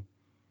streaming.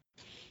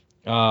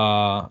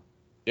 Yeah,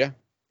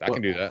 I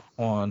can do that.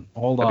 Hold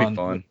That'd on. Be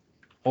fun.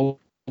 Hold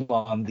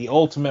on. The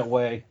ultimate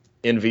way.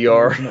 In VR. The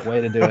ultimate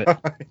way to do it.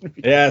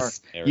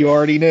 Yes. You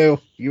already knew.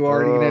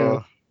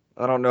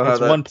 I don't know how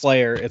it's one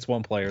player. It's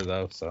one player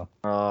though. So.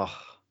 Oh,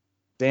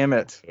 damn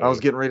it! I was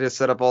getting ready to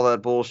set up all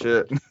that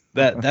bullshit.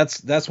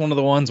 That's one of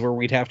the ones where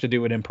we'd have to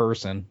do it in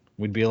person.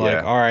 We'd be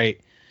like, all right,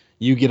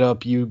 you get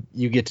up, you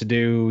get to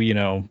do, you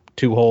know,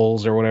 2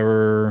 holes or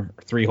whatever,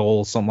 3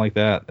 holes, something like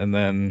that, and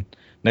then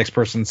next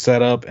person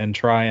set up and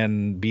try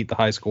and beat the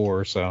high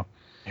score. So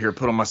Here,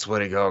 put on my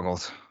sweaty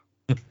goggles.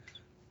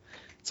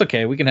 It's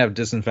okay. We can have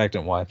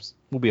disinfectant wipes.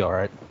 We'll be all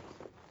right.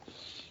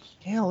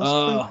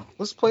 Yeah,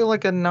 let's play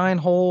like a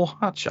 9-hole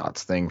Hot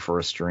Shots thing for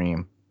a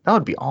stream. That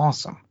would be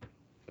awesome.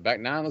 The back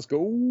nine, let's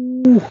go.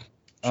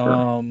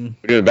 Sure. We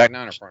do the back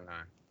nine or front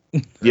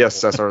nine? Yes,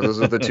 Cesar.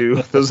 Those are the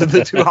two. Those are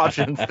the two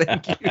options.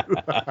 Thank you.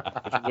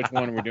 Which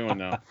one are we doing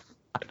now?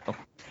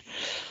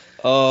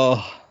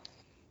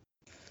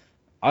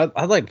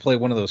 I'd like to play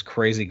one of those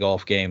crazy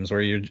golf games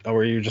where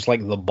you're just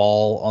like the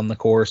ball on the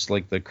course,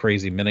 like the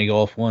crazy mini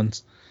golf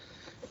ones.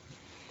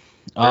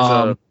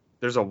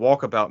 There's a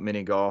walkabout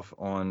mini golf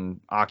on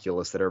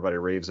Oculus that everybody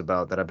raves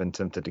about that I've been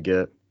tempted to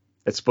get.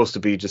 It's supposed to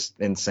be just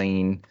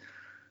insane.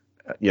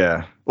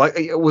 Yeah. Like,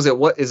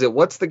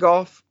 what's the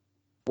golf?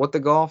 What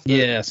the golf?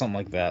 Yeah, something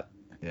like that.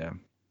 Yeah.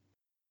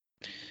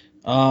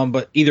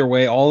 But either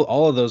way,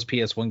 all of those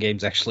PS1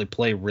 games actually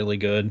play really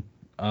good.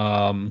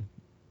 And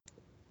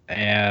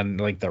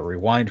like the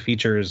rewind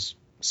feature is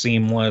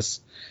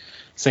seamless,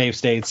 save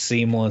states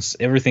seamless,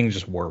 everything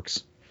just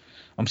works.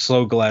 I'm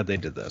so glad they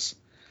did this.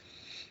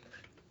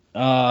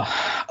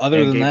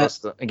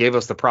 It gave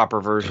us the proper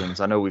versions.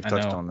 I know we've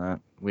touched on that.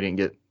 We didn't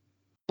get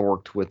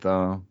borked with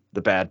the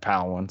bad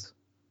PAL ones.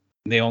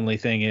 The only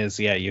thing is,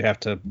 yeah, you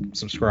have to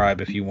subscribe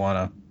if you want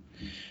to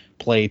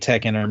play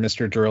Tekken or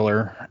Mr.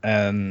 Driller,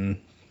 and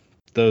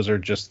those are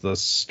just the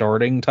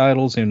starting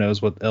titles. Who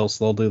knows what else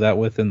they'll do that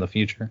with in the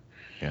future.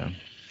 Yeah.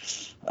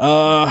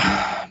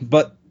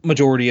 But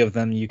majority of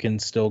them you can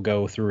still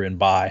go through and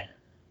buy.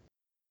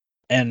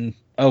 And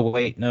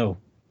wasn't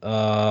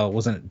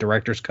it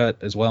Director's Cut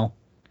as well?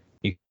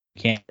 You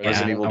can't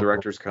Resident Evil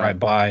Director's Cut. Right,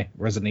 buy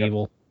Resident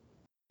Evil.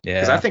 Yeah.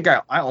 Because I think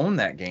I own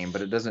that game,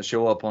 but it doesn't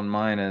show up on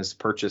mine as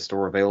purchased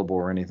or available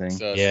or anything.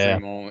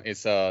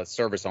 It's a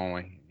service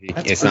only.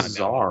 It's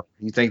bizarre.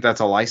 You think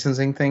that's a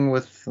licensing thing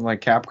with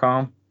like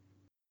Capcom?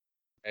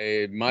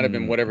 It might have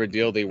been whatever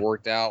deal they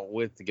worked out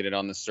with to get it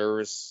on the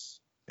service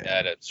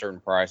at a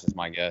certain price, is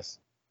my guess.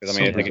 Because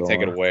I mean, they could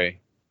take it away.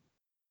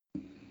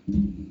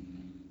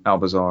 How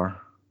bizarre.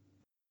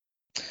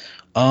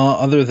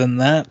 Other than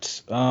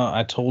that,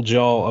 I told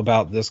y'all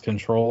about this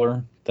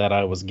controller that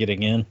I was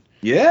getting in.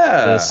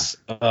 Yeah. This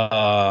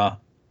 8BitDo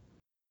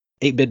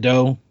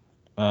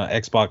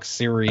Xbox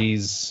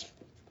Series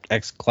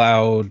X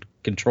Cloud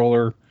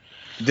controller.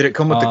 Did it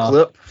come with the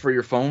clip for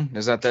your phone?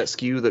 Is that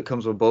SKU that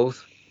comes with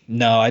both?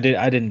 No, I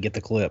didn't get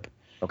the clip.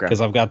 Okay.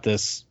 Because I've got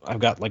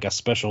like a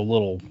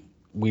special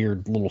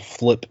weird little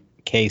flip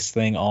case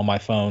thing on my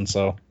phone,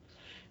 so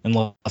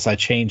unless I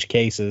change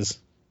cases,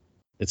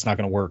 it's not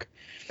going to work.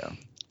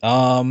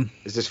 Yeah.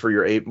 Is this for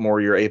your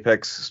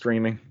Apex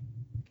streaming?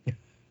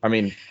 I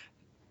mean,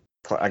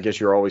 I guess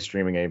you're always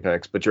streaming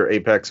Apex, but your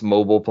Apex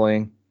mobile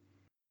playing?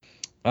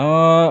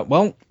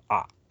 Well,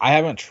 I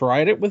haven't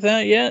tried it with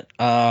that yet.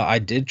 I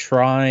did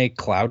try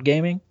cloud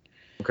gaming.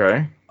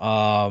 Okay.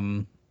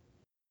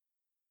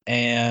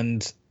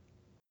 And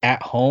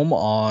at home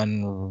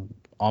on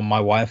my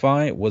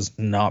Wi-Fi was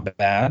not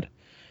bad.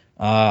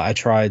 I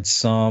tried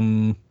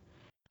some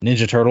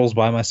Ninja Turtles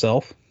by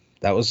myself.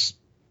 That was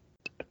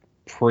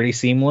pretty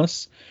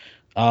seamless.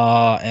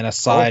 And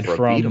aside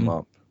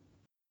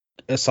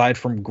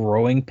from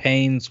growing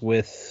pains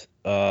with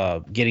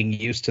getting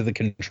used to the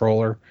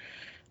controller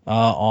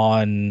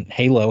on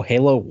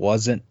Halo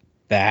wasn't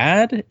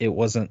bad. It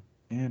wasn't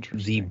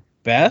the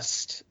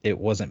best. It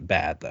wasn't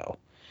bad though.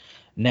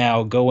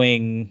 Now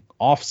going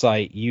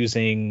offsite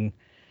using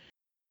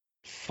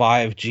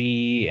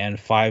 5G and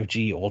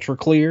 5G ultra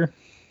clear,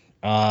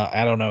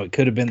 I don't know. It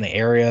could have been the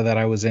area that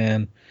I was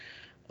in.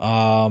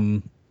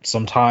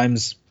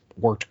 Sometimes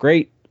worked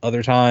great.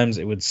 Other times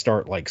it would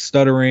start like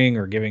stuttering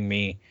or giving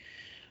me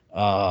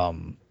a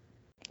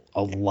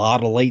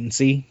lot of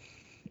latency.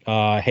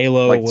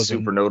 Halo was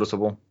super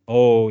noticeable.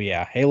 Oh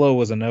yeah, Halo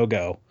was a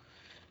no-go.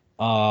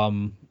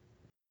 What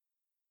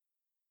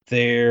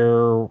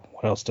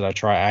else did I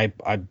try?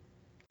 I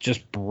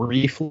just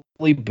briefly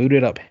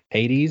booted up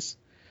Hades,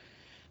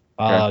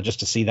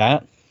 just to see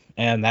that,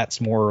 and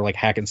that's more like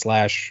hack and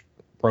slash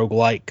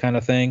roguelike kind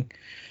of thing.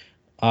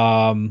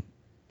 And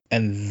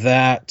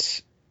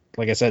that,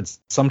 like I said,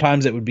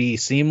 sometimes it would be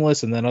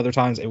seamless, and then other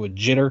times it would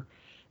jitter,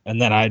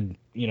 and then I'd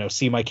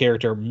see my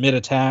character mid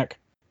attack,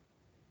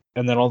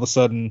 and then all of a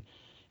sudden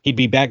he'd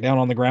be back down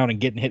on the ground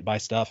and getting hit by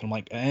stuff. And I'm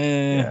like,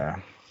 Yeah.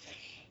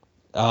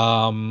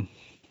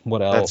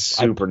 What else? That's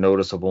super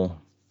noticeable.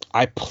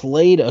 I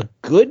played a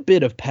good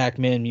bit of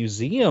Pac-Man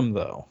Museum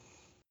though.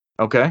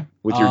 Okay,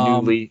 with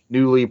your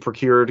newly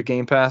procured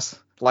Game Pass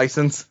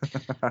license.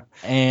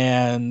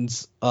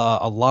 And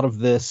a lot of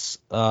those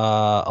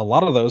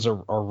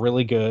are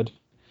really good.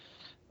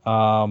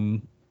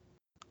 When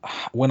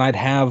I'd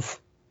have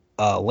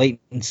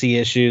latency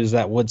issues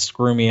that would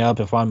screw me up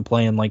if I'm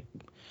playing like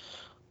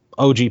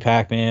OG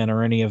Pac-Man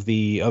or any of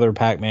the other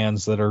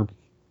Pac-Mans that are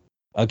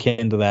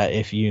akin to that,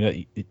 if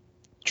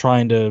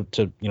trying to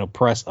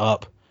press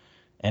up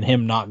and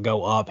him not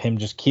go up, him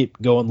just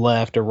keep going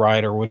left or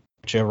right or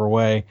whichever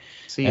way.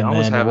 See, and I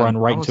was then run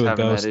right into a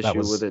having ghost. that issue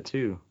with it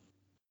too.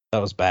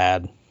 That was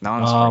bad.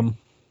 Non-screen.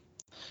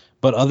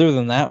 But other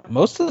than that,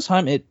 most of the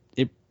time it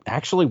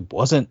actually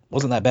wasn't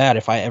that bad.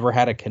 If I ever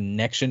had a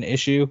connection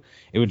issue,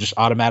 it would just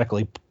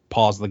automatically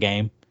pause the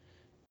game,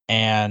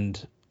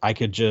 and I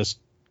could just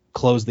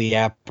close the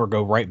app or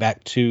go right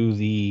back to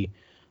the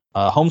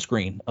home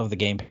screen of the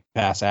Game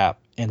Pass app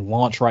and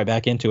launch right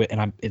back into it,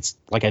 and it's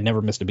like I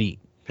never missed a beat.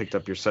 Picked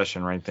up your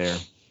session right there.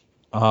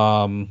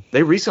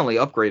 They recently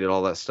upgraded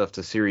all that stuff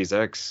to Series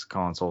X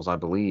consoles, I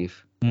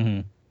believe.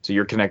 Mm-hmm. So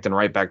you're connecting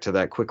right back to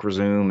that quick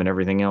resume and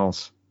everything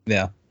else.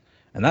 Yeah.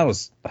 And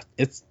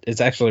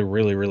it's actually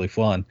really, really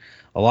fun.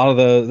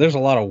 There's a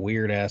lot of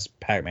weird ass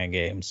Pac-Man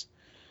games.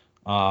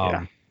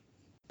 Pac-Land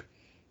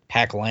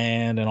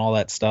and all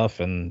that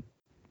stuff, and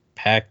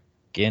Pac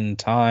in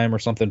Time or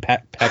something.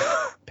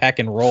 Pac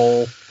and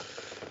Roll.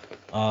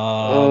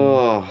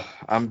 I'm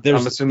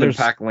assuming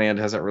Pac-Land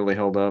hasn't really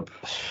held up.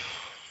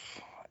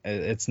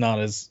 It's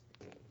not as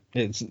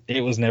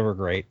it was never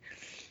great.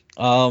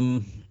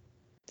 I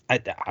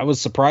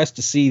was surprised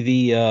to see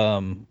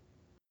the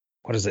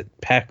what is it,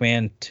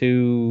 Pac-Man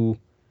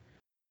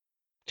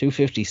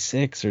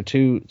 256 or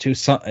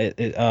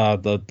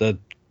the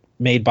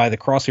made by the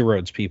Crossy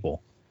Roads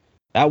people.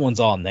 That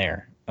one's on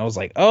there. I was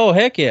like, oh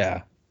heck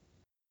yeah.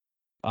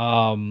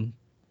 I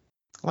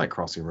like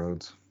Crossy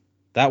Roads.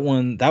 That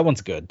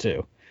one's good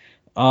too.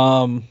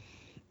 But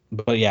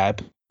yeah,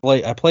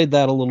 I played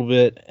that a little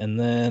bit, and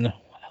then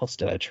what else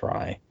did I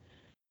try?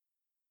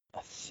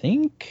 I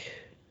think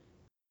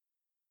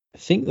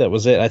that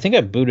was it. I think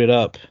I booted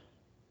up.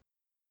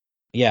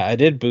 Yeah, I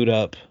did boot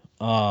up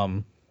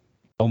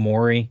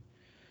Omori,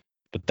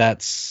 but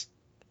that's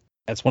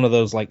one of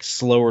those like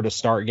slower to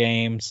start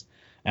games,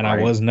 and right.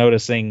 I was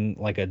noticing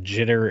like a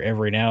jitter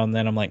every now and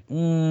then. I'm like,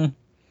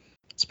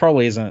 this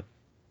probably isn't.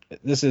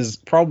 This is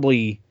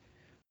probably,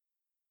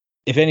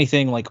 if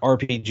anything, like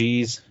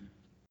RPGs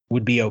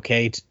would be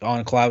okay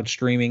on cloud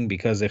streaming,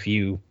 because if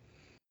you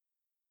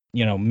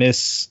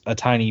miss a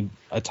tiny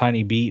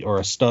beat or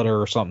a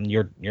stutter or something,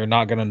 you're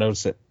not going to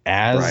notice it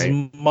as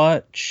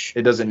much.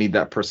 It doesn't need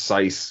that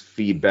precise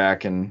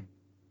feedback, and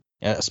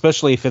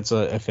especially if it's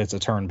a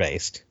turn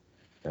based.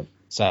 Yep.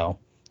 So,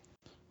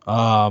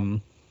 but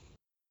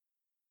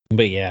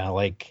yeah,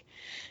 like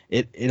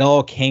it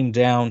all came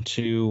down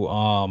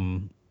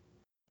to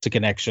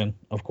connection,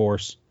 of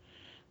course.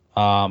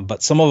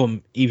 But some of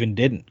them even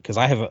didn't, because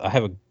I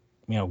have a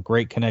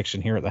great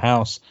connection here at the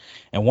house,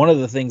 and one of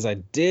the things I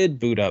did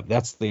boot up,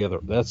 that's the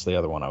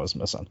other one I was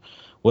missing,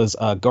 was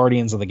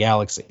Guardians of the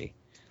Galaxy.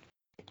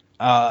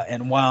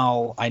 And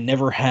while I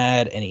never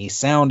had any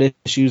sound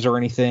issues or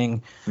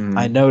anything,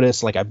 I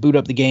noticed, like, I boot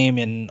up the game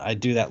and I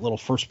do that little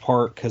first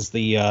part, because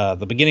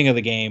the beginning of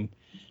the game,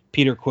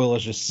 Peter Quill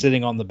is just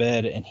sitting on the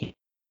bed, and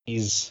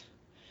he's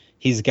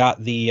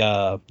got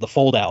the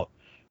fold out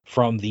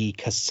from the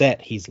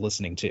cassette he's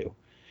listening to.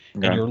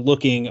 Okay. And you're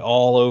looking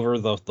all over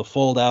the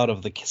fold out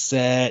of the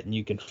cassette, and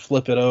you can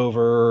flip it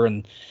over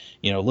and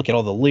look at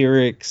all the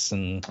lyrics,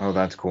 and oh,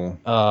 that's cool.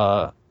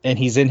 And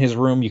he's in his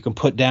room. You can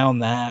put down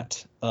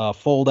that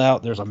fold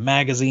out. There's a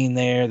magazine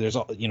there. There's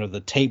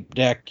the tape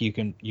deck. You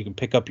can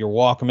pick up your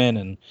Walkman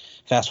and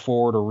fast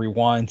forward or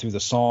rewind through the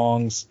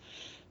songs.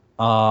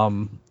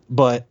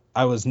 But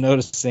I was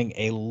noticing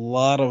a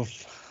lot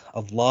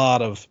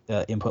of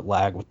input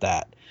lag with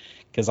that.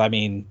 Because, I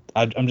mean,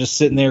 I'm just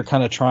sitting there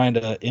kind of trying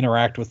to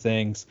interact with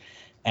things,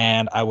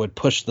 and I would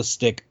push the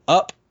stick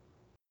up,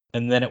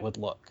 and then it would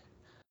look.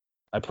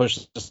 I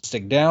push the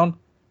stick down,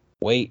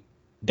 wait,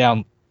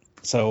 down.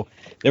 So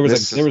there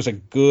was a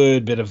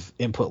good bit of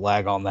input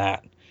lag on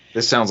that.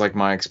 This sounds like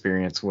my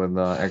experience with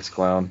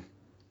xCloud.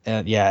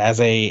 And yeah, as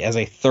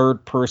a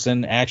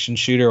third-person action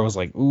shooter, I was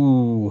like,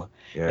 ooh.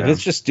 Yeah. If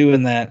it's just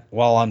doing that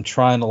while I'm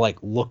trying to, like,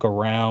 look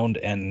around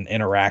and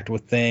interact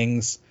with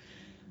things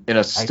in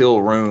a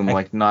still room,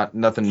 like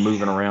nothing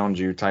moving around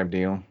you type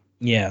deal.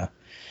 Yeah.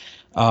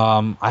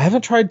 I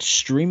haven't tried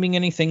streaming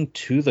anything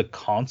to the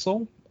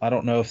console. I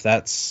don't know if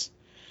that's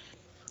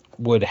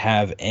would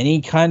have any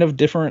kind of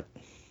different.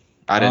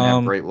 I didn't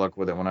have great luck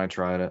with it when I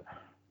tried it.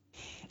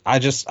 I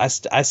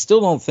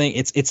still don't think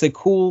it's a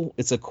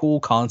cool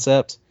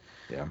concept.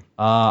 Yeah.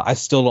 I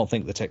still don't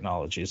think the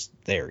technology is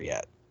there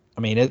yet.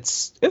 I mean,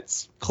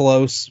 it's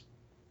close,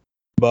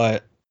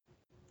 but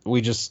we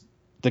just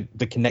the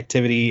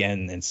connectivity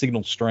and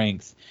signal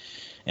strength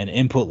and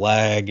input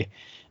lag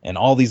and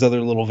all these other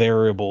little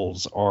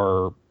variables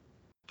are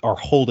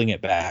holding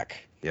it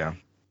back. Yeah.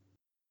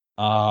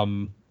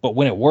 But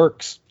when it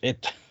works,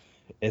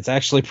 it's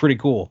actually pretty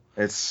cool.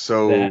 It's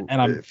so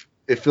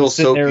it feels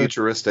so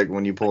futuristic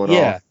when you pull it off.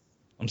 Yeah.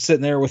 I'm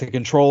sitting there with a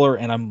controller,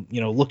 and I'm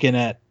looking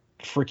at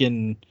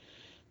freaking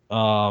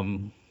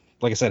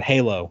like I said,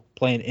 Halo,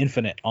 playing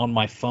Infinite on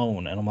my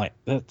phone, and I'm like,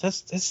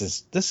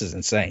 this is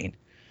insane.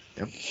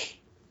 Yep.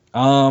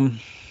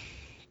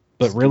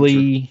 But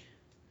really,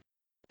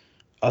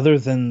 other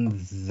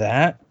than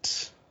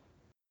that,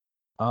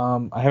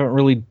 I haven't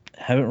really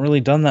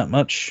done that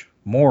much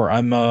more.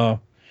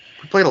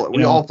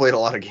 We all played a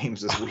lot of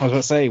games this week. I was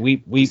gonna say we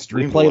played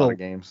a lot of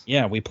games.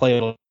 Yeah, we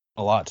played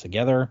a lot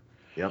together.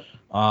 Yep.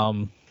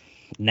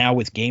 now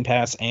with Game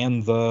Pass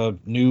and the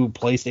new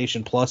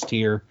PlayStation Plus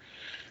tier,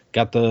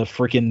 got the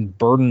freaking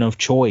burden of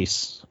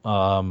choice.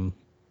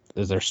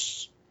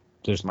 There's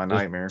my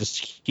nightmare.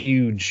 This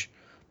huge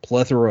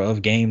plethora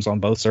of games on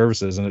both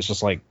services, and it's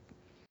just like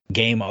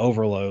game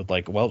overload.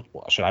 Like, well,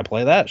 should I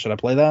play that? Should I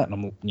play that?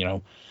 And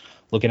I'm,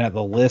 looking at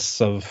the lists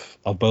of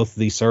both of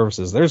these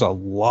services. There's a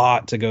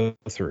lot to go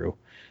through.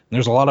 And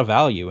there's a lot of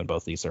value in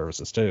both these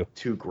services too.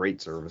 Two great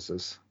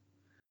services.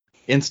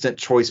 Instant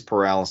choice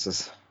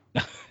paralysis.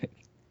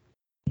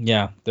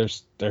 Yeah,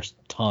 there's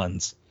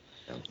tons.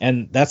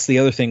 And that's the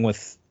other thing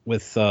with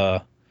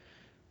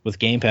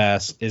Game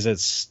Pass is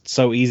it's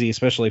so easy,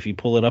 especially if you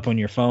pull it up on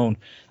your phone.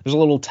 There's a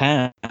little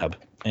tab,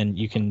 and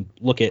you can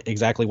look at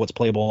exactly what's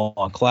playable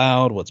on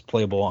cloud, what's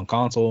playable on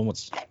console, and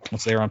what's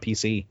there on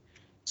PC.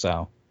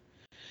 So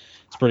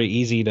it's pretty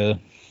easy to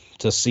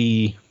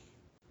see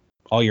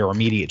all your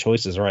immediate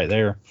choices right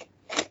there.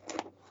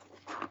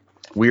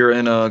 We're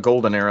in a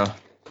golden era.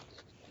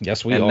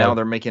 Yes, we are. And now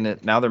they're making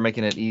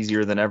it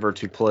easier than ever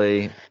to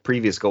play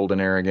previous golden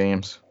era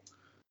games,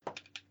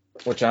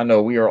 which I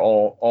know we are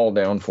all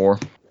down for.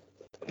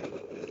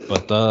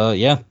 But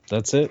yeah,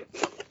 that's it.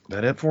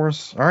 That it for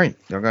us? All right.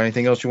 Y'all got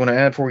anything else you want to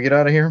add before we get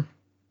out of here?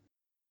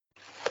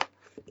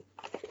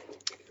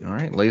 All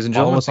right, ladies and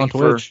gentlemen. Follow us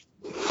on Twitch.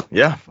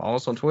 Yeah, follow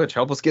us on Twitch.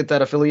 Help us get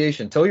that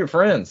affiliation. Tell your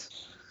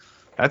friends.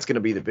 That's going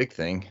to be the big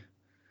thing.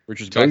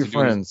 Tell your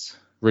friends.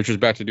 Richard's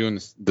back to doing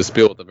the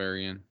spiel at the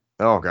very end.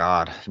 Oh,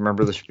 God.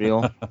 Remember the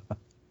spiel?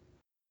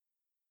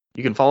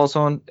 You can follow us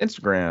on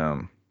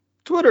Instagram,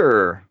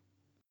 Twitter,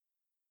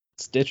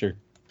 Stitcher,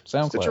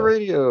 SoundCloud. Stitcher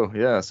Radio.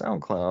 Yeah,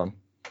 SoundCloud.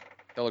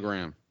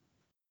 Telegram.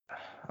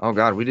 Oh,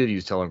 God. We did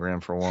use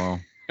Telegram for a while.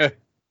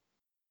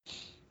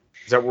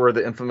 Is that where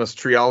the infamous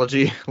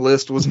triology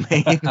list was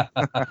made?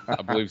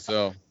 I believe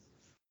so.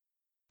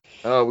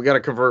 Oh, we got to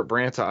convert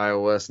Brant to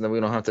iOS, and then we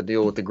don't have to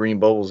deal with the green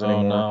bubbles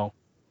anymore. Oh, no.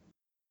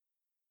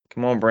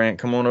 Come on, Brant.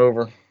 Come on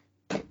over.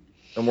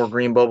 No more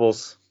green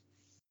bubbles.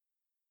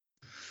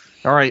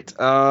 All right.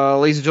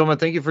 Ladies and gentlemen,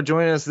 thank you for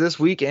joining us this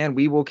week, and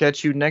we will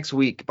catch you next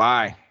week.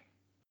 Bye.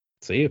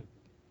 See you.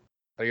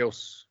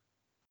 Adios.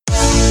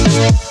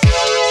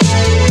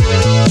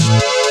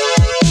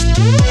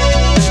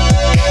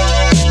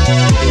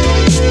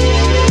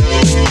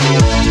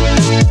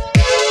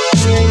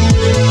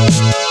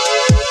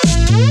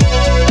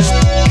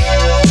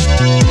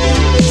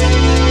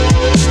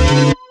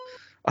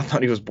 I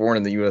thought he was born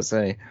in the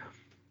USA.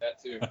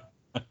 That too.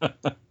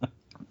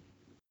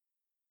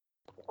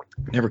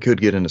 Never could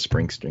get into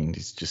Springsteen.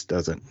 He just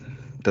doesn't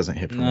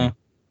hit for me. No.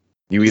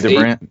 You either,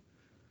 Brant?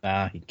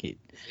 Nah, he can't.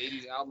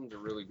 80s albums are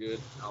really good.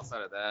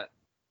 Outside of that,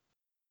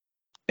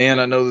 And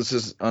I know this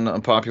is an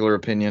unpopular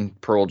opinion.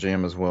 Pearl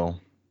Jam as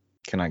well.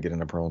 Cannot get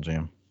into Pearl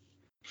Jam.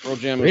 Pearl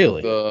Jam Really?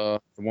 is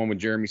the one with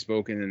Jeremy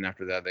Spoken, and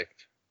after that they.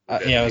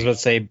 Yeah, I was about to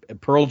say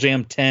Pearl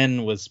Jam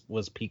 10 was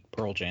peak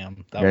Pearl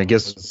Jam. That Yeah, one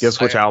guess was-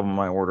 which album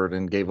I ordered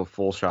and gave a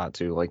full shot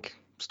to, like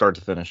start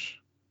to finish.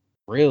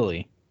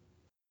 Really?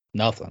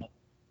 Nothing.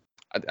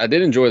 I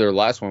did enjoy their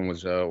last one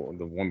was the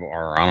one,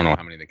 or I don't know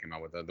how many they came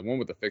out with. The one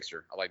with the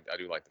Fixer. I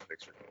do like the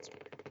Fixer.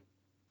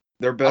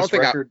 Their best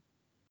record.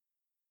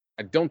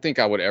 I don't think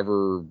I would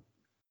ever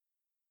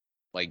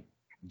like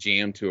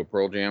jam to a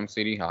Pearl Jam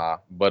CD,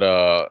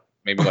 but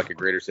maybe like a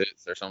Greatest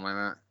Hits or something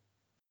like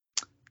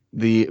that.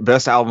 The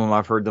best album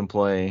I've heard them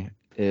play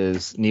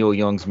is Neil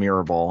Young's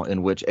Mirror Ball,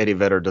 in which Eddie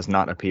Vedder does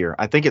not appear.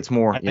 I think it's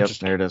more. I Yep,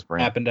 just there it is,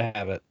 Brant. Happen to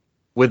have it.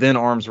 Within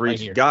arm's reach. Right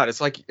here. God, it's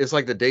like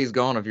the days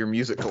gone of your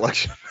music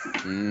collection.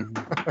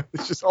 Mm-hmm.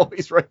 It's just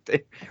always right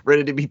there,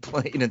 ready to be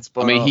played and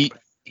spun. I mean,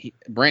 up.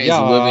 Brant is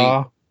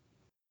living.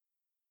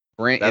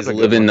 Brant That's is a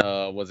good living.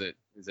 one.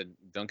 Is it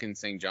Duncan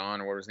St. John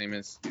or whatever his name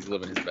is? He's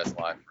living his best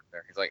life right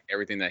there. He's like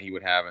everything that he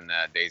would have in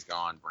that Days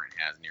Gone. Brant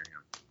has near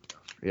him.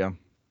 Yeah.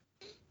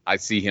 I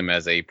see him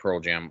as a Pearl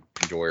Jam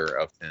enjoyer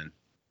of 10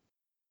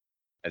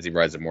 as he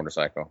rides a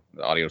motorcycle.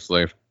 The Audio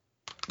Slave.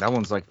 That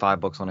one's like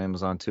 $5 on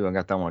Amazon too. I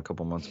got that one a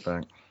couple months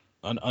back.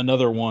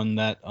 Another one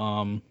that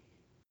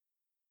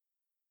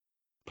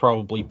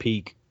probably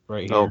peak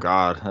right here. Oh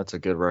God, that's a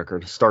good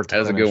record. Start to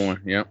That's a finish. good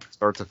one. Yep.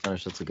 Start to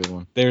finish, that's a good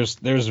one. There's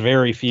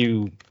very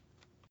few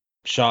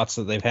shots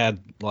that they've had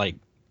like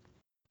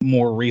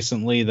more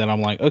recently that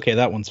I'm like, okay,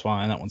 that one's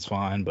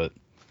fine, but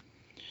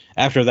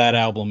after that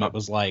album it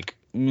was like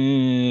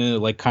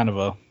kind of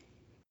a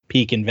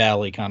peak and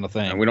valley kind of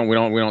thing. And we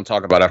don't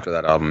talk about after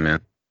that album,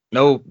 man.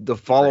 No, the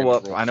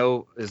follow-up, I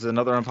know, is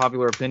another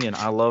unpopular opinion.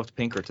 I loved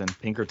Pinkerton.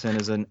 Pinkerton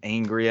is an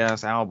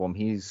angry-ass album.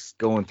 He's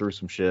going through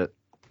some shit.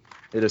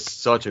 It is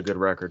such a good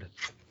record.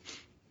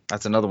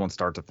 That's another one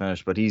start to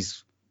finish, but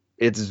it's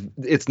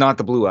not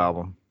the Blue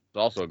album. It's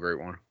also a great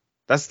one.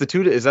 That's the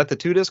is that the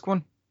 2-disc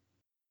one?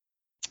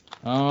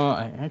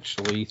 I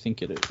actually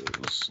think it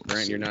is.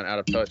 Brant, you're not out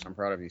of touch. I'm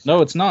proud of you. Sir.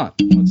 No, it's not.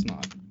 But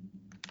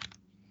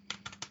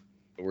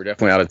we're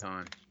definitely out of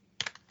time.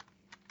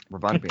 We're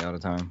about to be out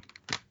of time.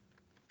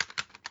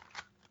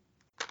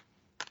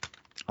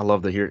 I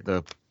love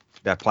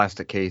that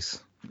plastic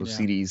case, those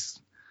CDs,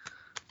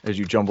 as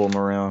you jumble them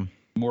around.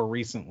 More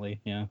recently,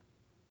 yeah.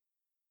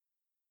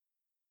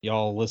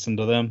 Y'all listen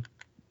to them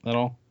at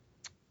all?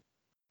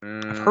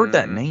 I've heard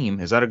that name.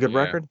 Is that a good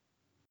record?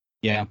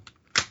 Yeah.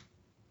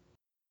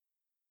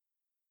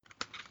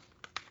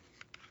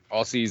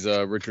 All I see is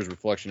Richard's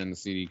reflection in the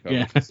CD cover.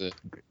 Yeah. That's it.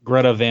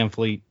 Greta Van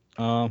Fleet.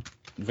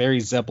 Very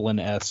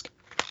Zeppelin-esque.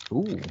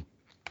 Ooh.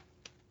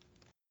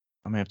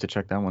 I may have to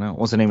check that one out.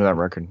 What's the name of that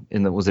record?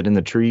 Was it In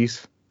the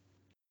Trees?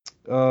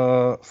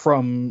 From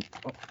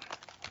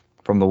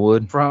the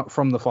Wood?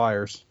 From the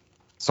Fires.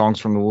 Songs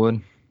from the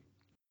Wood?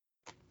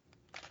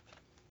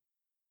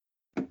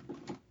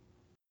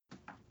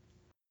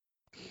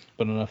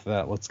 But enough of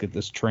that. Let's get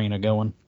this train a-going.